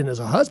dad and as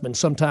a husband,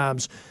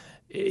 sometimes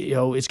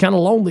it's kind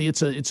of lonely.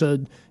 It's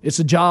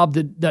a job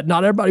that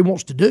not everybody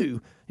wants to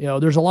do.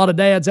 There's a lot of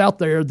dads out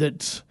there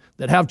that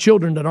have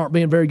children that aren't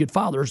being very good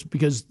fathers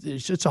because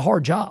it's a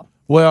hard job.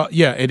 Well,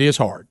 yeah, it is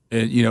hard,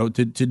 to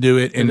do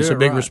it, and it's a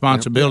big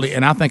responsibility.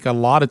 And I think a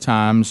lot of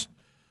times,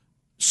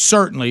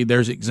 certainly,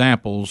 there's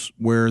examples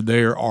where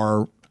there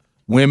are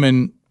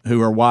women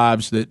who are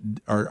wives that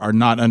are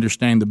not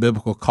understanding the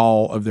biblical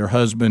call of their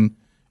husband,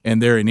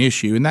 and they're an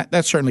issue, and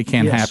that certainly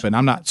can happen.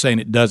 I'm not saying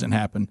it doesn't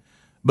happen,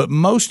 but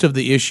most of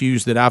the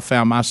issues that I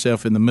found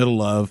myself in the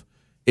middle of,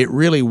 it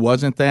really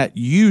wasn't that.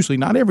 Usually,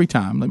 not every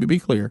time. Let me be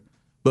clear,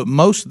 but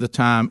most of the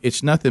time,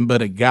 it's nothing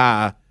but a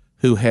guy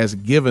who has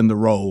given the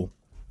role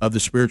of the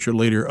spiritual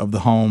leader of the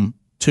home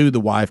to the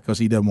wife because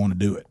he doesn't want to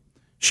do it.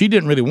 She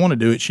didn't really want to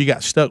do it. She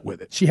got stuck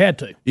with it. She had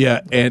to.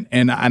 Yeah,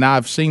 and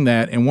I've seen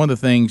that. And one of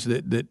the things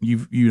that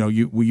you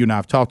and I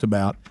have talked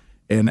about,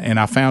 and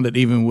I found it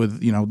even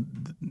with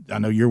I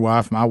know your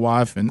wife, my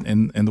wife,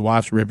 and the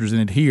wives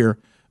represented here.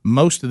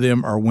 Most of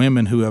them are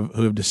women who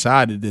have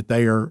decided that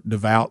they are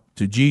devout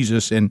to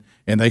Jesus, and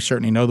they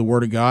certainly know the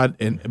Word of God.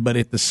 But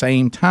at the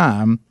same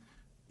time,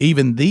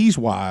 even these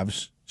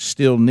wives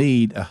still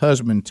need a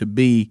husband to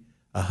be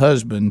a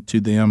husband to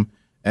them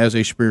as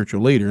a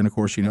spiritual leader. And of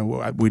course,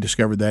 we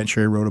discovered that, and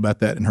Sherry wrote about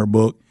that in her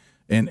book.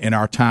 And in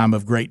our time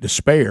of great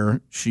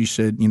despair, she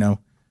said,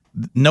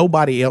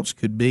 nobody else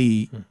could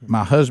be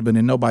my husband,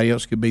 and nobody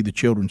else could be the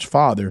children's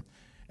father.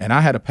 And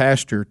I had a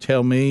pastor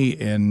tell me,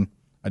 and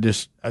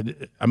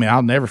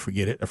I'll never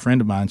forget it. A friend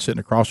of mine sitting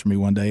across from me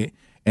one day,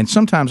 and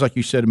sometimes, like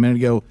you said a minute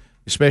ago,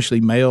 especially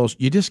males,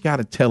 you just got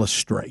to tell us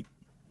straight.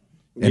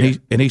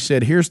 And he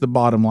said, here's the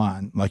bottom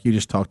line, like you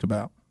just talked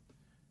about.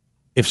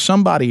 If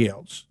somebody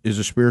else is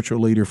a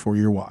spiritual leader for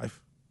your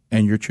wife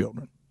and your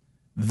children,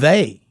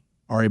 they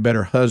are a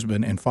better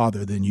husband and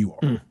father than you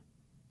are.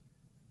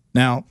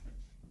 Now,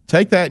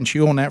 take that and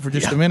chew on that for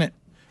just a minute,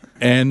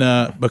 and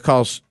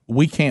because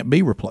we can't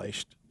be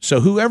replaced. So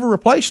whoever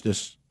replaced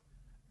us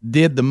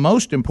did the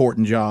most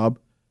important job,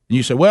 and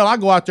you say, well, I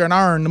go out there and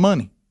I earn the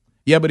money.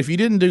 Yeah, but if you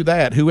didn't do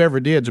that, whoever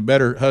did is a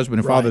better husband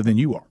and father than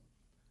you are.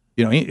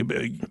 You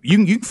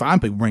can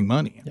find people bring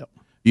money in. Yep.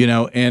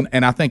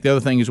 And I think the other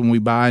thing is when we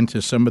buy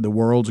into some of the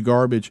world's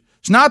garbage,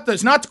 it's not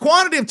the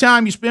quantity of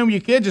time you spend with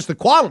your kids, it's the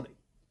quality.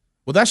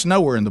 Well, that's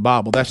nowhere in the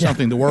Bible. That's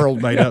something the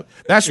world made up.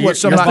 That's what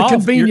somebody. That's the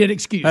convenient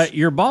excuse.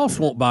 Your boss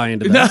won't buy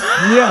into that.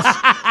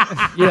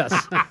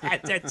 Yes.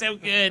 That's so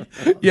good.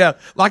 Yeah,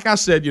 like I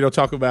said,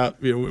 talk about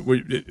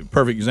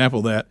perfect example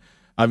of that.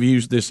 I've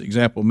used this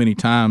example many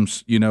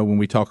times. When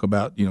we talk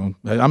about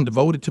I'm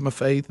devoted to my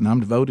faith and I'm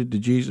devoted to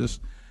Jesus,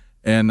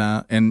 and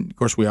of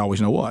course we always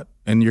know what,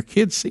 and your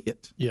kids see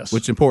it. Yes,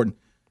 which is important.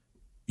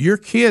 Your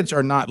kids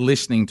are not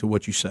listening to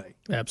what you say.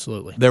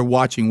 Absolutely, they're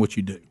watching what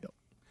you do.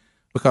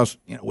 Because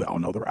we all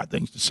know the right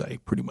things to say,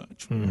 pretty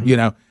much.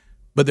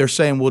 But they're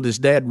saying, "Well, does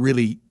Dad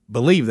really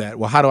believe that?"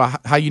 Well,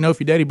 how you know if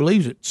your daddy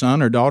believes it,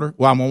 son or daughter?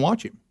 Well, I'm gonna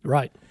watch him.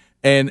 Right.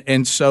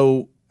 And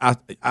so I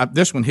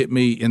this one hit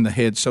me in the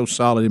head so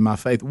solid in my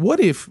faith. What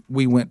if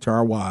we went to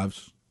our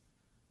wives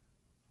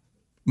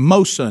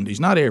most Sundays,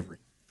 not every,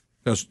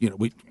 because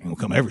we don't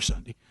come every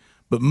Sunday,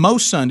 but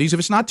most Sundays, if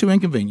it's not too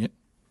inconvenient,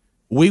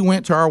 we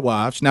went to our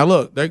wives. Now,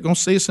 look, they're going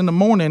to see us in the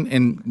morning,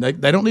 and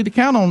they don't need to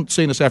count on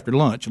seeing us after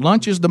lunch.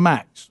 Lunch is the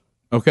max,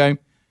 okay?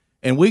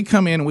 And we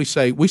come in and we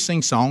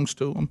sing songs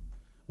to them.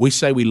 We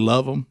say we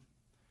love them.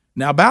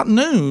 Now, about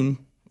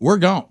noon, we're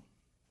gone.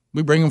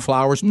 We bring them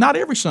flowers. Not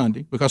every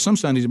Sunday, because some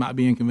Sundays it might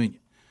be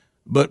inconvenient,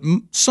 but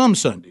some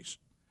Sundays.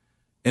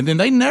 And then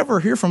they never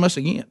hear from us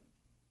again.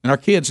 And our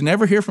kids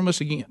never hear from us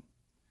again.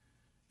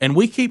 And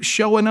we keep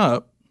showing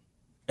up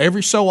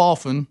every so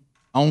often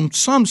on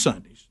some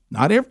Sundays.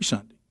 Not every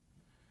Sunday.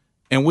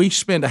 And we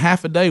spend a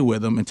half a day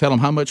with them and tell them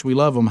how much we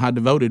love them, how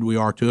devoted we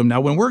are to them.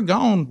 Now, when we're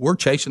gone, we're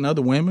chasing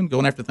other women,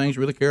 going after things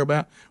we really care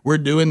about. We're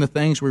doing the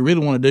things we really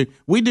want to do.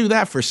 We do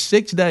that for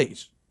 6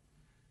 days.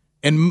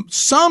 And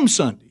some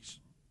Sundays,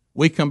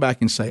 we come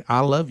back and say, I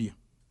love you.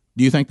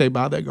 Do you think they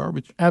buy that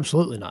garbage?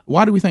 Absolutely not.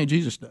 Why do we think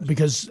Jesus does?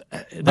 Because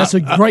that's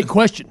a great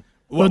question.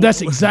 Well,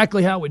 that's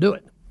exactly how we do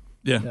it.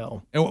 Yeah.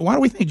 And why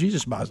do we think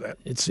Jesus buys that?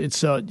 It's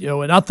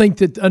and I think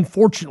that,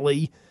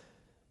 unfortunately,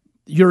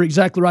 you're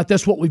exactly right.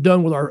 That's what we've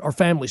done with our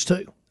families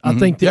too. I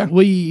think that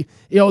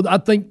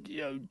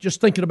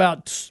just thinking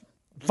about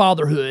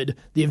fatherhood,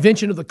 the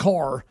invention of the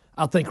car,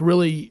 I think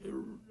really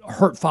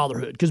hurt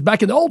fatherhood. Because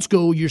back in the old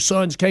school, your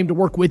sons came to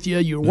work with you.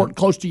 You were working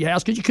close to your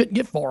house because you couldn't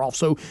get far off.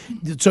 So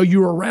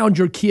you were around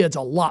your kids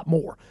a lot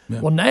more. Yeah.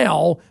 Well,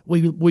 now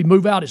we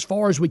move out as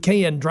far as we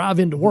can, drive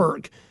into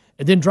work,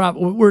 and then drive.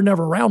 We're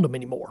never around them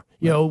anymore.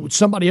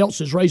 Somebody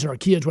else is raising our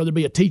kids, whether it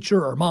be a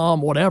teacher or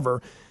mom,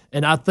 whatever.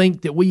 And I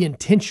think that we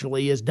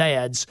intentionally, as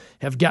dads,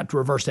 have got to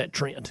reverse that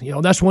trend.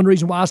 That's one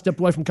reason why I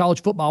stepped away from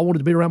college football. I wanted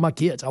to be around my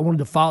kids. I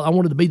wanted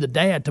to be the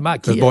dad to my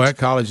kids. Boy, at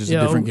college is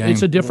a different game.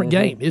 It's a different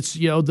game. It's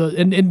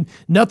and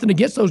nothing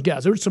against those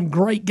guys. There's some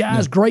great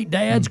guys, great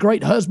dads,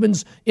 great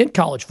husbands in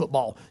college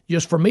football.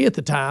 Just for me at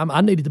the time, I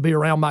needed to be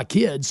around my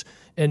kids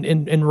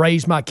and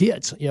raise my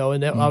kids.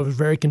 And I was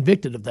very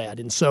convicted of that.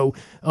 And so,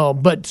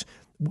 but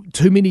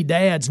too many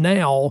dads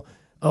now.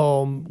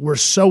 We're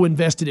so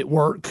invested at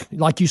work.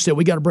 Like you said,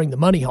 we got to bring the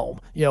money home.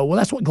 Well,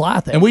 that's what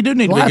Goliath had. And we do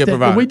need to be a good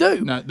provider. We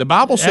do. Now, the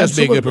Bible says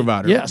be a good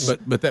provider. Yes.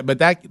 But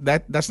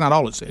that's not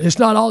all it says. It's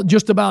not all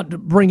just about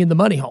bringing the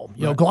money home.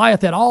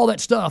 Goliath had all that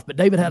stuff, but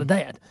David had a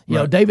dad.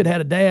 David had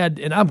a dad,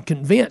 and I'm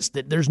convinced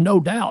that there's no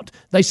doubt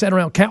they sat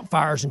around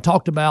campfires and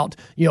talked about,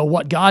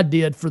 what God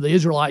did for the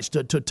Israelites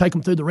to take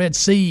them through the Red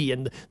Sea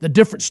and the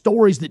different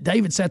stories that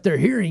David sat there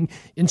hearing.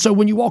 And so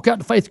when you walk out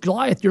to faith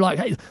Goliath, you're like,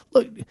 hey,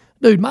 look,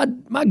 dude,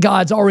 my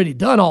God's already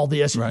done all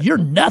this. Right. You're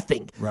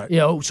nothing. Right.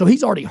 So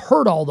he's already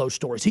heard all those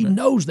stories. He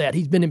knows that.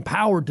 He's been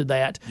empowered to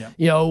that.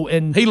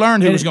 And he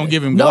learned who was going to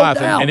give him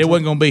Goliath, and it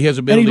wasn't going to be his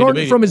ability. And he learned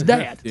to it from his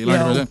dad. He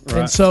learned it from his dad.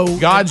 And so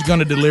God's going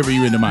to deliver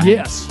you into my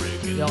hands.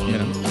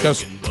 Yes.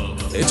 Because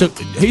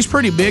he's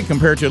pretty big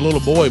compared to a little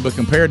boy, but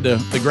compared to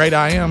the great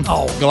I am,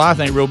 Goliath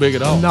ain't real big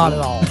at all. Not at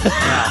all.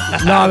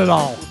 Not at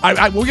all.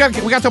 We got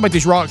to talk about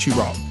these rocks you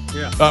brought.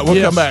 Yeah.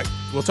 We'll come back.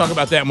 We'll talk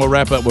about that, and we'll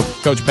wrap up with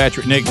Coach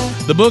Patrick Nix.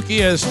 The book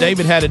is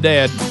David Had a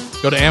Dad.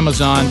 Go to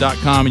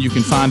Amazon.com, and you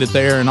can find it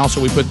there. And also,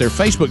 we put their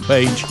Facebook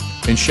page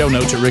and show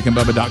notes at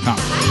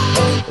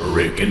rickandbubba.com.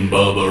 Rick and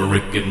Bubba,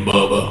 Rick and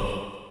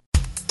Bubba.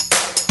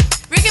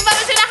 Rick and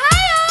Bubba's in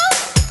Ohio.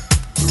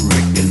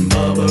 Rick and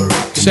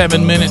Bubba.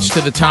 7 minutes to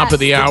the top of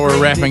the hour,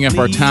 wrapping up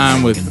our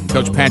time with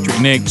Coach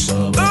Patrick Nix.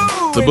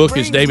 The book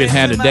is David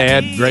Had a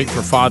Dad. Great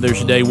for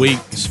Father's Day week.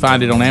 Just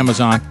find it on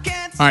Amazon.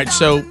 All right,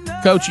 so,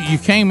 Coach, you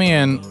came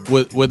in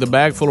with a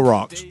bag full of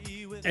rocks.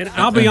 And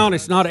I'll be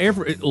honest,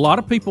 a lot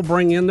of people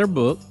bring in their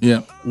book.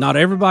 Yeah. Not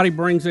everybody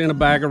brings in a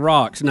bag of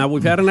rocks. Now,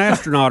 we've had an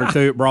astronaut or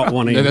two that brought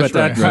one in, Yeah, that's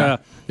but right.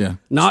 that's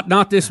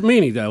not this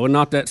many, though, and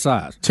not that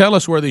size. Tell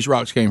us where these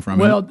rocks came from.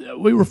 Well,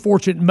 we were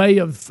fortunate. In May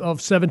of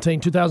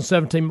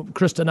 2017,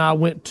 Krista and I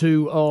went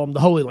to the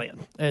Holy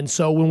Land. And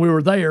so when we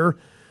were there,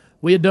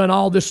 we had done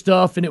all this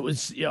stuff, and it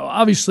was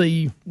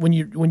obviously when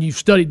you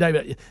studied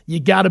David, you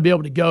got to be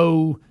able to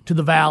go to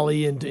the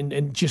valley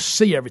and just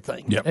see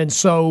everything. Yep. And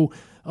so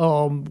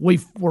we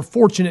were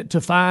fortunate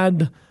to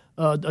find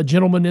a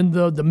gentleman in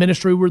the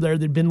ministry. We were there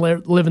that'd been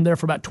living there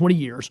for about 20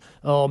 years.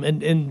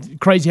 And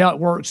crazy how it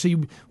works. He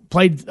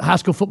played high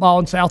school football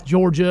in South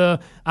Georgia.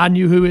 I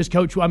knew who his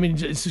coach was. I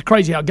mean, it's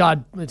crazy how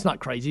it's not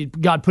crazy.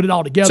 God put it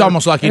all together. It's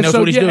almost like he knows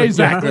what he's doing.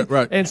 Exactly.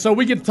 Right. And so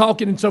we get to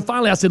talking. And so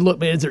finally I said, look,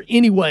 man, is there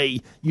any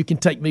way you can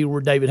take me where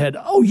David had?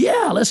 Oh,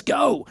 yeah, let's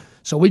go.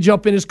 So we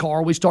jump in his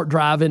car, we start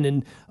driving,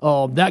 and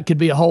that could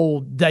be a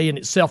whole day in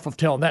itself of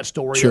telling that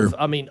story. Sure.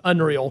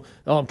 Unreal,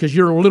 because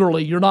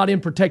you're not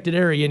in protected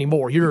area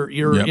anymore. You're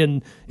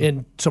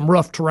in some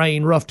rough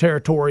terrain, rough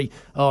territory,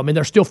 and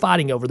they're still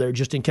fighting over there,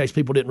 just in case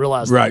people didn't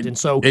realize Right. that. And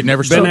so It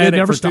never stopped. Been at it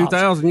never for stops.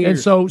 2,000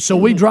 years. And so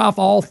we drive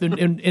off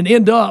and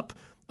end up.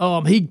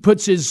 He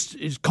puts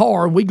his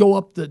car, and we go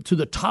up to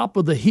the top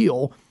of the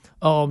hill.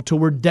 To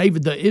where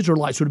David, the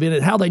Israelites would have been.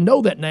 And how they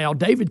know that now,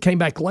 David came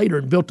back later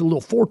and built a little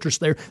fortress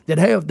there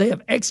that they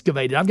have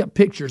excavated. I've got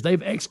pictures.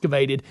 They've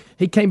excavated.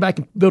 He came back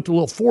and built a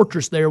little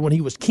fortress there when he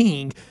was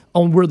king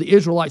on where the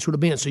Israelites would have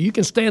been. So you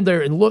can stand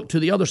there and look to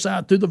the other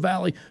side, through the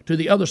valley, to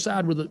the other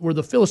side where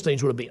the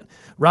Philistines would have been.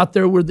 Right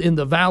there in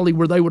the valley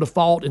where they would have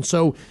fought. And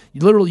so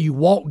you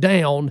walk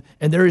down,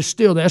 and there is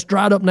still, that's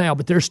dried up now,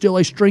 but there's still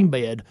a stream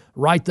bed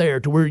right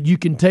there to where you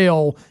can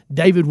tell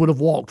David would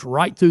have walked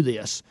right through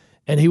this.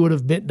 And he would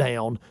have bent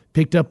down,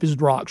 picked up his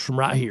rocks from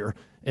right here,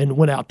 and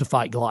went out to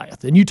fight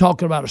Goliath. And you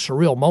talking about a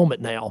surreal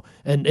moment now.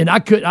 And I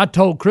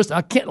told Chris,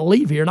 I can't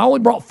leave here. And I only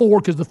brought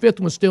 4 because the 5th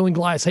one's still in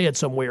Goliath's head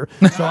somewhere.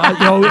 So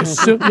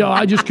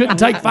I just couldn't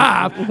take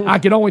 5. I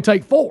could only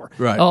take 4.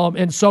 Right.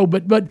 And so,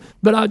 but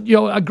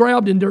I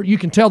grabbed, and you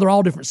can tell they're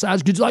all different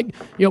sizes. Because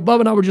Bubba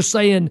and I were just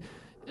saying,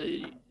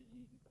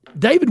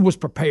 David was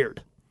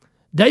prepared.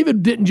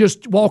 David didn't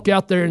just walk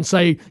out there and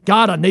say,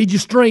 God, I need your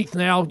strength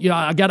now.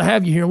 I got to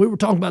have you here. And we were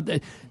talking about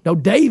that. No,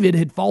 David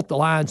had fought the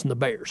lions and the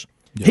bears.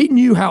 Yep. He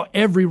knew how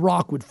every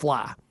rock would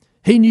fly.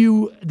 He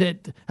knew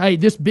that, hey,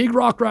 this big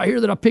rock right here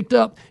that I picked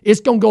up,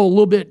 it's going to go a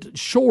little bit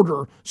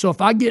shorter. So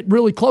if I get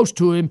really close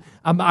to him,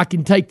 I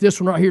can take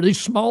this one right here. These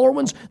smaller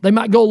ones, they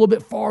might go a little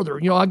bit farther.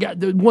 I got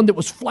the one that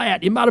was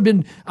flat. It might have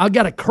been, I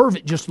got to curve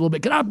it just a little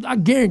bit. Because I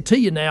guarantee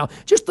you now,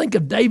 just think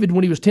of David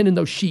when he was tending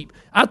those sheep.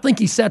 I think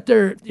he sat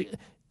there.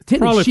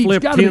 Probably sheep's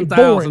flipped got to be 10,000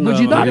 boring. Would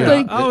you not yeah.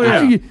 think? Oh,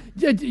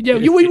 yeah.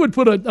 We would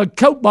put a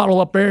Coke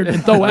bottle up there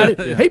and throw at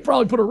it. He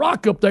probably put a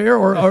rock up there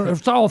or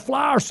saw a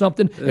fly or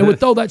something and would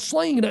throw that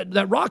sling,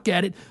 that rock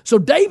at it. So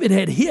David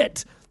had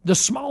hit the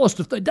smallest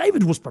of things.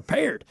 David was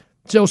prepared.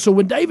 So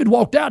when David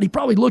walked out, he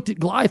probably looked at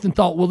Goliath and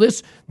thought, well,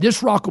 this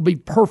rock will be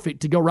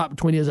perfect to go right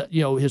between his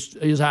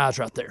eyes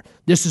right there.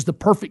 This is the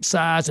perfect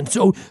size. And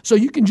so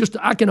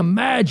I can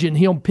imagine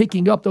him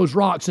picking up those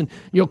rocks. And,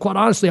 quite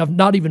honestly, I've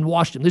not even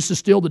washed them. This is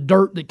still the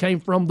dirt that came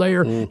from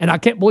there. And I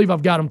can't believe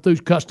I've got them through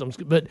customs.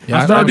 But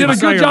I did a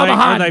good job of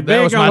hiding them.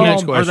 That was my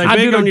next question. Are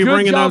they big on you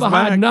bringing those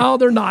back? No,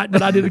 they're not.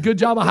 But I did a good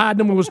job of hiding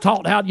them and was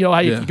taught how,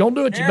 hey, if you're going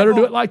to do it, you better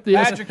do it like this.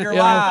 Patrick, you're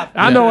live.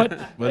 I know it.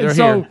 Well, they're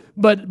here.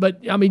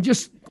 But I mean,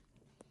 just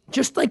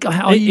think of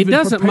how he it even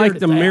doesn't prepared make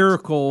the that.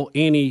 miracle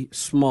any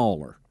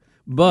smaller.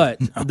 But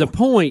the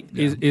point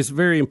is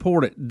very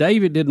important.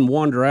 David didn't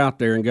wander out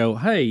there and go,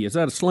 "Hey, is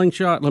that a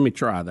slingshot? Let me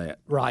try that."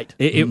 Right.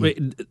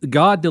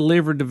 God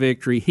delivered the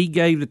victory. He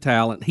gave the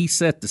talent. He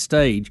set the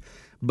stage.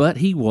 But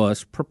he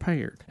was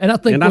prepared, and I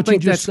think you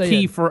just that's said,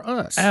 key for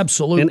us.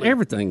 Absolutely, in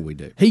everything we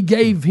do. He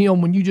gave him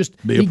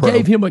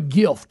gave him a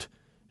gift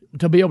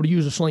to be able to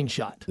use a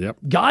slingshot. Yep.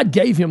 God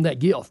gave him that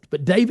gift,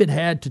 but David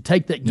had to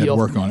take that gift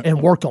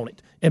and work on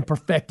it and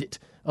perfect it.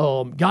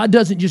 God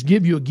doesn't just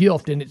give you a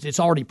gift and it's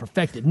already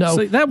perfected. No,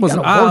 see, that was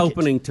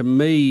eye-opening to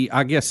me.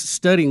 I guess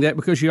studying that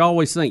because you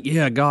always think,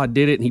 yeah, God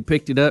did it and He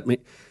picked it up.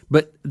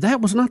 But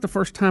that was not the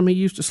first time he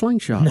used a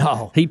slingshot.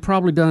 No. He'd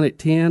probably done it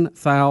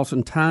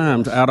 10,000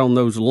 times out on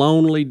those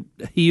lonely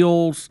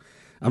hills.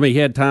 I mean, he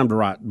had time to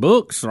write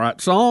books, write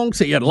songs.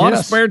 He had a lot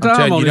of spare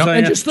time on his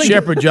hands.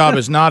 Shepherd job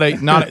is not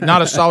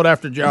a sought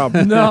after job.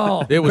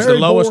 No, it was the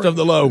lowest of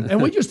the low.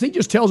 And he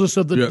just tells us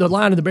of the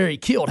lion and the bear he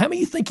killed. How many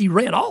you think he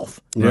ran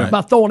off right.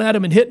 by throwing at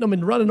him and hitting them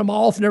and running them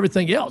off and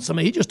everything else? I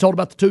mean, he just told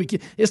about the two he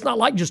killed. It's not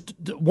like just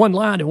one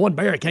lion and one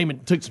bear came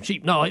and took some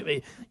sheep. No,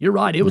 you're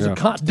right. It was a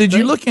constant. Did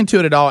you look into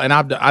it at all? And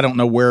I don't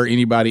know where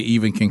anybody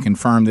even can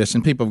confirm this.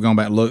 And people have gone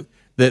back and looked.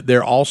 That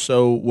there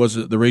also was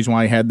the reason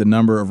why he had the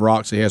number of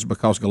rocks he has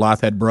because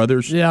Goliath had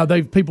brothers. Yeah,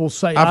 people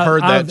say I've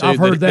heard that too. I've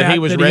heard that he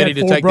was that ready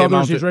to take them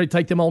on. He was ready to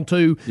take them on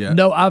too. Yeah.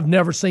 No, I've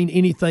never seen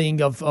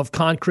anything of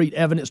concrete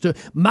evidence to.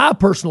 My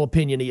personal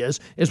opinion is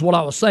what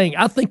I was saying.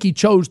 I think he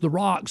chose the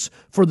rocks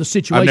for the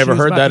situation. I've never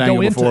heard that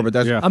angle into. before, but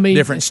that's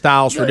different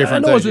styles for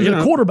different things. things. I know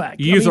as a quarterback,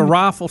 you use a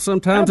rifle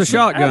sometimes, a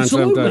shotgun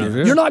sometimes.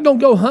 Yeah. You're not going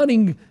to go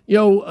hunting,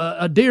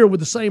 a deer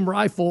with the same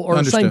rifle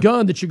or the same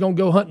gun that you're going to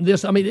go hunting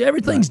this. I mean,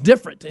 everything's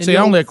different.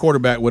 See, only a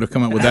quarterback would have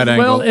come up with that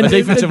angle. A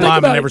defensive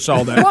lineman never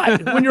saw that.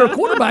 Right. When you're a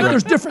quarterback,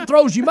 there's different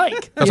throws you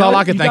make. That's all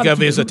I can think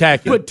of is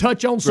attacking. Put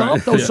touch on some,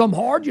 throw some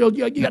hard. You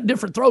got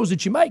different throws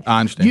that you make. I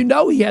understand. You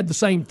know he had the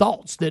same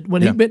thoughts that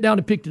when he bent down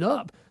and picked it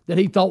up, that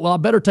he thought, well, I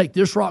better take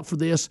this rock for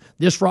this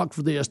rock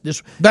for this.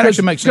 That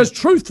actually makes sense. Because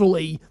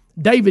truthfully,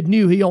 David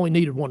knew he only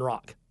needed one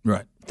rock.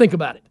 Right. Think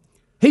about it.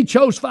 He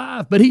chose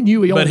 5, but he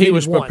knew he only needed one. But he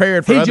was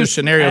prepared for other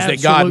scenarios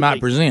that God might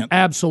present.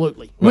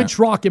 Absolutely. Right. Which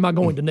rock am I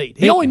going to need?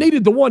 He only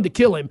needed the one to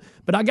kill him,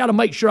 but I got to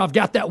make sure I've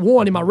got that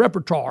one in my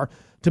repertoire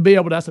to be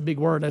able to. That's a big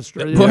word. That's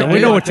true. We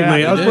know what you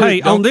mean.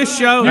 Hey, on this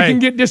show, you can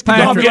get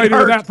discombobulated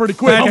with that pretty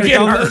quick.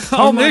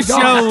 On this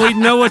show, we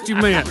know what you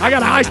meant. I got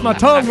to ice my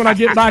tongue when I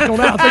get back on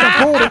that. I think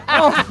I pulled it.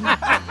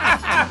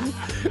 Oh.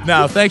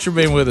 No, thanks for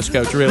being with us,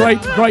 Coach. Really,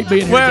 great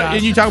being here. Well, guys.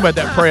 and you talk about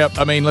that prep.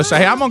 I mean, let's say,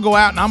 hey, I'm going to go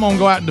out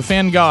and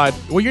defend God.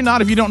 Well, you're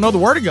not if you don't know the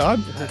Word of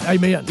God.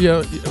 Amen.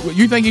 You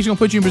think He's going to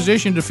put you in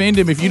position to defend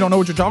Him if you don't know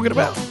what you're talking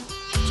about?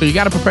 So you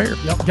got to prepare.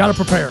 Yep, got to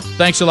prepare.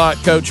 Thanks a lot,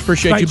 Coach.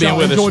 Appreciate you being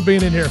with us. Enjoyed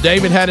being in here.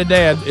 David Had a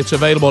Dad. It's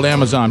available at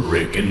Amazon.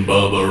 Rick and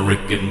Bubba,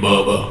 Rick and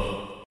Bubba.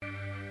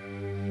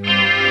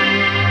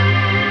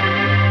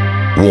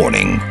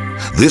 Warning.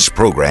 This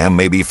program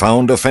may be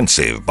found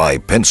offensive by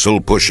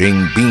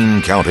pencil-pushing,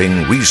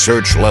 bean-counting,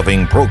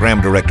 research-loving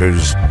program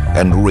directors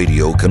and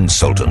radio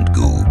consultant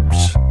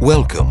goobs.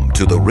 Welcome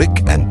to the Rick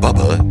and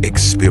Bubba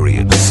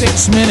Experience.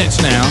 6 minutes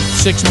now.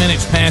 6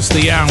 minutes past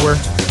the hour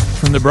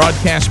from the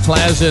Broadcast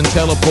Plaza and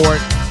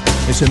Teleport.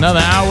 It's another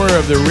hour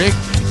of the Rick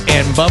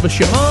and Bubba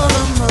Show.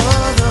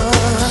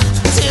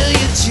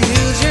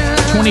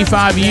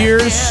 25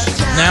 years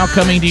now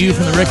coming to you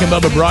from the Rick and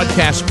Bubba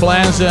Broadcast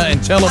Plaza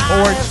and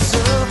Teleport.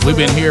 We've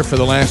been here for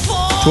the last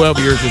 12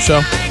 years or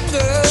so.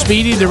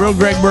 Speedy, the real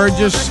Greg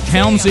Burgess,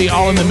 Helmsy,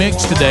 all in the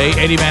mix today.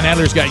 Eddie Van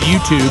Adler's got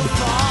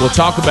YouTube. We'll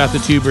talk about the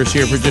tubers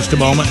here for just a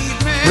moment.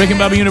 Rick and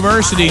Bubba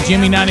University,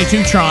 Jimmy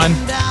 92 Tron,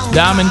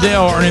 Diamond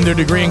Dale earning their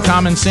degree in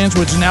common sense,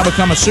 which has now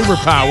become a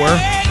superpower.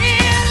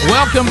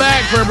 Welcome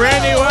back for a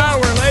brand new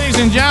hour, ladies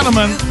and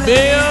gentlemen.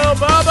 Bill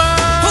Bubba.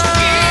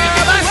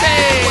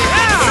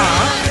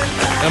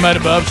 Come at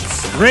it,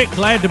 Bubs. Rick,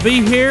 glad to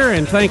be here,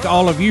 and thank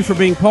all of you for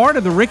being part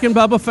of the Rick and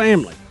Bubba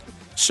family.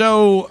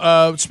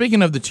 So,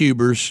 speaking of the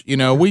tubers, we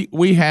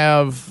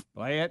have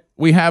a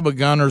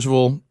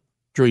Gunnersville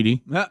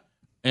treaty,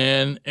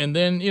 and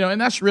then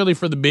and that's really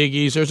for the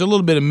biggies. There's a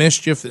little bit of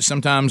mischief that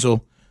sometimes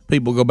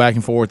people go back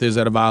and forth. Is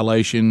that a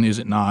violation? Is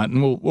it not?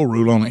 And we'll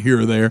rule on it here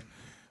or there.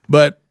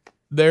 But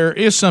there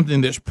is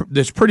something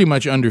that's pretty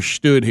much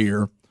understood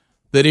here,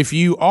 that if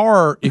you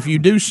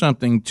do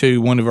something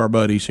to one of our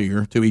buddies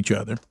here, to each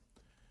other,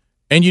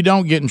 and you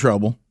don't get in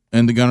trouble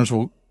in the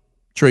Gunnersville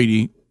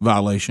treaty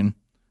violation,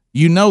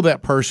 that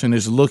person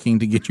is looking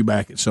to get you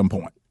back at some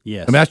point.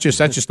 Yes. I mean, that's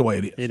just the way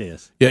it is. It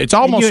is. Yeah, it's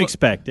almost you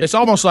expect it. It's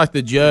almost like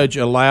the judge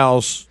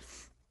will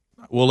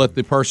let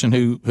the person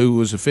who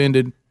was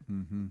offended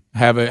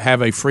have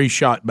a free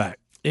shot back.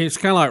 It's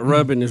kind of like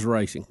rubbing is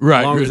racing.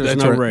 Right. As long as there's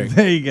no wreck.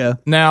 There you go.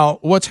 Now,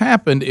 what's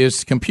happened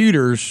is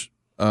computers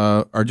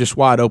are just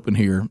wide open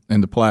here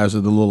in the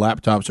plaza. The little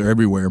laptops are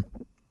everywhere.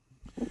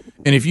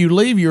 And if you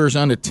leave yours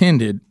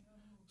unattended,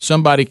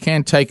 somebody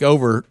can take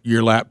over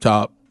your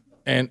laptop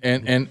and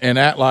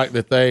act like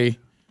that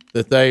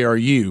they are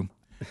you.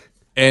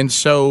 And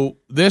so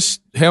this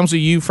Helmsley,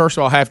 you first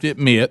of all have to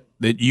admit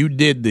that you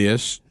did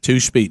this to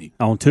Speedy.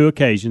 On 2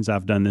 occasions,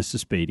 I've done this to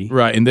Speedy.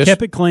 Right, and this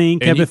kept it clean,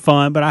 kept you- it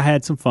fun, but I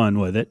had some fun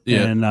with it.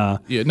 Yeah, And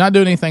yeah, not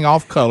doing anything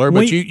off color,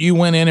 but We- you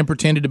went in and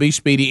pretended to be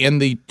Speedy in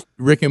the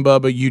Rick and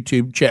Bubba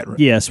YouTube chat room.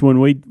 yes,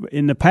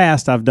 in the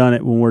past, I've done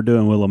it when we're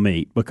doing Willow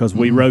Meet because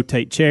we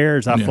rotate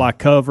chairs. I Yeah. fly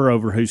cover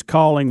over who's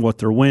calling, what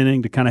they're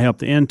winning to kind of help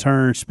the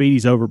intern.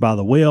 Speedy's over by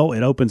the wheel.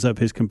 It opens up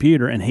his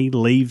computer and he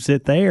leaves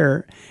it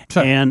there.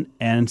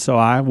 And so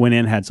I went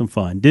in and had some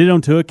fun. Did it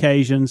on 2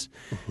 occasions.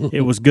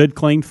 It was good,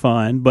 clean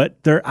fun, but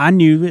I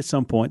knew at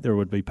some point there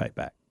would be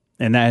payback.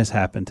 And that has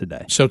happened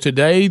today. So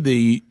today,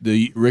 the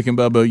Rick and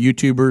Bubba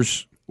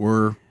YouTubers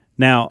were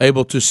now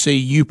able to see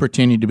you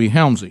pretending to be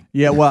Helmsley.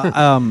 Yeah,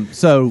 well,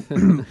 so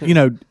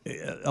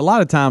a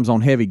lot of times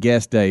on heavy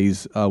guest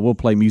days, we'll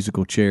play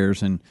musical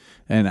chairs, and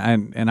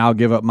I'll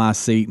give up my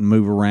seat and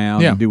move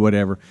around and do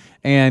whatever.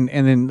 And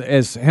then,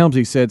 as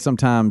Helmsley said,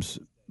 sometimes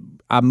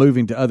I'm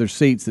moving to other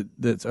seats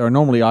that are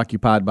normally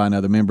occupied by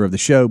another member of the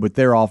show, but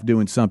they're off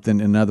doing something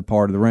in another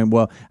part of the room.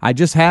 Well, I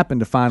just happened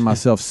to find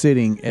myself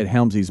sitting at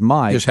Helmsley's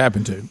mic. Just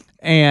happened to.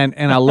 And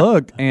I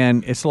looked,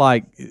 and it's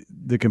like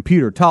the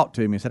computer talked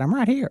to me and said, "I'm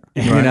right here."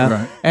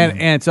 Right.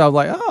 And so I was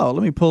like, "Oh,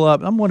 let me pull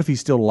up. I wonder if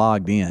he's still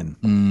logged in."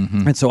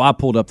 Mm-hmm. And so I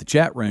pulled up the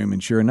chat room,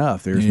 and sure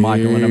enough, there's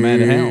Michael and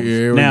Amanda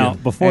Helms. Now,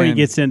 before he And-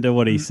 gets into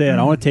what he said,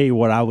 I want to tell you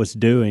what I was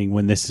doing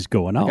when this is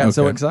going on. I got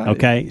so excited.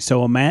 Okay,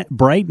 so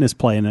Braden is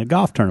playing a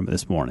golf tournament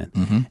this morning,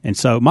 and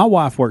so my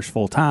wife works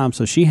full time,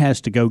 so she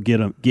has to go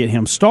get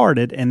him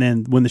started, and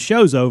then when the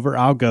show's over,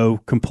 I'll go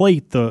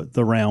complete the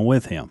round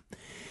with him.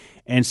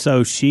 And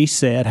so she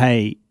said,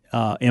 "Hey,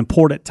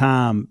 important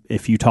time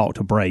if you talk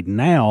to Braden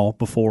now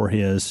before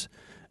his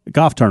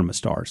golf tournament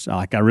starts.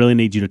 Like, I really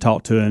need you to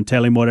talk to him,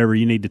 tell him whatever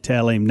you need to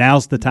tell him.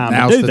 Now's the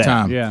time to do that."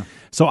 Time. Yeah.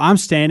 So I'm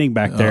standing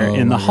back there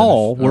in the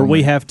hall where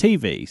we have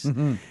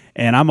TVs.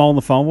 And I'm on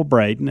the phone with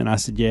Braden, and I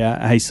said,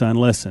 "Yeah, hey, son,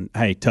 listen.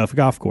 Hey, tough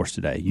golf course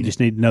today. You just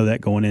need to know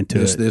that going into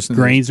This, it. this, and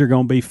Greens are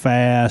going to be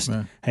fast.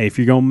 Hey, if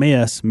you're going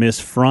to miss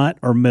front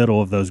or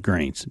middle of those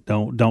greens.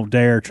 Don't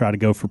dare try to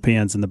go for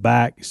pins in the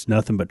back. It's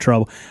nothing but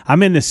trouble."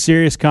 I'm in this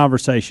serious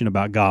conversation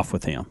about golf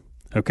with him.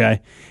 Okay,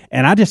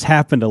 and I just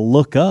happened to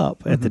look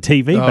up at the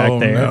TV back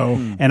there,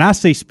 and I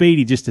see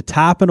Speedy just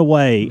typing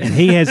away, and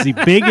he has the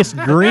biggest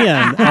grin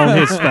on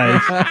his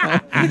face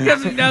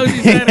because he knows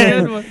he's had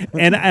a good one.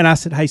 and I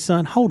said, "Hey,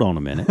 son, hold on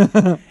a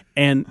minute."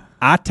 And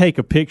I take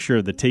a picture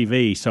of the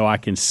TV so I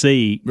can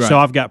see, so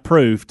I've got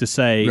proof to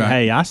say,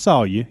 "Hey, I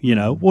saw you. You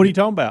know, what are you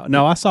talking about?"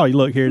 "No, I saw you.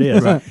 Look, here it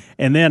is."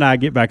 And then I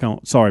get back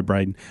on. "Sorry,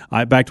 Braden."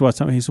 Back to what's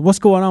talking. He said, "What's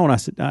going on?" I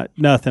said,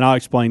 "Nothing. I'll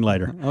explain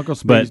later."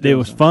 But it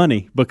was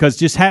funny because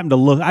just happened to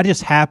look. I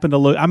just happened to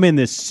look. I'm in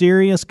this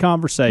serious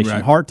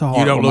conversation, heart to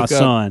heart with my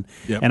son,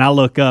 and I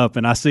look up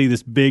and I see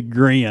this big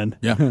grin.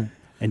 Yeah.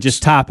 And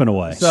just typing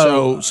away.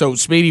 So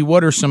Speedy,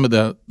 what are some of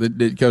the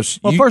because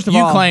first of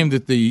you all, claim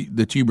that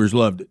the tubers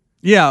loved it.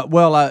 Yeah,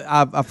 well,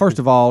 I first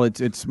of all,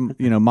 it's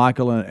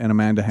Michael and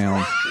Amanda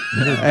Helms,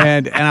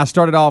 and I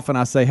started off and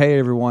I say, "Hey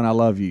everyone, I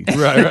love you."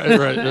 Right.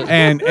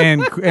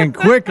 And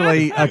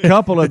quickly a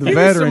couple of the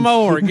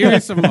veterans. Give me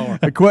some more.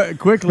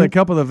 Quickly, a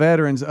couple of the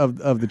veterans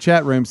of the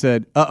chat room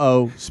said,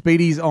 "Uh-oh,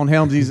 Speedy's on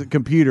Helmsy's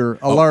computer.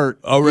 Alert!"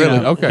 Oh, really?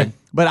 Okay.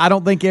 But I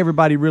don't think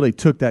everybody really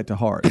took that to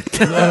heart. Then take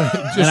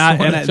the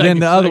a other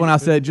second. one, I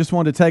said, just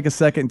wanted to take a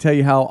second and tell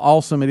you how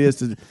awesome it is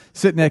to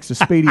sit next to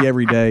Speedy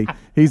every day.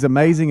 He's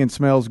amazing and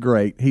smells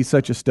great. He's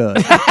such a stud.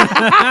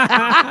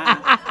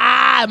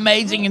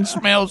 Amazing and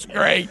smells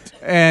great.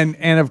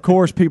 And of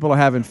course, people are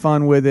having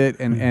fun with it.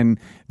 And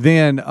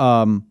then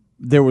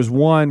there was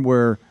one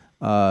where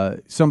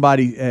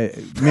somebody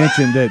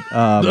mentioned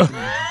that.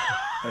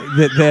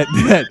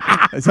 That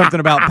something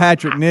about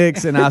Patrick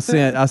Nix, and I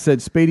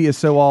said Speedy is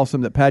so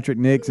awesome that Patrick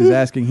Nix is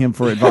asking him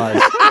for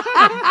advice.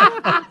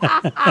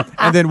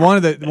 And then one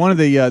of the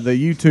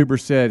YouTubers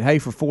said, "Hey,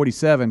 for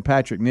 47,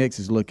 Patrick Nix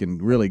is looking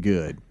really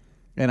good,"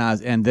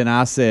 and then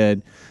I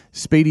said,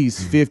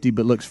 "Speedy's 50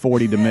 but looks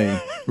 40 to me."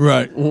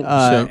 Right.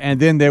 And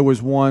then there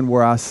was one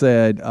where I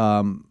said,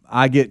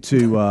 "I get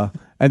to."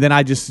 And then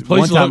I just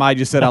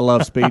said I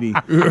love Speedy.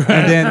 And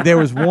then there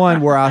was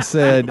one where I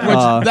said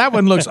that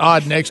one looks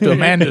odd next to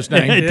Amanda's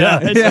name. It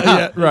does.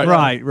 Yeah,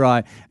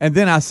 right. And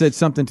then I said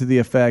something to the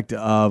effect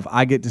of,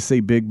 "I get to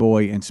see Big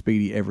Boy and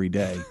Speedy every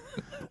day."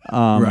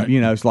 Right.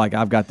 You know, it's like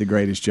I've got the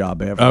greatest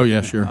job ever. Oh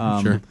yeah, sure.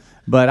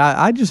 But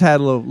I just had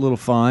a little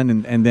fun,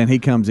 and then he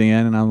comes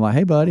in, and I'm like,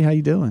 "Hey, buddy, how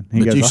you doing?" He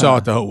But goes, you "Oh." saw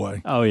it the whole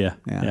way. Oh yeah.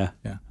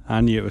 I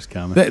knew it was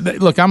coming.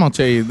 Look, I'm gonna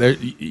tell you,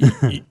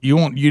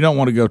 you don't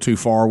want to go too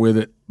far with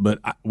it, but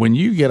when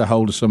you get a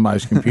hold of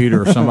somebody's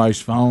computer or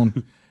somebody's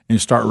phone and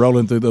start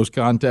rolling through those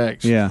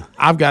contacts,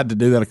 I've got to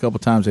do that a couple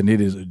of times, and it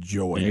is a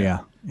joy. Yeah.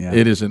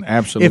 It is an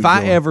absolute. If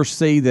I joy. ever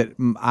see that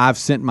I've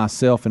sent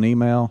myself an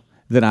email,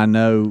 that I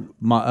know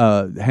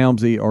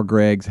Helmsy or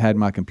Greg's had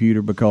my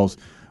computer, because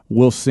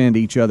we'll send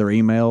each other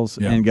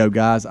emails and go,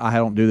 guys, I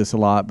don't do this a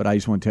lot, but I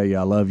just want to tell you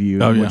I love you.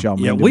 and what y'all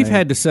mean to we've me.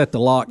 had to set the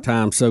lock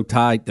time so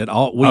tight that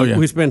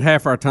we spend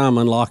half our time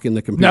unlocking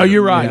the computer. No,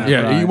 you're right.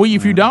 Yeah. Well,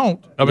 if you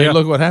don't, I mean,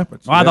 look what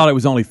happens. Well, I thought it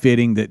was only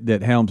fitting that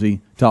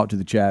Helmsy talked to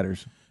the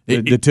chatters.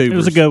 The tubers. It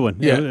was a good one.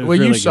 Yeah. It was Well,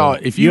 you really saw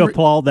good. if you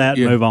applaud that,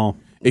 yeah. move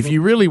on. If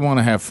you really want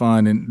to have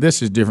fun, and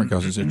this is different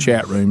because it's a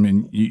chat room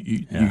and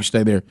you can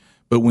stay there.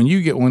 But when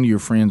you get one of your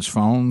friends'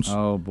 phones,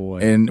 oh boy!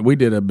 And we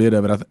did a bit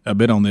of it, a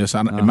bit on this.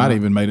 It might have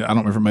even made it. I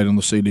don't remember if it made it on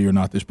the CD or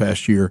not this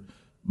past year.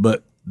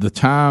 But the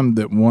time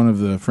that one of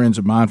the friends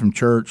of mine from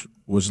church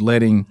was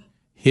letting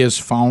his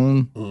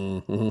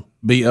phone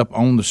be up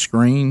on the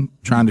screen,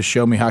 trying to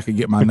show me how I could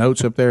get my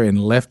notes up there, and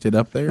left it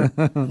up there.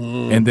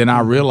 And then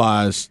I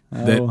realized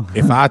that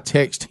if I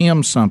text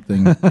him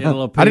something, I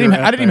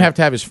didn't even have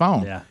to have his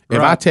phone. Yeah. If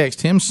I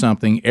text him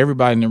something,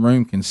 everybody in the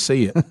room can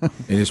see it. And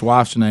his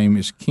wife's name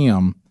is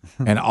Kim.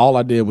 And all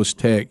I did was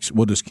text,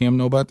 well, does Kim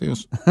know about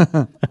this?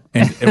 And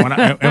when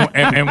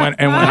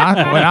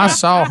I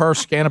saw her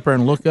scan up there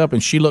and look up,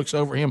 and she looks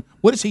over him,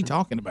 what is he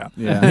talking about?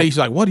 Yeah. And he's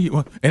like, what do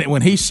you? And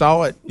when he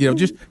saw it,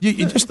 just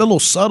the little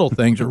subtle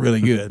things are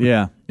really good.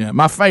 Yeah.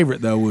 My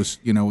favorite though was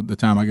the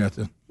time I got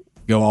to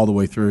go all the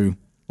way through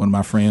one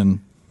of my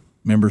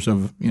members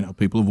of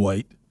People of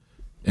Weight.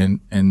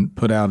 And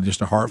put out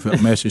just a heartfelt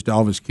message to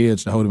all of his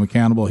kids to hold him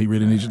accountable. He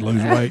really needs to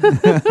lose weight,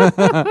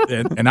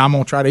 and I'm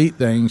gonna try to eat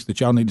things that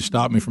y'all need to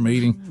stop me from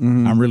eating.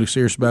 Mm-hmm. I'm really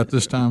serious about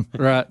this time,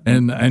 right?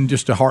 And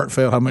just a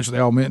heartfelt how much they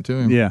all meant to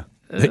him. Yeah,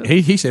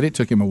 he said it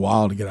took him a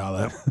while to get out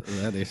of that.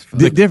 That is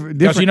funny.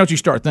 Because you know what you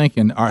start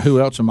thinking? All right,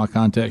 who else in my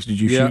contacts did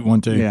you shoot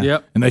one to? Yeah.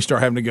 Yep. And they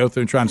start having to go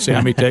through and trying to see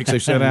how many texts they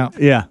sent out.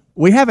 Yeah,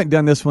 we haven't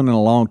done this one in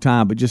a long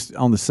time, but just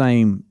on the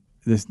same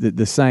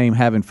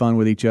having fun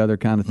with each other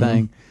kind of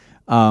thing.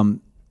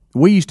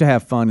 We used to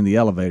have fun in the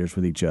elevators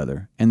with each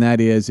other, and that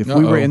is if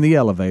we were in the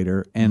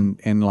elevator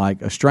and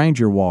like a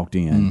stranger walked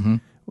in,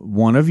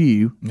 one of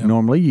you,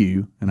 normally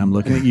you, and I'm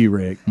looking at you,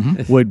 Rick,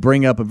 would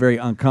bring up a very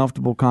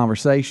uncomfortable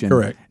conversation.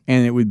 Correct.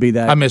 And it would be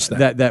that I missed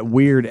that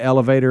weird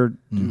elevator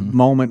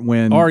moment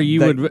when Or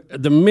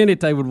the minute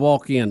they would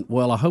walk in,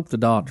 well, I hope the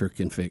doctor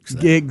can fix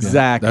that.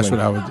 Exactly. That's what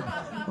I would do.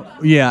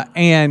 Yeah,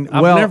 and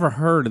I've never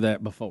heard of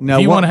that before. No,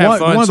 if you want to have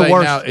fun, one of the say,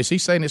 worst, now, is he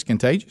saying it's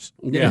contagious?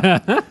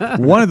 Yeah.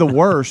 One of the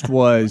worst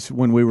was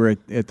when we were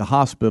at the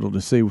hospital to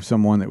see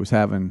someone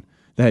that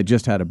had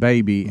just had a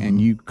baby,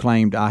 and you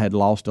claimed I had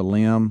lost a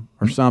limb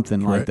or something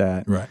like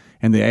that. Right.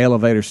 And the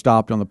elevator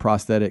stopped on the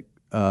prosthetic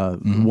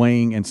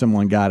wing, and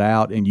someone got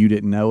out, and you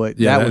didn't know it.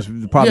 Yeah, that was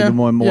probably the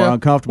one more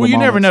uncomfortable. Well, you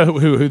never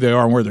moments. know who they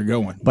are and where they're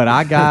going. But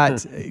I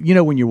got,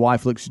 when your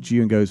wife looks at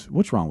you and goes,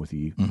 "What's wrong with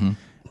you?"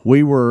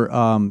 We were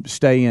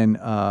staying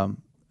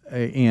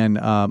in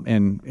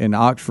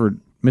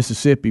Oxford,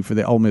 Mississippi for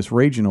the Ole Miss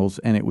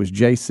regionals, and it was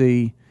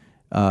JC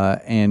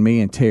and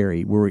me and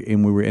Terry. We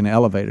were in an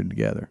elevator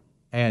together,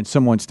 and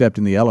someone stepped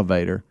in the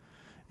elevator,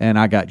 and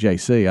I got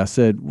JC. I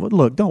said, "Well,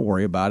 look, don't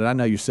worry about it. I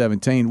know you're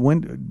 17.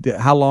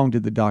 How long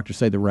did the doctor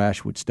say the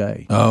rash would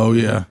stay?" Oh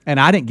yeah. And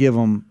I didn't give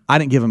him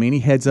any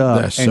heads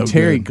up. That's and so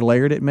Terry good.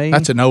 glared at me.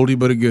 That's an oldie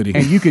but a goodie.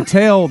 And you could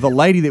tell the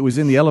lady that was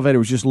in the elevator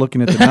was just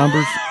looking at the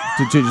numbers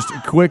to just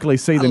quickly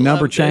see the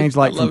number change,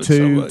 like from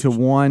 2 to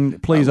 1.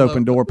 Please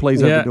open door.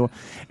 Please open door.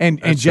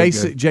 And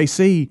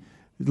JC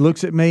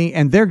looks at me,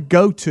 and their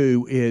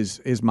go-to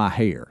is my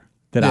hair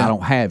that I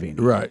don't have any.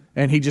 Right.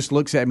 And he just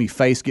looks at me,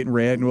 face getting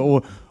red, and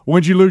well,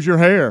 when'd you lose your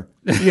hair?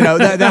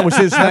 That was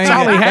his thing. That's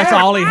all he had. That's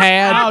all he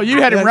had. Oh, you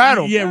had him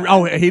rattled. Yeah.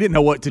 Oh, he didn't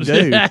know what to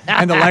do.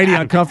 And the lady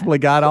uncomfortably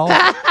got off.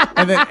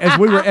 And then as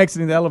we were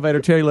exiting the elevator,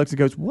 Terry looks and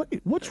goes, "What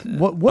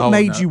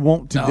made you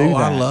want to do that?"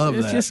 I love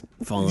It's that. just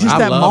fun. Just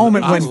that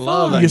moment when that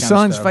your kind of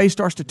son's stuff. face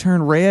starts to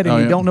turn red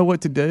and you don't know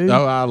what to do.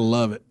 Oh, I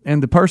love it.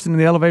 And the person in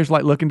the elevator is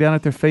like looking down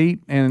at their feet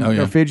and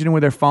they're fidgeting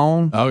with their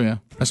phone. Oh yeah.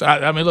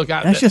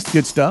 That's just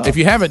good stuff. If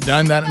you haven't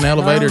done that in an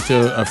elevator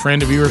to a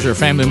friend of yours or a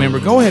family member,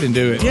 go ahead and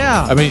do it.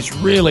 Yeah. I mean, it's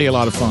really a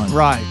lot of fun.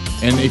 Right.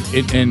 And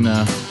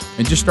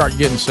and just start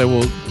getting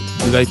well,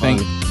 do they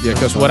think? Yeah,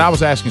 because what I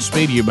was asking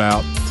Speedy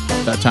about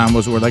that time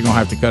was, were they going to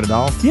have to cut it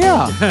off?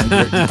 Yeah.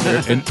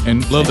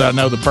 and little did I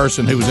know the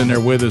person who was in there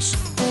with us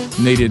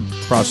needed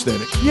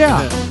prosthetic.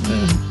 Yeah.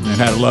 And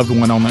had a loved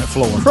one on that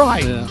floor.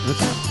 Right. Yeah.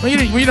 Well,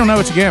 you don't know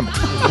it's a gamble.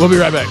 We'll be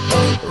right back.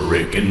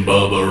 Rick and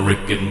Bubba,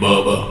 Rick and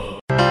Bubba.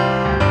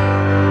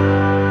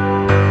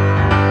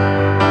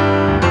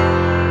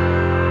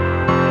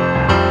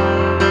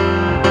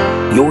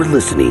 You're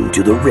listening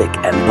to The Rick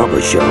and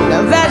Bubba Show.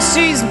 Now that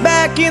she's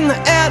back in the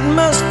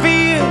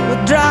atmosphere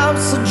with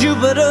drops of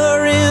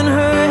Jupiter in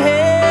her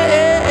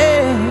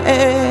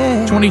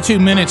head. 22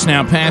 minutes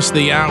now past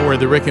the hour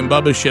of the Rick and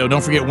Bubba Show.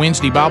 Don't forget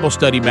Wednesday Bible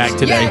study back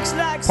today.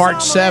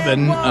 Part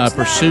 7,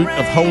 Pursuit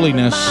of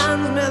Holiness.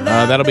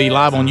 That'll be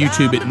live on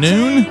YouTube at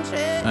noon.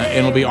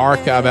 It'll be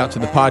archived out to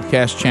the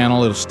podcast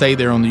channel. It'll stay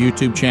there on the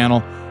YouTube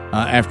channel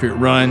after it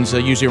runs,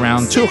 usually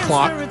around 2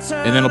 o'clock.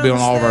 And then it'll be on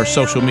all of our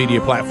social media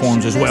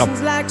platforms as well.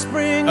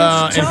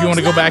 And if you want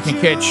to go back and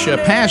catch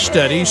past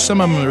studies, some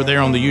of them are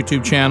there on the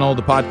YouTube channel,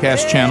 the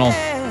podcast channel,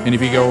 And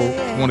if you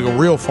want to go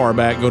real far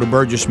back, go to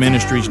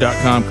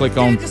burgessministries.com, click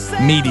on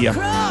media.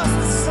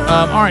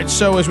 All right,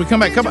 so as we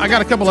come back, I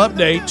got a couple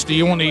updates. Do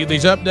you want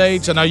these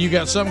updates? I know you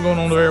got something going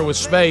on there with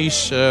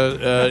space,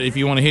 if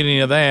you want to hit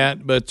any of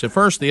that. But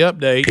first, the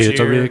updates. It's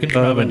here. a Rick and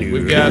Bubba news.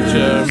 We've got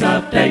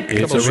update.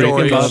 It's a Rick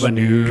stories. and Bubba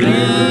news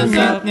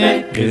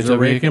update. It's a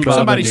Rick and Bubba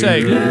Somebody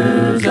say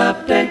news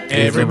update.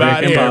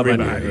 Everybody.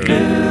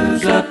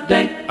 News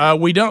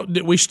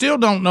update. We still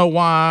don't know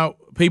why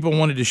people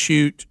wanted to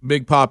shoot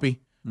Big Papi,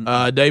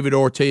 David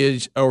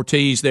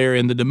Ortiz there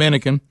in the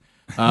Dominican.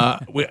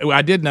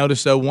 I did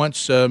notice, though,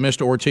 once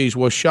Mr. Ortiz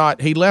was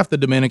shot, he left the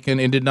Dominican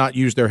and did not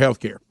use their health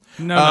care.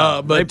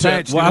 No, but they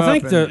patched him I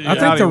think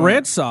up the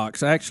Red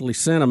Sox actually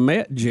sent a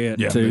Met jet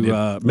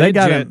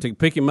to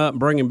pick him up and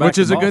bring him back, which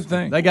is to a good Boston.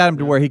 thing. They got him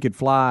to where he could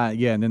fly,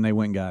 and then they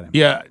went and got him.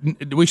 Yeah,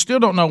 we still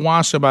don't know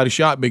why somebody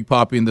shot Big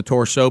Papi in the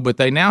torso, but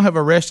they now have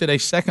arrested a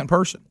second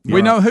person.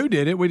 We know who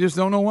did it. We just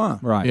don't know why.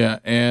 Right. Yeah,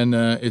 and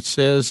it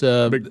says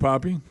Big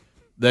Papi.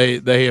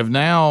 They have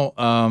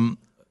now.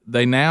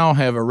 They now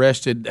have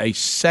arrested a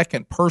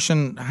second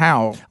person.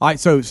 How? All right,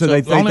 so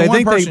they only one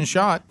think person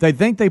shot. They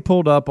think they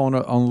pulled up on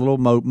a little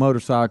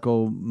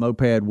motorcycle,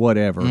 moped,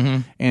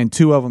 whatever, and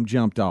two of them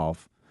jumped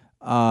off.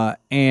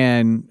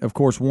 And of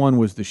course, one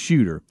was the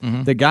shooter.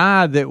 The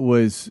guy that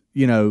was,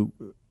 in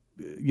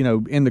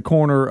the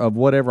corner of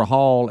whatever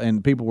hall,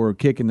 and people were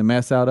kicking the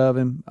mess out of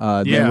him.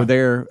 They were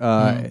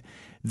there.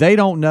 They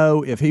don't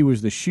know if he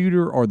was the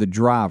shooter or the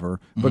driver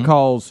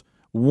because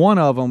one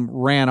of them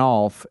ran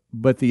off,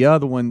 but the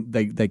other one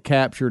they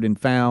captured and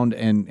found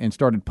and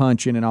started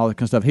punching and all that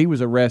kind of stuff. He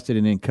was arrested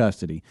and in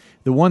custody.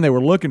 The one they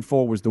were looking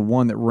for was the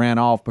one that ran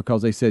off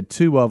because they said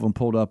two of them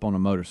pulled up on a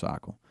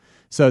motorcycle.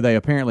 So they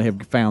apparently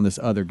have found this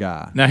other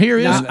guy. Now here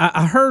is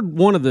I heard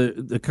one of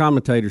the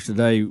commentators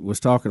today was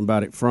talking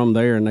about it from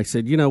there, and they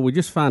said, we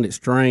just find it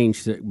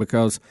strange that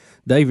because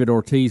David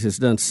Ortiz has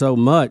done so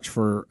much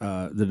for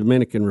the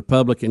Dominican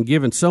Republic and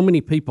given so many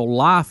people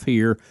life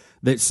here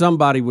that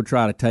somebody would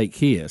try to take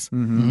his.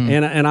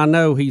 And I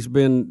know he's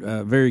been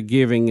very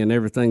giving in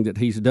everything that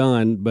he's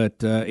done, but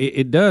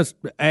it does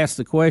ask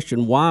the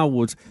question, why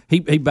was he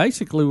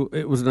basically,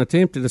 it was an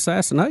attempted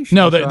assassination.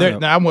 No,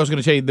 I was going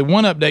to tell you, the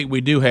one update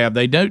we do have,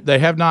 they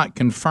have not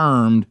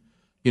confirmed,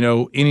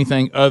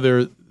 anything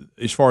other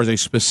as far as a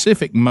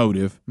specific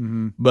motive,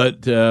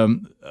 but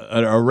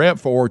a rep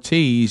for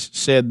Ortiz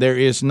said there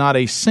is not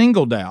a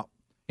single doubt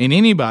in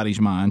anybody's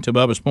mind, to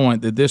Bubba's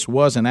point, that this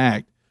was an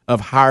act of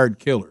hired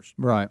killers.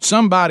 Right.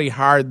 Somebody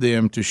hired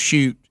them to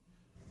shoot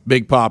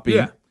Big Papi.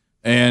 Yeah.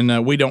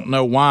 And we don't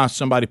know why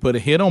somebody put a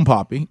hit on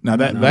Papi. Now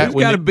that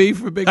got to be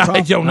for Big Papi. I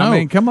don't know. I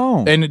mean, come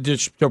on. And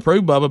just to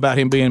prove Bubba about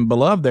him being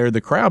beloved, there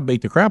the crowd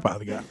beat the crap out of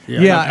the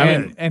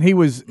guy. And he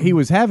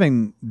was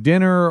having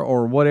dinner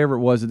or whatever it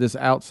was at this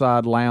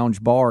outside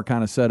lounge bar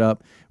kind of set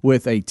up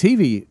with a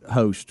TV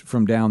host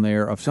from down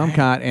there of some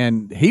kind,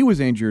 and he was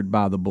injured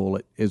by the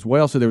bullet as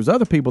well. So there was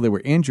other people that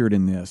were injured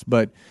in this,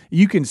 but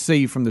you can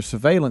see from the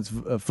surveillance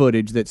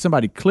footage that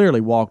somebody clearly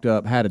walked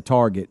up, had a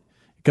target.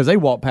 Because they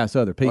walked past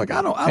other people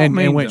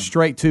and went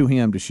straight to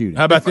him to shoot him.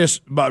 How about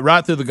this?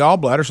 Right through the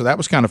gallbladder, so that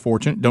was kind of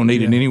fortunate. Don't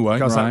need it anyway.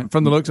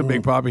 From the looks of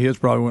Big Papi, his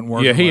probably wouldn't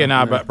work. Yeah, he and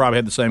I probably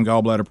had the same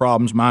gallbladder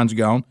problems. Mine's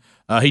gone.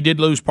 He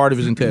did lose part of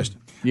his intestine.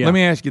 Let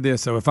me ask you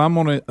this. So if I'm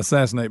going to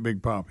assassinate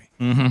Big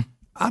Papi,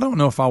 I don't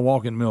know if I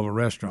walk in the middle of a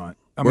restaurant.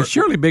 I mean,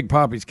 surely Big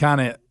Papi's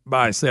kind of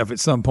by himself at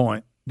some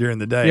point during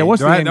the day. Yeah,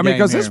 what's the end game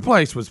because here? this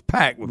place was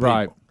packed with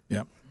people.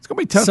 Yeah, it's going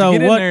to be tough to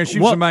get in there and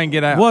shoot somebody and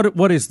get out.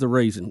 What is the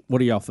reason? What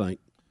do y'all think?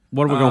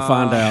 What are we going to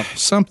find out?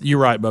 You're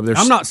right, Bub.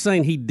 I'm not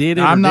saying he did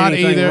it. I'm not did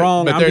anything either,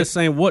 wrong. but I'm just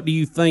saying, what do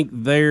you think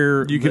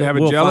there? You could have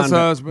a jealous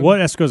husband. What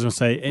that's going to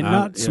say, and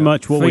not so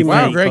much what we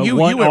Wow, think. Greg, but you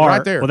what went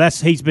right there. Well,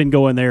 he's been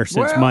going there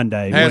since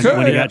Monday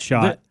when he got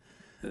shot.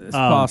 It's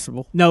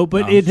possible. No,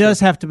 but it does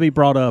have to be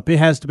brought up. It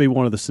has to be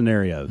one of the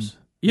scenarios.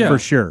 Yeah, for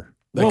sure.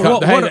 They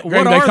called me Big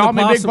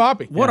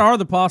Papi. What are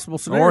the possible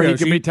scenarios? Or he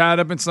could be tied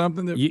up in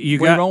something that we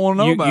don't want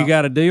to know about. You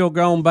got a deal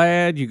gone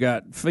bad. You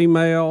got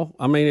female.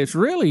 I mean, it's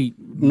really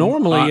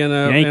normally in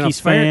a Yankees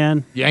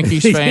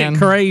fan.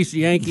 Crazed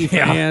Yankee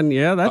fan.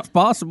 Yeah, that's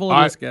possible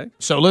in this case.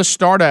 So let's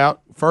start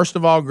out. First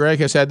of all, Greg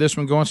has had this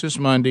one going since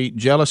Monday.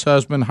 Jealous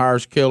husband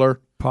hires killer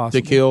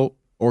to kill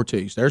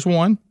Ortiz. There's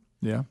one.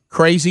 Yeah.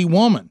 Crazy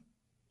woman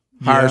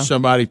hires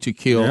somebody to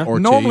kill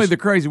Ortiz. Normally the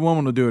crazy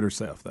woman will do it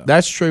herself, though.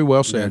 That's true.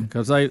 Well said.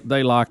 Because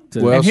they like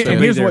to. Well and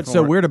here's what's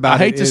so weird about it. I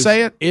hate to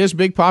say it. Is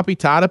Big Papi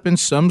tied up in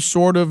some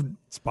sort of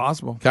It's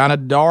possible. kind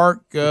of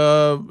dark,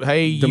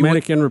 hey,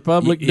 Dominican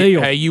Republic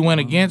deal. Hey, you went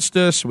against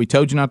us. We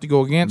told you not to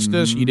go against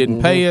us. You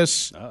didn't pay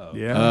us.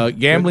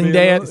 Gambling Could be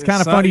a debt. little- It's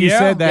kind of funny you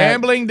said that.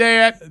 Gambling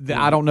debt.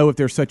 I don't know if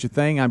there's such a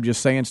thing. I'm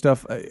just saying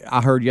stuff.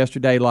 I heard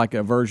yesterday like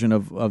a version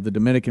of the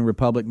Dominican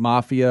Republic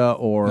mafia,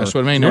 or That's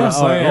what I mean. or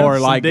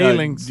Some like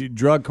dealings. a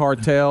drug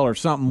cartel or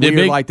something Did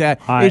weird Big- like that.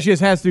 All right. It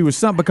just has to do with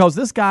something because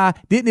this guy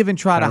didn't even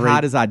try to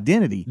hide his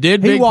identity.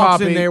 Did he Big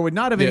walks Papi- in there with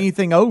not even Yeah.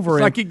 anything over It's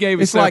him. like he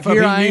gave It's himself like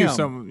here up. I He knew am.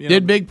 some, you know.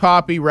 Did Big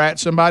Papi rat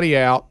somebody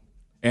out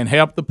and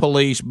help the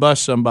police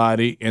bust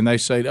somebody, and they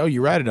say, "Oh,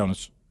 you ratted on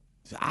us"?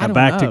 I don't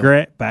back know. to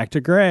Greg. Back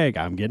to Greg.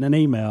 I'm getting an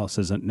email.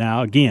 Says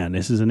now again.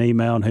 This is an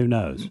email, and who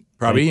knows?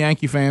 Probably a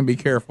Yankee fan. Be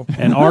careful.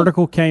 An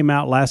article came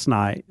out last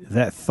night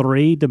that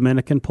 3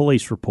 Dominican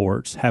police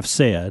reports have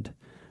said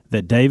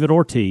that David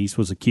Ortiz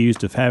was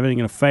accused of having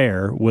an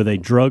affair with a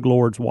drug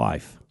lord's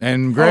wife.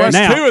 And Greg,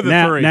 now, 2 of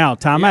the 3. Now,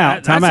 time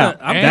out.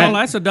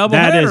 That's a double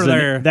header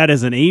there. That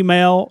is an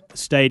email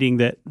stating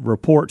that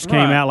reports came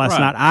Right, out last right.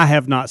 night. I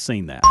have not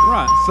seen that.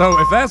 Right. So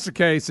if that's the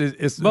case,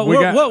 it's But we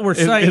what we're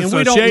saying, it's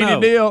we a don't shady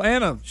know. deal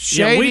and a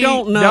Shady, we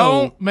don't know.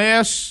 Don't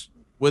mess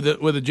with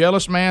a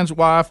jealous man's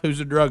wife who's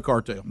a drug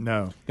cartel.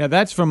 no. Yeah,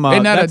 that's from.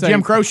 Isn't that a that's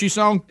Jim Croce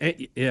song?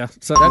 Yeah,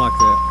 something like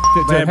that.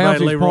 To Bad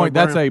Helmsley's Leroy point,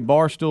 that's Brown. a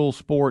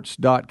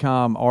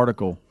BarstoolSports.com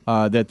article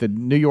that the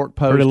New York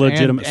Post Pretty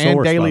legitimate and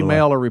source, by Daily the way.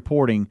 Mail are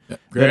reporting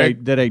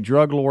that a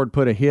drug lord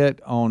put a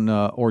hit on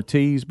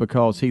Ortiz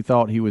because he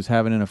thought he was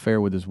having an affair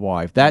with his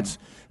wife. That's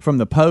from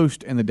the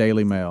Post and the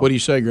Daily Mail. What do you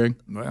say, Greg?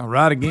 Well,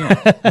 right again.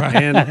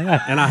 And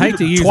I hate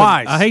to use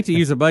Twice. I hate to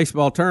use a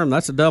baseball term.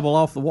 That's a double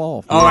off the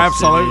wall. Oh,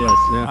 absolutely. Yes,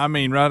 yeah. I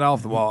mean, right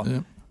off the wall.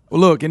 Yeah. Well,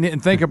 look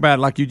and think about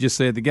it, like you just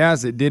said. The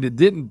guys that did it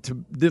didn't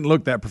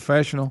look that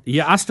professional.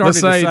 Yeah, I started to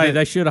say that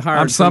they should have hired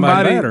I'm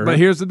somebody better. But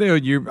here's the deal: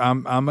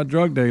 I'm a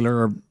drug dealer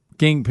or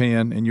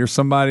kingpin, and you're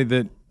somebody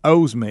that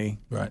owes me.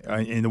 Right.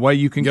 And the way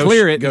you can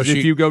clear it is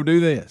if you go do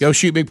this. Go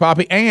shoot Big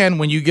Papi. And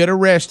when you get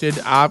arrested,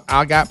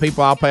 I got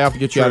people I'll pay off to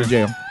get you out of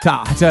jail.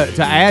 To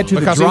add to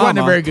because the drama, he wasn't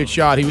a very good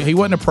shot. He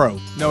wasn't a pro.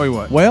 No, he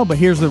wasn't. Well, but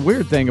here's the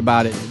weird thing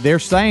about it. They're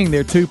saying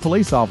they're 2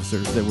 police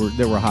officers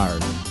that were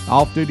hired.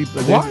 Off duty.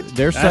 What?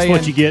 They're That's saying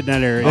what you get in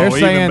that area. They're Oh, even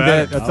saying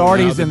better. that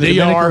authorities no, in the the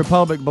Dominican DR.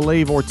 Republic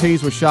believe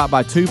Ortiz was shot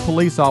by 2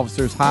 police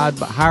officers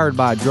hired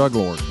by a drug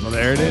lord. Well,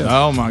 there it is.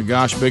 Oh my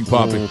gosh, Big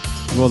Papi.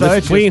 well, So this,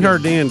 it's we ain't just-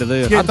 heard the end of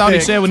this. I thought he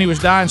thick. said when he was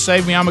dying,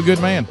 "Save me, I'm a good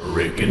man."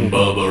 Rick and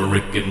Bubba,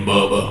 Rick and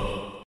Bubba.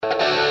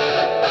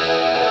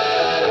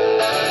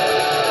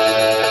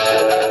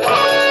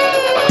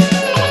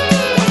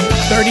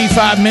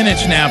 35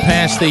 minutes now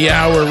past the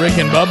hour. Rick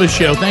and Bubba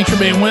Show. Thanks for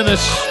being with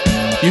us.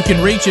 You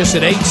can reach us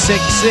at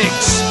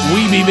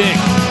 866-WE-BE-BIG.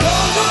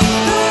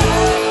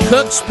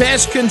 Cook's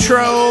Pest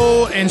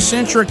Control and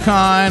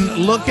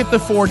Centricon. Look at the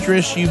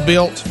fortress you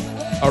built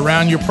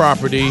around your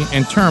property,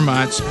 and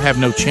termites have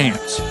no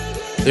chance.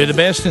 They're the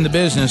best in the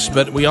business,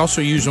 but we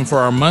also use them for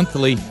our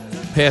monthly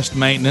pest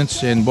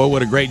maintenance, and boy,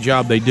 what a great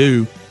job they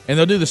do. And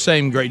they'll do the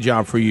same great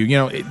job for you. You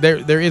know,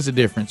 there is a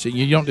difference.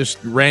 You don't just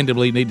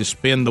randomly need to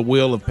spin the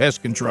wheel of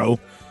pest control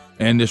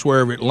and just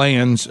wherever it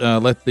lands,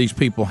 let these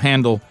people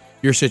handle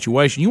your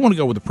situation. You want to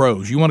go with the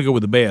pros. You want to go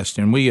with the best.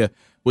 And we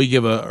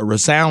give a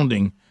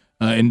resounding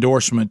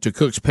endorsement to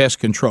Cook's Pest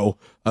Control.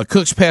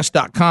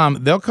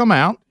 CooksPest.com. They'll come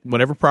out,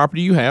 whatever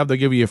property you have. They'll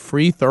give you a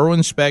free, thorough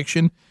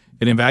inspection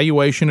and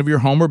evaluation of your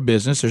home or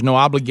business. There's no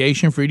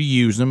obligation for you to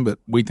use them, but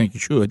we think you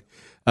should.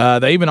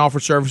 They even offer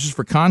services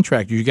for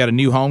contractors. You got a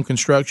new home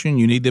construction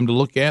you need them to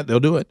look at,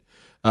 they'll do it.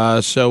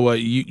 So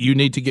you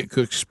need to get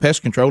Cook's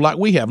Pest Control like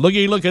we have.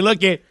 Looky.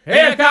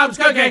 Here comes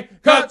Cookie.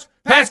 Cook's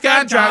Pest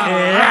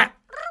Control.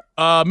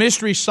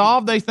 Mystery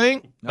solved, they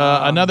think.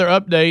 Another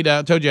update.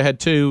 I told you I had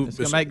 2. It's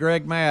going to make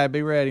Greg mad.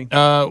 Be ready.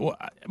 But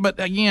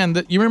again,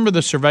 you remember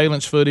the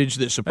surveillance footage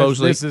that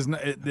supposedly... This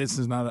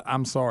is not.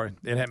 I'm sorry.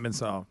 It hasn't been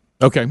solved.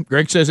 Okay.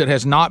 Greg says it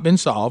has not been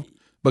solved.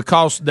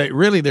 Because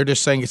they're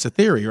just saying it's a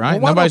theory,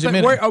 right? Well, Nobody's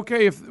admitting.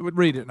 Okay, if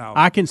read it now.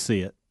 I can see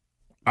it.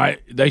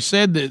 They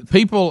said that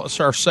people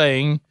are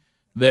saying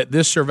that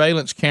this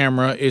surveillance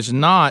camera is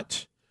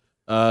not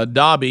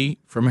Dobby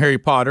from Harry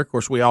Potter. Of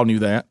course, we all knew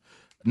that.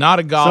 Not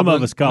a goblin. Some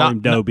of us call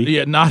him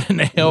Dobby. Not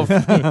an elf.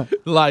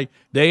 Like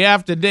day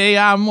after day,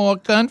 I'm more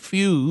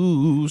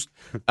confused.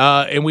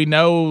 And we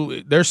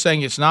know they're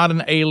saying it's not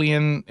an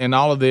alien and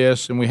all of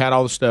this, and we had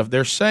all the stuff.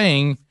 They're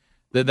saying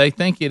that they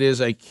think it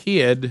is a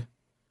kid.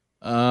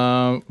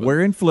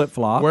 Wearing flip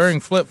flops.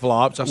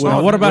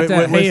 Well, what about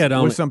that head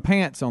on with it? some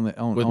pants on the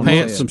on With on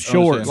pants, his head. some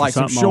shorts, like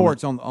some something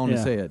shorts on Yeah.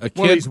 his head. A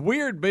Well, kid. he's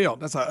weird built.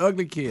 That's an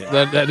ugly kid.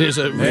 That is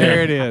a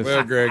There it is.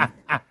 Well, Greg,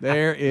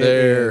 There it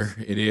there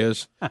it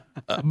is.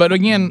 But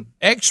again,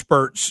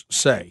 experts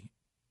say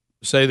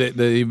that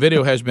the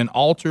video has been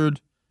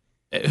altered.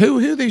 Who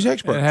are these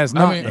experts? It has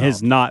not. It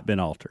has not been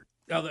altered.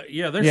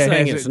 Yeah, they're Yeah,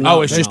 saying has it's it- not.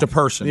 It's just a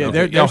person. Yeah,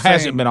 Okay. they're It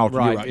hasn't saying- been altered.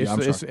 You're Right. right. Yeah,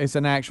 I'm sorry. It's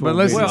an actual. But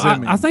listen, video.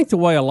 Well, I think the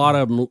way a lot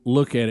of them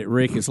look at it,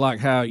 Rick, is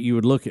like how you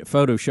would look at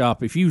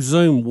Photoshop. If you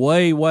zoom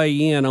way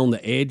in on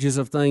the edges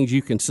of things,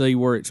 you can see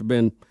where it's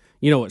been,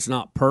 it's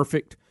not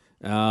perfect.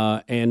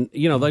 And,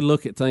 they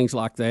look at things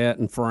like that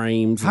and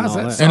frames and How's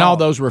all that that. And all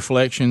those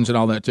reflections and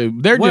all that too.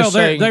 They're just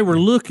saying they were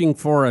looking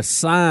for a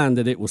sign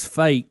that it was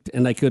faked,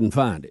 and they couldn't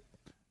find it.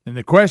 And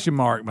the question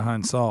mark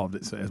behind solved,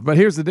 it says. But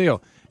here's the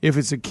deal. If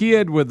it's a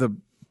kid with a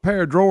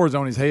pair of drawers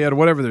on his head or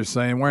whatever they're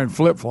saying, wearing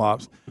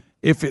flip-flops,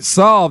 if it's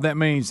solved, that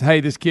means,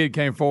 hey, this kid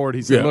came forward.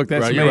 He said, Yeah, look,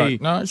 that's right, me. you're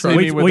right. No, that's See right.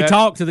 me with We that.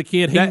 talked to the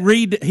kid.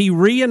 He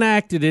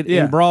reenacted it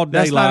in broad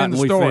daylight. That's not in the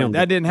and we story. filmed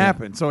That it. didn't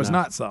happen, so it's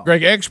not solved.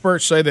 Greg,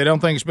 experts say they don't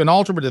think it's been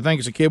altered, but they think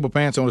it's a kid with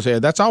pants on his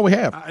head. That's all we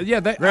have.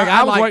 Greg, I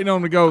I was like- waiting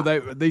on them to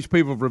go. These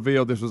people have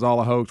revealed this was all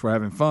a hoax. We're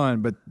having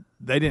fun, but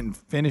they didn't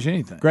finish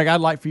anything. Greg,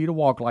 I'd like for you to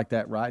walk like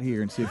that right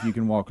here and see if you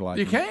can walk like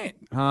You me. can't.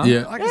 Huh?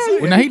 Yeah. Like I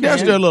said, Well, now he does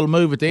can. do a little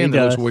move at the end He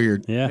that looks does.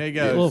 weird. Yeah. There he A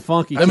goes. little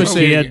funky. Let me Little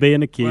see. kid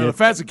being a kid. Well, if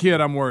that's a kid,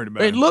 I'm worried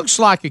about It it. looks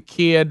like a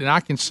kid, and I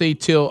can see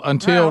until Wow, look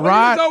at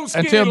right his old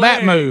skinny until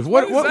that legs. move.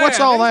 What is What's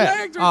that? all His that?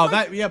 legs are Oh,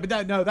 that yeah, but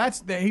that, no,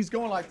 that's he's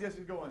going like this.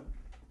 He's going.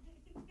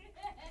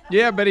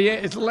 Yeah, but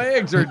his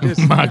legs are just.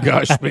 My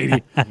gosh,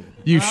 Speedy,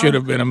 you should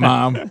have been a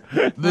mom.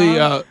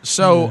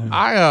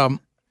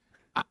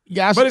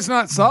 Guys, But it's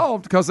not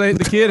solved because the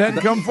kid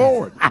hadn't come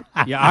forward.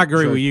 Yeah, I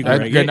agree with you,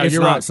 Greg. no, It's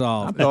you're not right.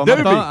 solved.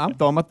 I'm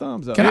throwing my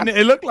thumbs up.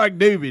 It looked like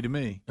Doobie to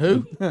me.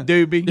 Who?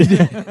 Doobie.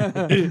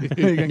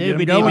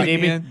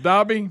 Doobie.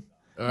 Dobby.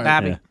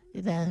 Bobby.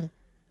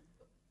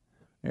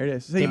 There it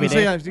is. See, you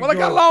see how he's Well, look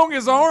how going- long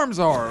his arms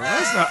are.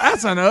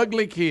 That's an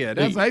ugly kid.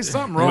 There's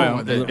something wrong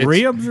with it. The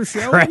ribs are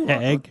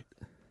showing.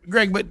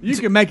 Greg, but You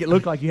can make it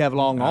look like you have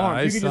long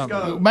arms. it's You can just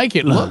something. go. make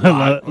it look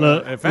like.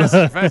 Look. If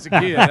that's a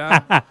kid, I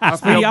feel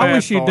Speedy, I bad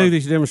wish you'd for do him.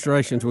 these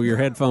demonstrations with your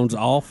headphones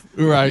off.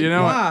 Right. You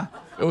know what?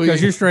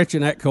 Because you're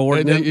stretching that cord.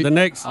 And then the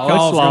next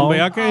call's going to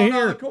be, I can't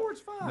hear.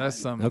 That's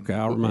something. Okay,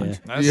 I'll remind you.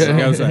 That's It something.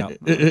 goes out.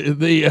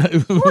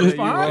 The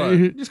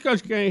Fine. Just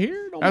because you can't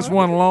hear. don't That's matter.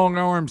 one long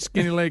armed,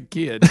 skinny legged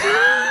kid.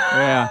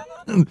 Yeah,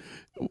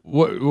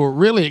 well,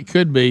 really, it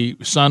could be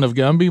son of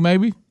Gumby,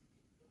 maybe.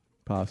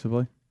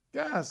 possibly.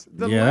 Guys,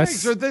 the Yeah,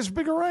 legs that's- are this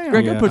big around.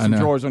 Greg, Yeah, go put I some know.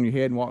 drawers on your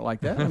head and walk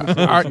like that.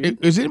 All right,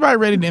 is anybody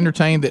ready to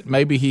entertain that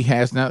maybe he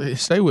has now?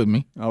 Stay with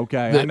me.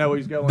 Okay, That- I know where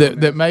he's going.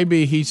 That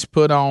maybe he's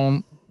put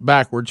on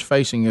backwards,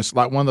 facing us,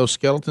 like one of those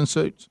skeleton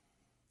suits.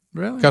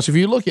 Really? Because if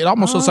you look, it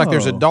almost looks like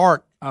there's a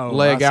dark Oh, I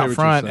leg see out what you're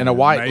front and a saying.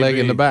 white leg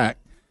in Maybe. the back.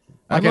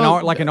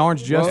 like an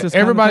orange justice.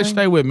 Everybody, kind of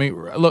stay with me.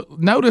 Look,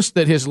 notice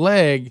that his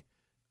leg.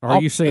 Or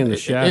are you seeing the it-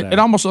 shadow? It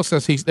almost looks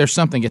like there's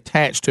something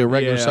attached to a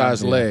regular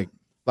sized leg,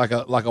 like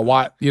a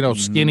white,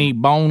 skinny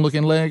bone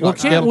looking leg. Well,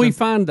 like can't we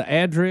skeleton. find the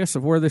address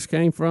of where this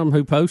came from?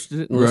 Who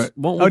posted it? And Right.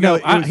 Won't we Oh no!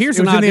 go, It was, here's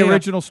it was an in idea. the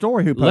original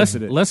story. Who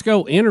posted it? Let's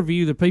go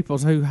interview the people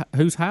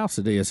whose house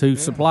it is, who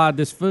supplied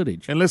this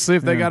footage. And let's see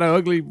if they got an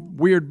ugly,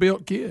 weird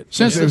built kid.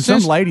 Since, It was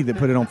since- some lady that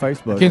put it on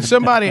Facebook. can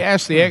somebody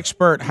ask the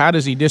expert how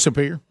does he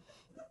disappear?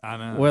 I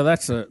know. Well,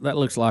 that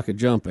looks like a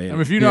jump in. I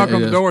mean, if you Yeah, knock it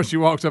on the is. door, she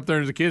walks up there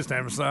and there's a kid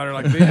standing beside her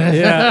like this.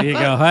 yeah, you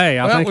go. Hey,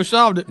 I Well, we think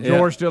solved it.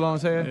 George still on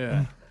his head.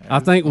 Yeah.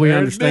 we There's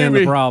understand the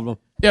Debbie. problem.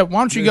 Yeah,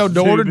 why don't you go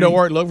door to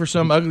door, look for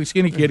some ugly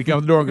skinny kid to come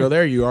to the door and go,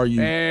 there you are, you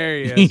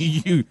There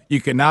he is. you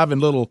conniving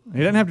little. He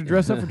doesn't have to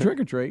dress up for trick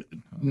or treat.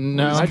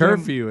 No, His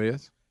curfew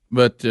is.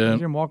 but Imagine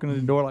him walking in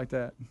the door like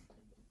that.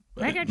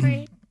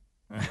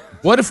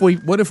 what if we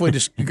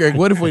Greg,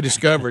 what if we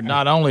discovered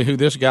not only who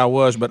this guy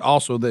was, but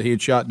also that he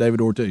had shot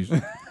David Ortiz?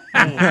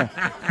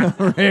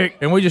 Rick.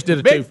 And we just did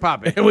a Big two.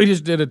 Poppy. We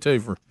just did a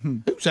twofer.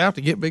 Who's out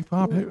to get Big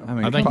Poppy?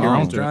 I think you're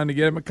on to it. Trying to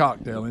get him a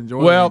cocktail.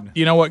 Enjoy Well, it.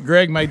 you know what?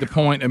 Greg made the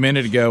point a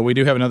minute ago. We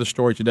do have another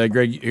story today.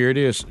 Greg, here it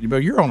is. But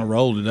you're on a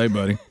roll today,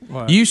 buddy.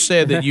 What? You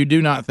said that you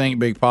do not think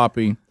Big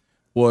Poppy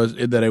was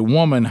that a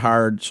woman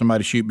hired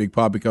somebody to shoot Big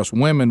Poppy because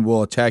women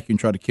will attack you and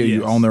try to kill you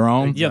Yes. on their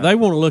own. Yeah, they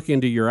want to look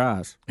into your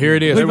eyes. Here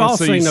it is. We've want all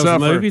to see seen you those suffer.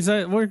 movies.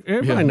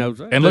 Everybody knows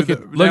that. And look Through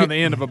at the, look down at the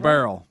end of a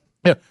barrel.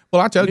 Yeah.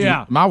 Well, I told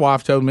Yeah. you, my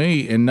wife told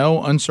me in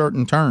no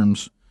uncertain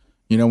terms,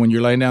 when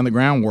you're laying down the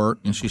groundwork,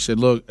 and she said,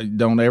 look,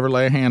 don't ever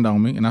lay a hand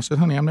on me. And I said,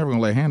 honey, I'm never going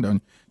to lay a hand on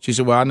you. She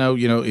said, well, I know,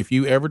 if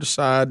you ever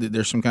decide that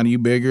there's some kind of you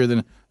bigger,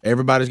 then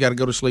everybody's got to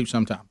go to sleep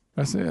sometime.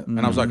 That's it. And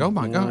I was like, oh,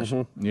 my gosh.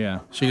 Yeah.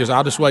 She goes,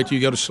 I'll just wait till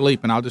you go to sleep,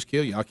 and I'll just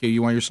kill you. I'll kill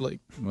you while you're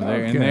asleep. Well, there,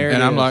 Okay. and there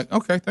And it I'm is. like,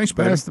 okay, thanks,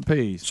 baby. Pass the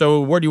peas. So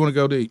where do you want to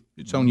go to eat?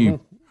 It's on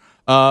you.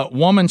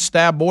 Woman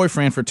stabbed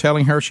boyfriend for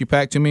telling her she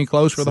packed too many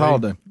clothes for the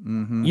holiday.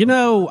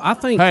 I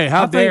think Hey,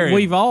 how I dare think you.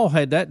 we've all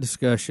had that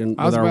discussion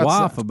I was with our about to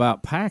wife say-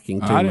 about packing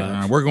too I-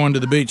 much. we're going to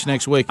the beach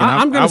next week. And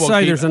I'm going I to will say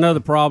keep- there's another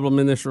problem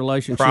in this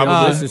relationship.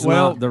 Probably. This is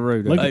Well, not the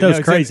root Look of at it. those no,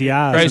 it's crazy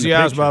eyes. in Crazy the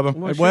eyes, picture.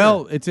 Bubba.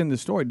 Well, it's in the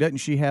story. Doesn't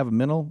she have a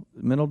mental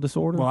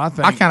disorder? Well, I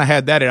think I kind of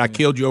had that, and I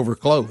killed you over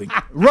clothing.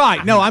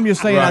 right. No, I'm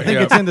just saying. I Right, think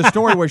yeah. it's in the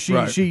story where she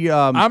Right.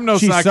 I'm no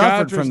she suffered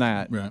psychiatrist. from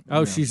that. Right.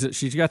 Oh,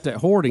 she's got that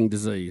hoarding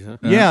disease. Huh?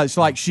 Yeah, it's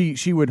like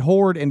she would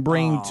hoard and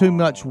bring too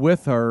much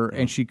with her,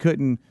 and she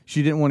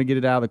didn't want to get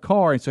it out of the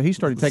car, and so he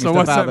started taking So stuff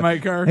what's out that of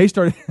make her? He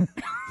started.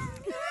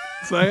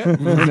 say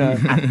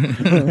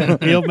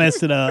it. He'll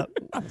mess it up.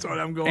 That's what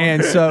I'm going.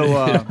 And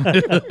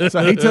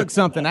so he took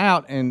something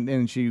out,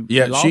 and she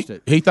lost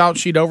it. He thought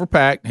she'd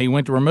overpacked. He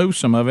went to remove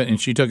some of it, and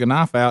she took a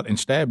knife out and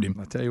stabbed him.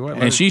 I tell you what,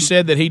 And she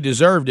said that he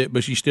deserved it,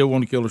 but she still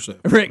wanted to kill herself.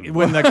 Rick,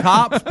 when the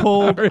cops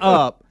pulled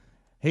up,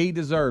 he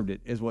deserved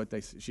it, is what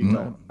she told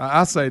him.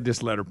 I say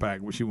just let her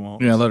pack what she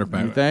wants. Yeah, let her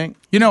pack. You think?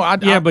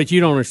 But you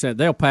don't understand.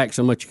 They'll pack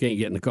so much you can't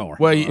get in the car.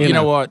 Well, you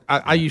know what?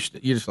 I used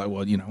to. You're just like,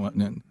 well, you know what?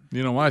 And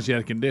You know why she had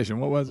a condition?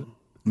 What was it?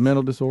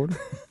 Mental disorder.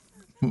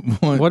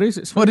 what is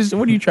it? What is it?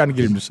 What are you trying to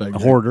get him to say? A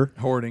hoarder.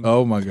 Hoarding.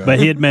 Oh my god! But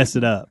he'd messed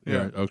it up.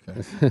 Yeah. Okay.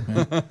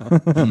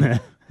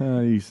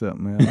 You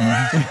something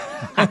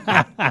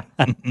else.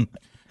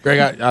 Greg,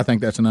 I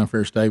think that's an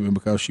unfair statement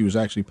because she was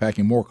actually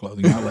packing more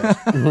clothing, not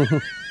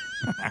less.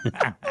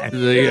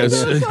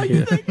 The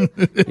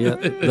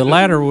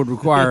latter would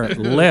require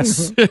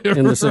less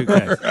in the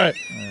suitcase. Right.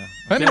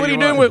 Honey, what are you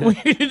doing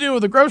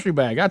with the grocery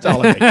bag? That's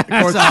all I need.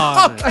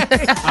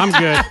 I'm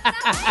good.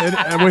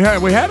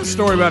 And we had a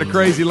story about a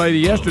crazy lady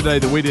yesterday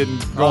that we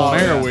didn't go on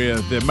air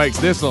with that makes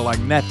this look like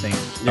nothing.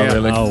 Yeah. Oh,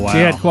 really? Oh, wow. She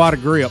had quite a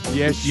grip.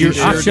 Yes, she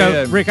sure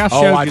did. Rick, I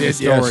showed you did, the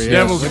story. yes.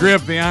 Devil's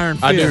grip, the iron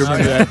fist. I do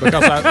remember that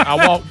because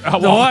I walked.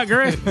 The what,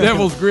 Greg?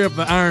 Devil's grip,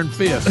 the iron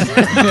fist.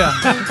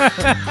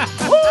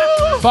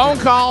 Phone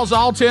calls,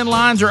 all 10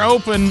 lines are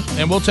open,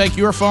 and we'll take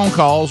your phone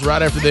calls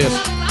right after this.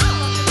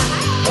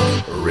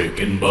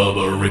 Rick and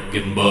Bubba, Rick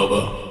and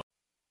Bubba.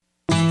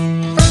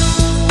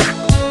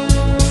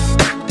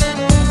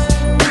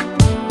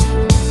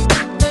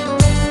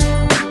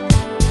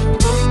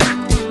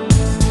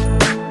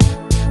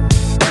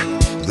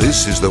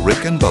 This is the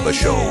Rick and Bubba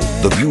Show.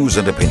 The views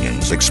and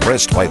opinions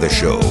expressed by the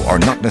show are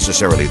not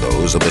necessarily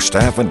those of the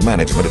staff and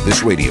management of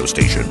this radio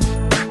station,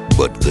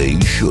 but they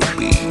should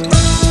be.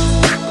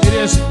 It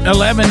is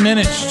 11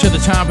 minutes to the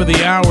top of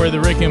the hour of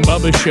the Rick and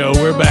Bubba Show.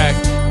 We're back.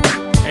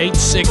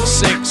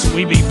 866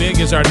 We Be Big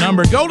is our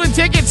number. Golden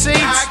ticket seats.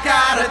 I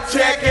got a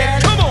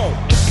ticket. Come on.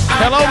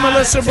 Hello,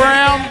 Melissa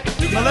Brown.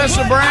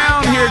 Melissa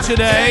Brown here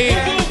today.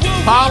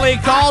 Holly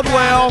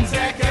Caldwell.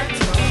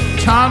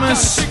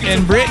 Thomas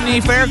and Brittany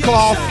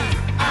Faircloth.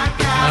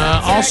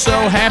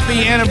 Also,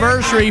 happy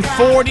anniversary.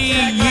 40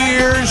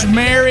 years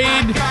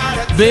married.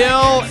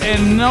 Bill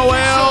and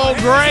Noel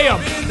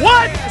Graham.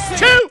 1,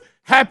 2.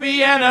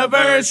 Happy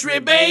anniversary,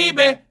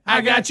 baby. I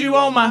got you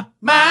on my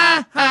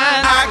mind.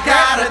 I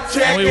got a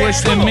ticket. We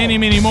wish them many,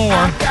 many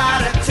more.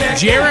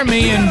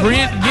 Jeremy and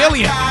Brent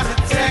Gillian.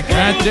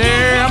 Right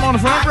there. I'm on the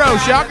front row.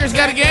 Shockers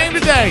got a game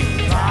today.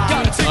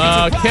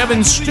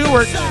 Kevin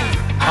Stewart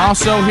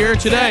also here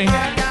today.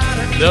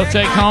 They'll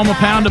take home a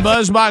pound of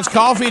BuzzBox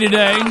coffee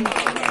today.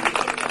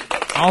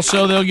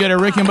 Also, they'll get a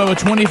Rick and Bubba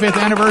 25th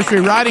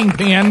anniversary writing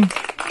pen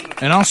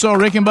and also a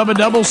Rick and Bubba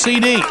double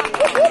CD.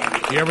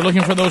 You ever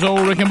looking for those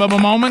old Rick and Bubba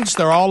moments?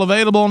 They're all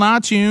available on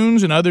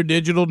iTunes and other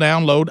digital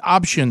download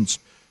options.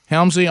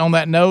 Helmsy, on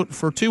that note,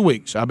 for 2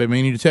 weeks, I've been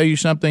meaning to tell you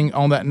something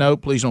on that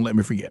note. Please don't let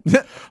me forget.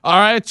 All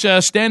right,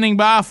 standing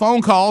by,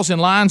 phone calls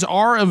and lines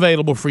are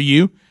available for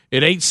you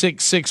at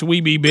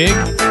 866-WE-BE-BIG.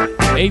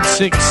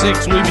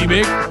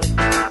 866-WE-BE-BIG.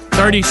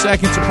 30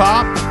 seconds a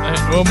pop,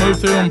 and we'll move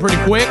through them pretty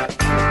quick.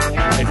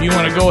 If you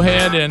want to go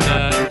ahead and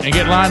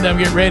get lined up,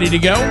 get ready to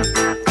go.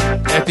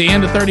 At the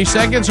end of 30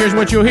 seconds, here's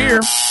what you'll hear.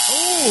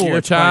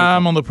 Your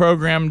time on the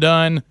program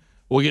done.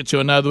 We'll get to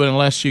another one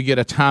unless you get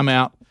a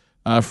timeout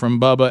from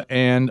Bubba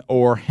and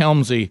or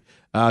Helmsy.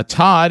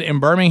 Todd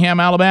in Birmingham,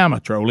 Alabama.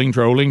 Trolling.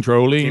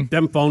 Keep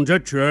them phones a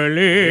trolling.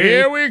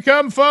 Here we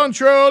come, phone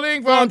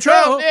trolling.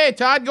 Hey,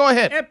 Todd, go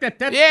ahead.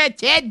 Yeah,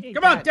 Ted.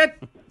 Come on, Ted.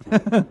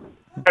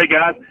 Hey,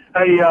 guys.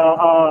 Hey,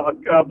 a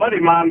buddy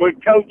of mine, we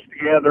coached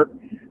together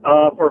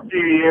for a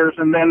few years,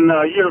 and then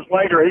years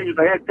later, he was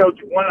the head coach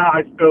at one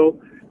high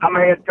school. I'm a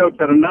head coach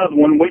at another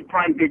one. We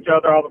pranked each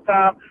other all the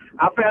time.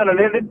 I found an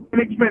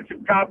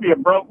inexpensive copy of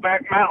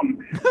Brokeback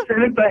Mountain,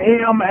 sent it to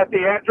him at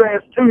the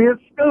address to his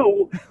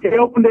school. He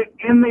opened it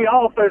in the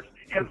office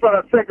in front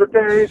of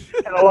secretaries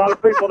and a lot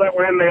of people that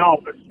were in the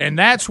office. And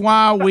that's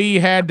why we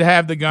had to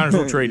have the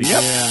Gunnersville Treaty.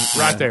 Yep.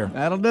 Right there.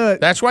 That'll do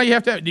it. That's why you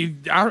have to have,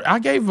 I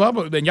gave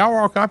Bubba, and y'all were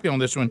all copy on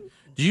this one.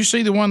 Did you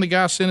see the one the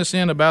guy sent us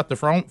in about the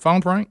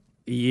phone prank?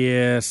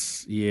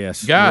 Yes.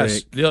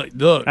 Guys,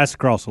 look. That's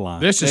across the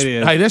line. This is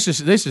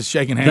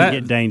shaking hands. That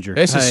get danger.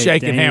 This is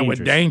shaking hand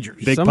with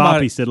dangers. Big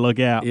Poppy said, "Look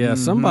out." Yeah,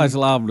 somebody's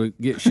liable to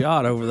get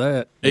shot over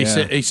that. He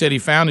said he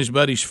found his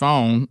buddy's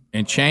phone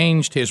and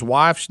changed his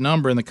wife's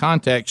number in the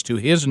contacts to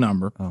his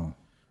number. Oh.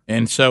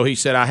 And so he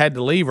said I had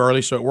to leave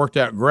early, so it worked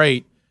out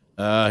great.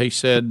 He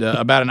said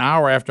about an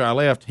hour after I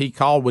left, he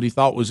called what he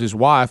thought was his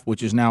wife,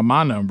 which is now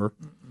my number.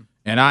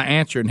 And I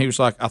answered, and he was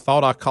like, "I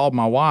thought I called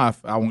my wife.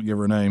 I won't give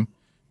her name."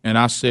 And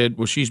I said,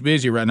 "Well, she's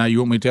busy right now. You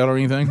want me to tell her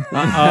anything?"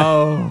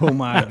 Oh,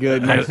 my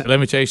goodness.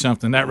 Let me tell you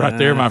something. That right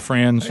there, my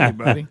friends,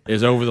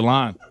 is over the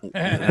line.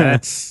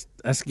 That's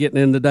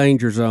getting in the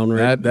danger zone,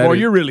 right? Boy,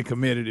 you're really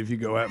committed if you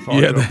go that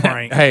far to a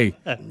prank. Hey,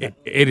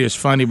 it is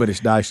funny, but it's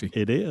dicey.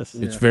 It is.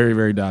 It's very,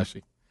 very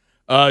dicey.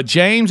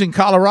 James in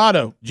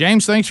Colorado.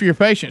 James, thanks for your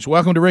patience.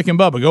 Welcome to Rick and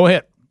Bubba. Go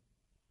ahead.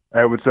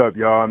 Hey, what's up,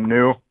 y'all? I'm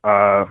new.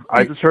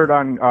 I just heard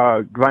on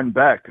Glenn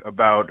Beck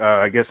about,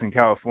 I guess in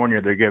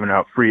California, they're giving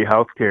out free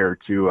health care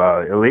to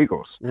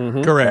illegals.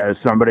 Mm-hmm. Correct. As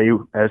somebody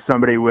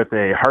with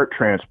a heart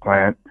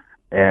transplant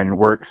and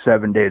works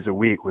 7 days a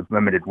week with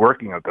limited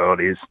working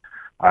abilities,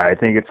 I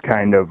think it's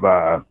kind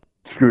of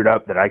screwed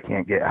up that I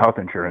can't get health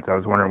insurance. I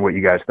was wondering what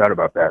you guys thought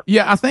about that.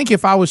 Yeah, I think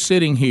if I was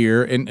sitting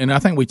here, and I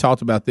think we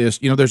talked about this,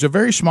 there's a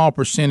very small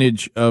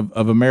percentage of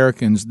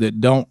Americans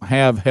that don't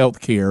have health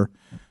care.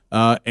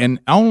 And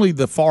only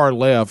the far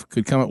left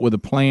could come up with a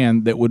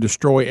plan that would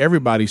destroy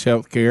everybody's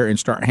health care and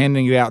start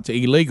handing it out to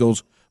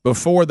illegals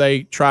before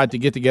they tried to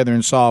get together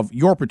and solve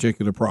your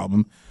particular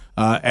problem.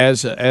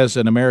 As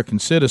an American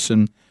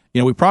citizen,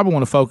 we probably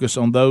want to focus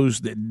on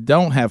those that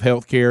don't have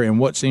health care and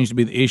what seems to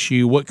be the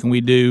issue. What can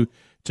we do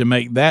to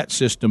make that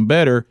system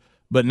better.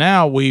 But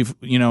now we've,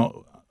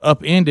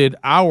 upended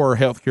our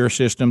healthcare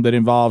system that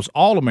involves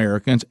all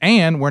Americans,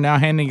 and we're now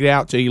handing it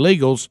out to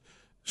illegals,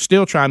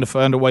 still trying to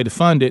find a way to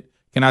fund it.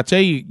 Can I tell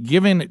you,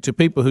 giving it to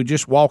people who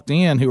just walked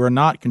in who are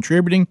not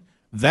contributing,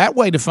 that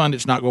way to fund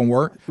it's not going to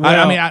work. Well,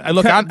 I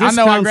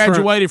know I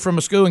graduated from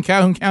a school in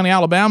Calhoun County,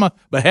 Alabama,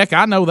 but heck,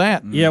 I know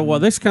that. Yeah, well,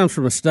 this comes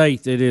from a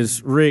state that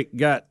is, Rick,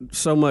 got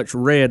so much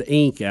red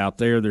ink out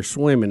there, they're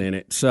swimming in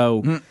it.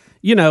 So,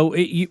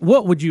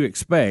 what would you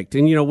expect?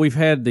 And, we've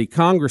had the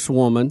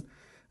Congresswoman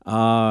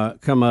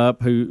come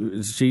up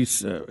who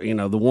she's,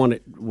 the one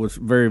that was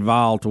very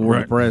vile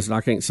toward the president.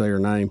 I can't say her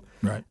name.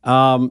 Right.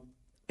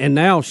 And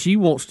now she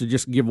wants to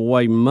just give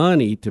away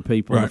money to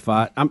people to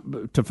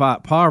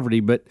fight poverty.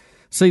 But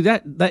see,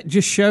 that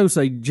just shows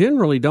they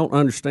generally don't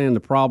understand the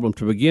problem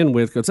to begin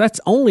with, because that's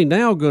only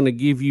now going to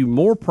give you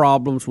more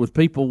problems with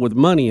people with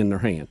money in their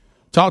hand.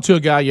 Talked to a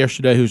guy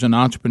yesterday who's an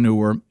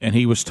entrepreneur, and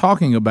he was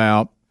talking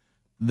about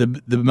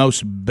the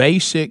most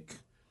basic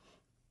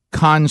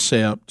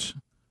concept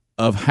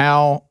of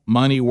how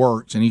money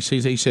works. And he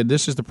said,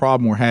 this is the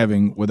problem we're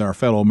having with our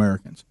fellow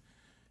Americans.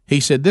 He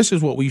said, this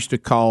is what we used to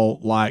call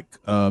like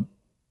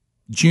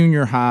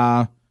junior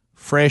high,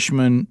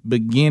 freshman,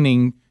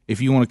 beginning.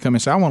 If you want to come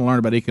and say, I want to learn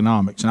about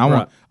economics, and I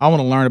want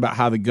to learn about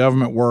how the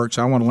government works.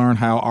 I want to learn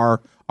how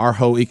our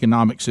whole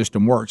economic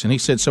system works. And he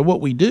said, so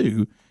what we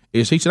do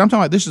is, he said, I'm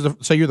talking about this is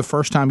say you're the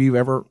first time you've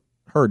ever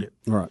heard it.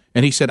 Right.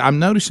 And he said, I'm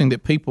noticing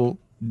that people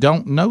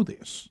don't know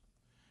this.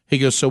 He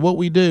goes, so what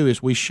we do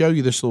is we show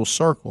you this little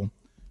circle,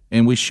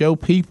 and we show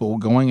people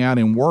going out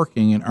and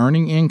working and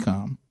earning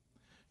income.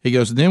 He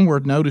goes, then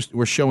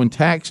we're showing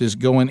taxes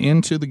going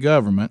into the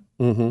government,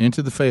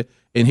 into the Fed.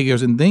 And he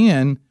goes, and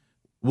then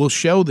we'll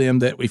show them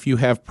that if you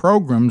have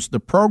programs, the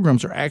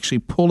programs are actually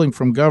pulling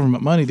from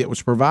government money that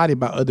was provided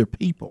by other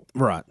people.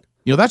 Right.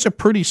 That's a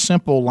pretty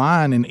simple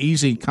line and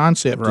easy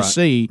concept to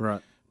see.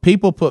 Right.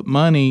 People put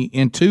money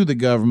into the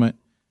government.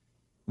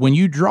 When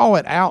you draw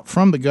it out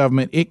from the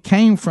government, it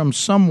came from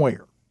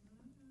somewhere.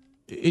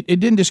 We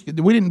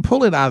didn't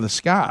pull it out of the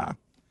sky.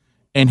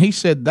 And he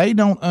said they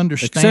don't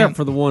understand. Except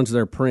for the ones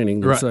they're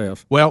printing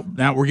themselves. Right. Well,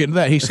 now we're getting to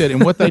that. He said,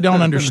 and what they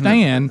don't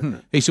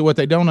understand, what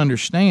they don't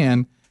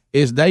understand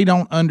is they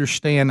don't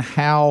understand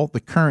how the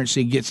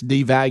currency gets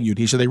devalued.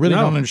 He said they really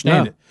don't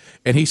understand it.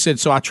 And he said,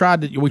 so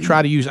we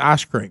tried to use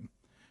ice cream.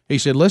 He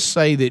said, let's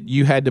say that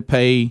you had to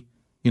pay,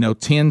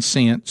 10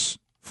 cents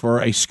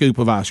for a scoop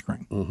of ice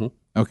cream.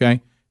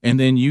 Okay? And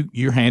then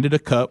you're handed a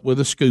cup with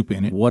a scoop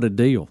in it. What a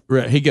deal.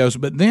 Right. He goes,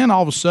 but then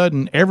all of a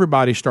sudden,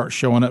 everybody starts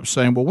showing up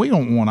saying, well, we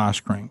don't want ice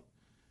cream.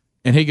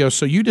 And he goes,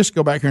 so you just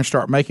go back here and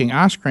start making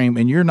ice cream,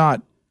 and you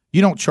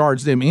don't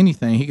charge them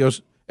anything. He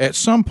goes, at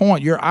some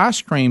point, your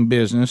ice cream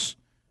business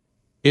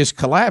is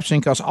collapsing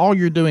because all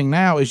you're doing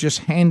now is just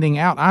handing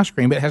out ice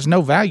cream. It has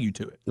no value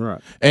to it.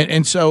 Right.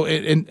 And so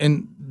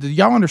do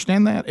y'all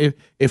understand that?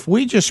 If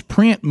we just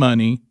print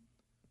money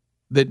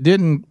that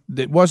didn't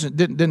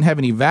have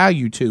any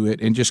value to it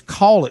and just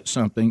call it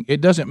something,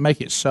 it doesn't make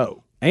it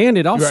so. And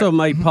it also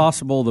made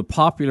possible the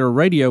popular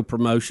radio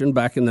promotion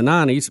back in the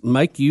 90s,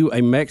 make you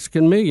a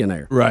Mexican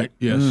millionaire. Right,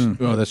 yes.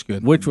 Oh, that's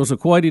good. Which was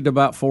equated to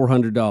about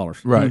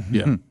 $400. Right,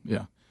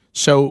 yeah.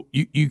 So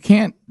you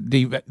can't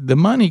the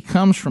money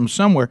comes from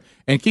somewhere.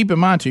 And keep in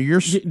mind, too,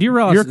 do you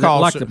realize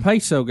that, the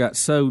peso got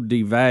so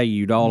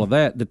devalued, all of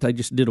that they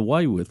just did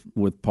away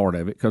with part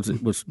of it because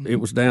it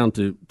was down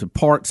to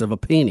parts of a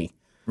penny.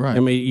 Right. I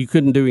mean, you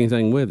couldn't do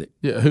anything with it.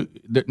 Yeah,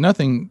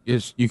 nothing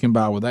is you can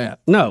buy with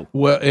that. No.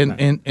 Well,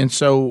 and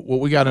so what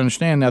we got to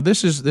understand now,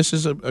 this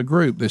is a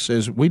group that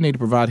says we need to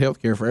provide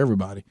health care for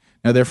everybody.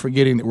 Now they're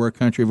forgetting that we're a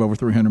country of over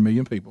 300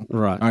 million people.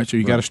 Right. All right. So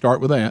you got to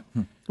start with that.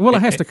 Well,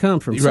 it has to come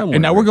from somewhere.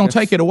 And now we're going to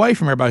take it away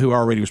from everybody who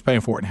already was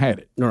paying for it and had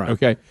it. Right.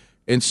 Okay.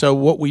 And so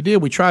what we did,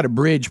 we tried a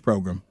bridge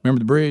program. Remember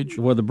the bridge?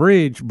 Well, the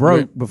bridge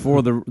broke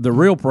before the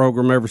real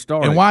program ever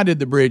started. And why did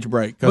the bridge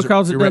break?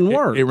 Because it didn't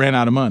work. It ran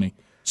out of money.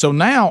 So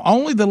now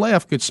only the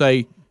left could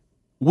say,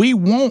 we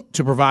want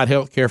to provide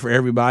health care for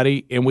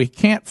everybody, and we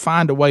can't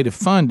find a way to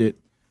fund it,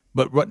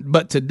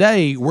 but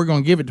today we're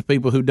going to give it to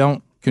people who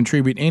don't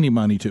contribute any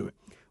money to it.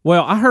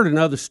 Well, I heard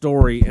another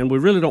story, and we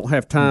really don't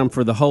have time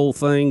for the whole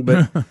thing,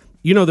 but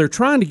they're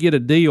trying to get a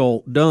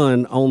deal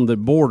done on the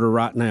border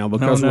right now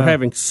because we're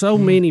having so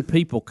many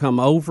people come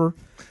over,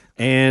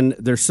 and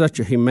there's such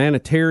a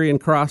humanitarian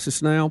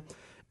crisis now.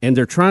 And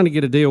they're trying to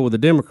get a deal with the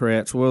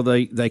Democrats. Well,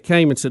 they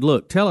came and said,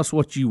 look, tell us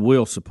what you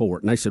will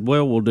support. And they said,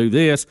 well, we'll do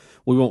this.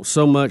 We want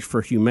so much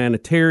for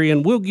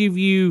humanitarian. We'll give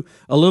you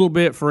a little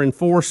bit for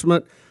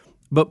enforcement.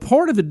 But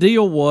part of the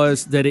deal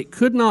was that it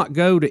could not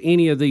go to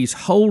any of these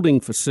holding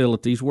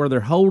facilities where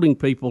they're holding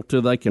people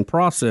till they can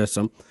process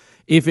them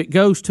if it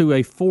goes to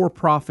a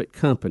for-profit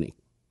company.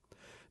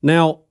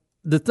 Now,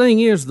 the thing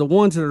is, the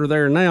ones that are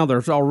there now,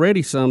 there's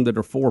already some that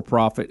are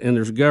for-profit, and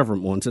there's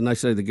government ones. And they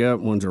say the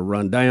government ones are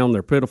run down,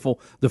 they're pitiful.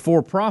 The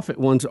for-profit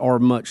ones are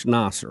much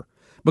nicer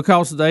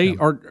because they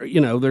are,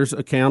 there's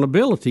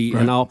accountability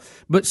and all.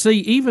 But see,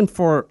 even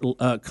for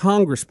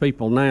Congress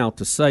people now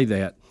to say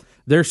that,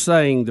 they're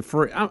saying the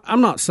free.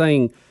 I'm not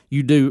saying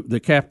you do the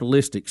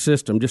capitalistic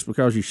system just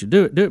because you should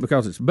do it. Do it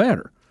because it's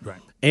better.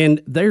 Right.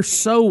 And they're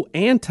so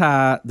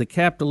anti the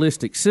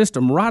capitalistic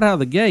system right out of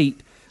the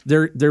gate.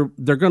 They're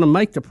going to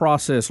make the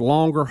process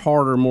longer,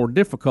 harder, more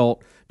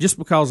difficult just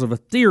because of a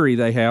theory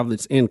they have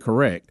that's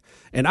incorrect.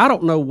 And I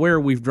don't know where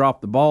we've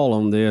dropped the ball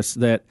on this,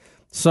 that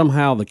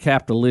somehow the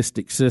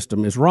capitalistic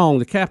system is wrong.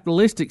 The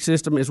capitalistic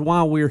system is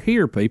why we're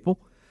here, people.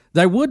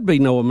 There would be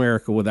no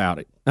America without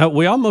it.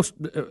 We almost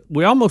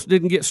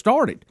didn't get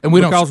started and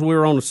because we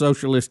were on a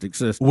socialistic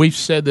system. We've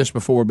said this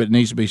before, but it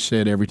needs to be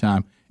said every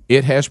time.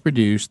 It has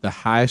produced the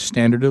highest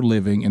standard of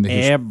living in the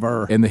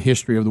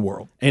history of the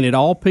world. And it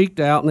all peaked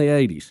out in the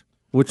 80s,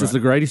 which is the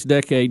greatest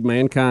decade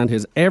mankind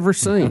has ever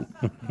seen.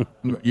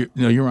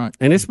 You're right.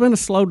 And it's been a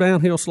slow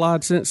downhill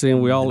slide since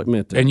then, we all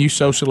admit that. And you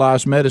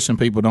socialized medicine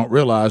people don't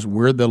realize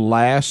we're the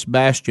last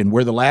bastion,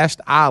 we're the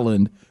last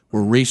island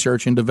where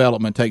research and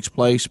development takes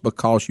place,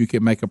 because you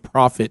can make a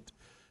profit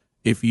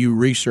if you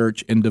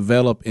research and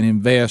develop and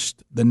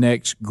invest the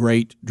next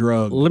great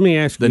drug. Let me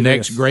ask you the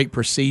next this. great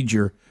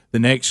procedure, the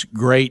next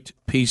great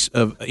piece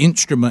of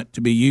instrument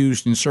to be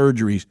used in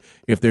surgeries.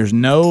 If there's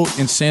no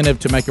incentive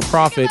to make a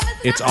profit,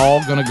 it's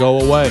all going to go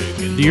away.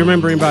 Do you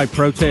remember anybody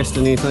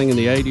protesting anything in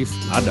the 80s?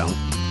 I don't.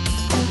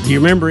 Do you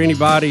remember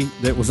anybody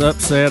that was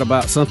upset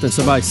about something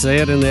somebody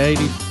said in the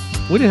 80s?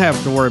 We didn't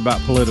have to worry about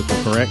political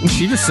correctness.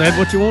 You just said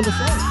what you wanted to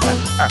say.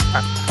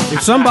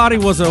 If somebody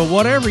was a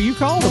whatever, you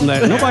called them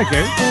that. Nobody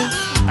cared.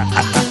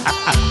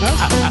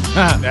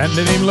 And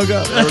didn't even look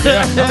up.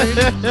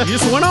 You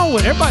just went on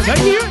with everybody.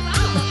 They knew it.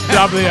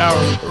 Top of the hour.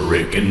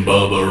 Rick and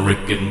Bubba,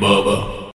 Rick and Bubba.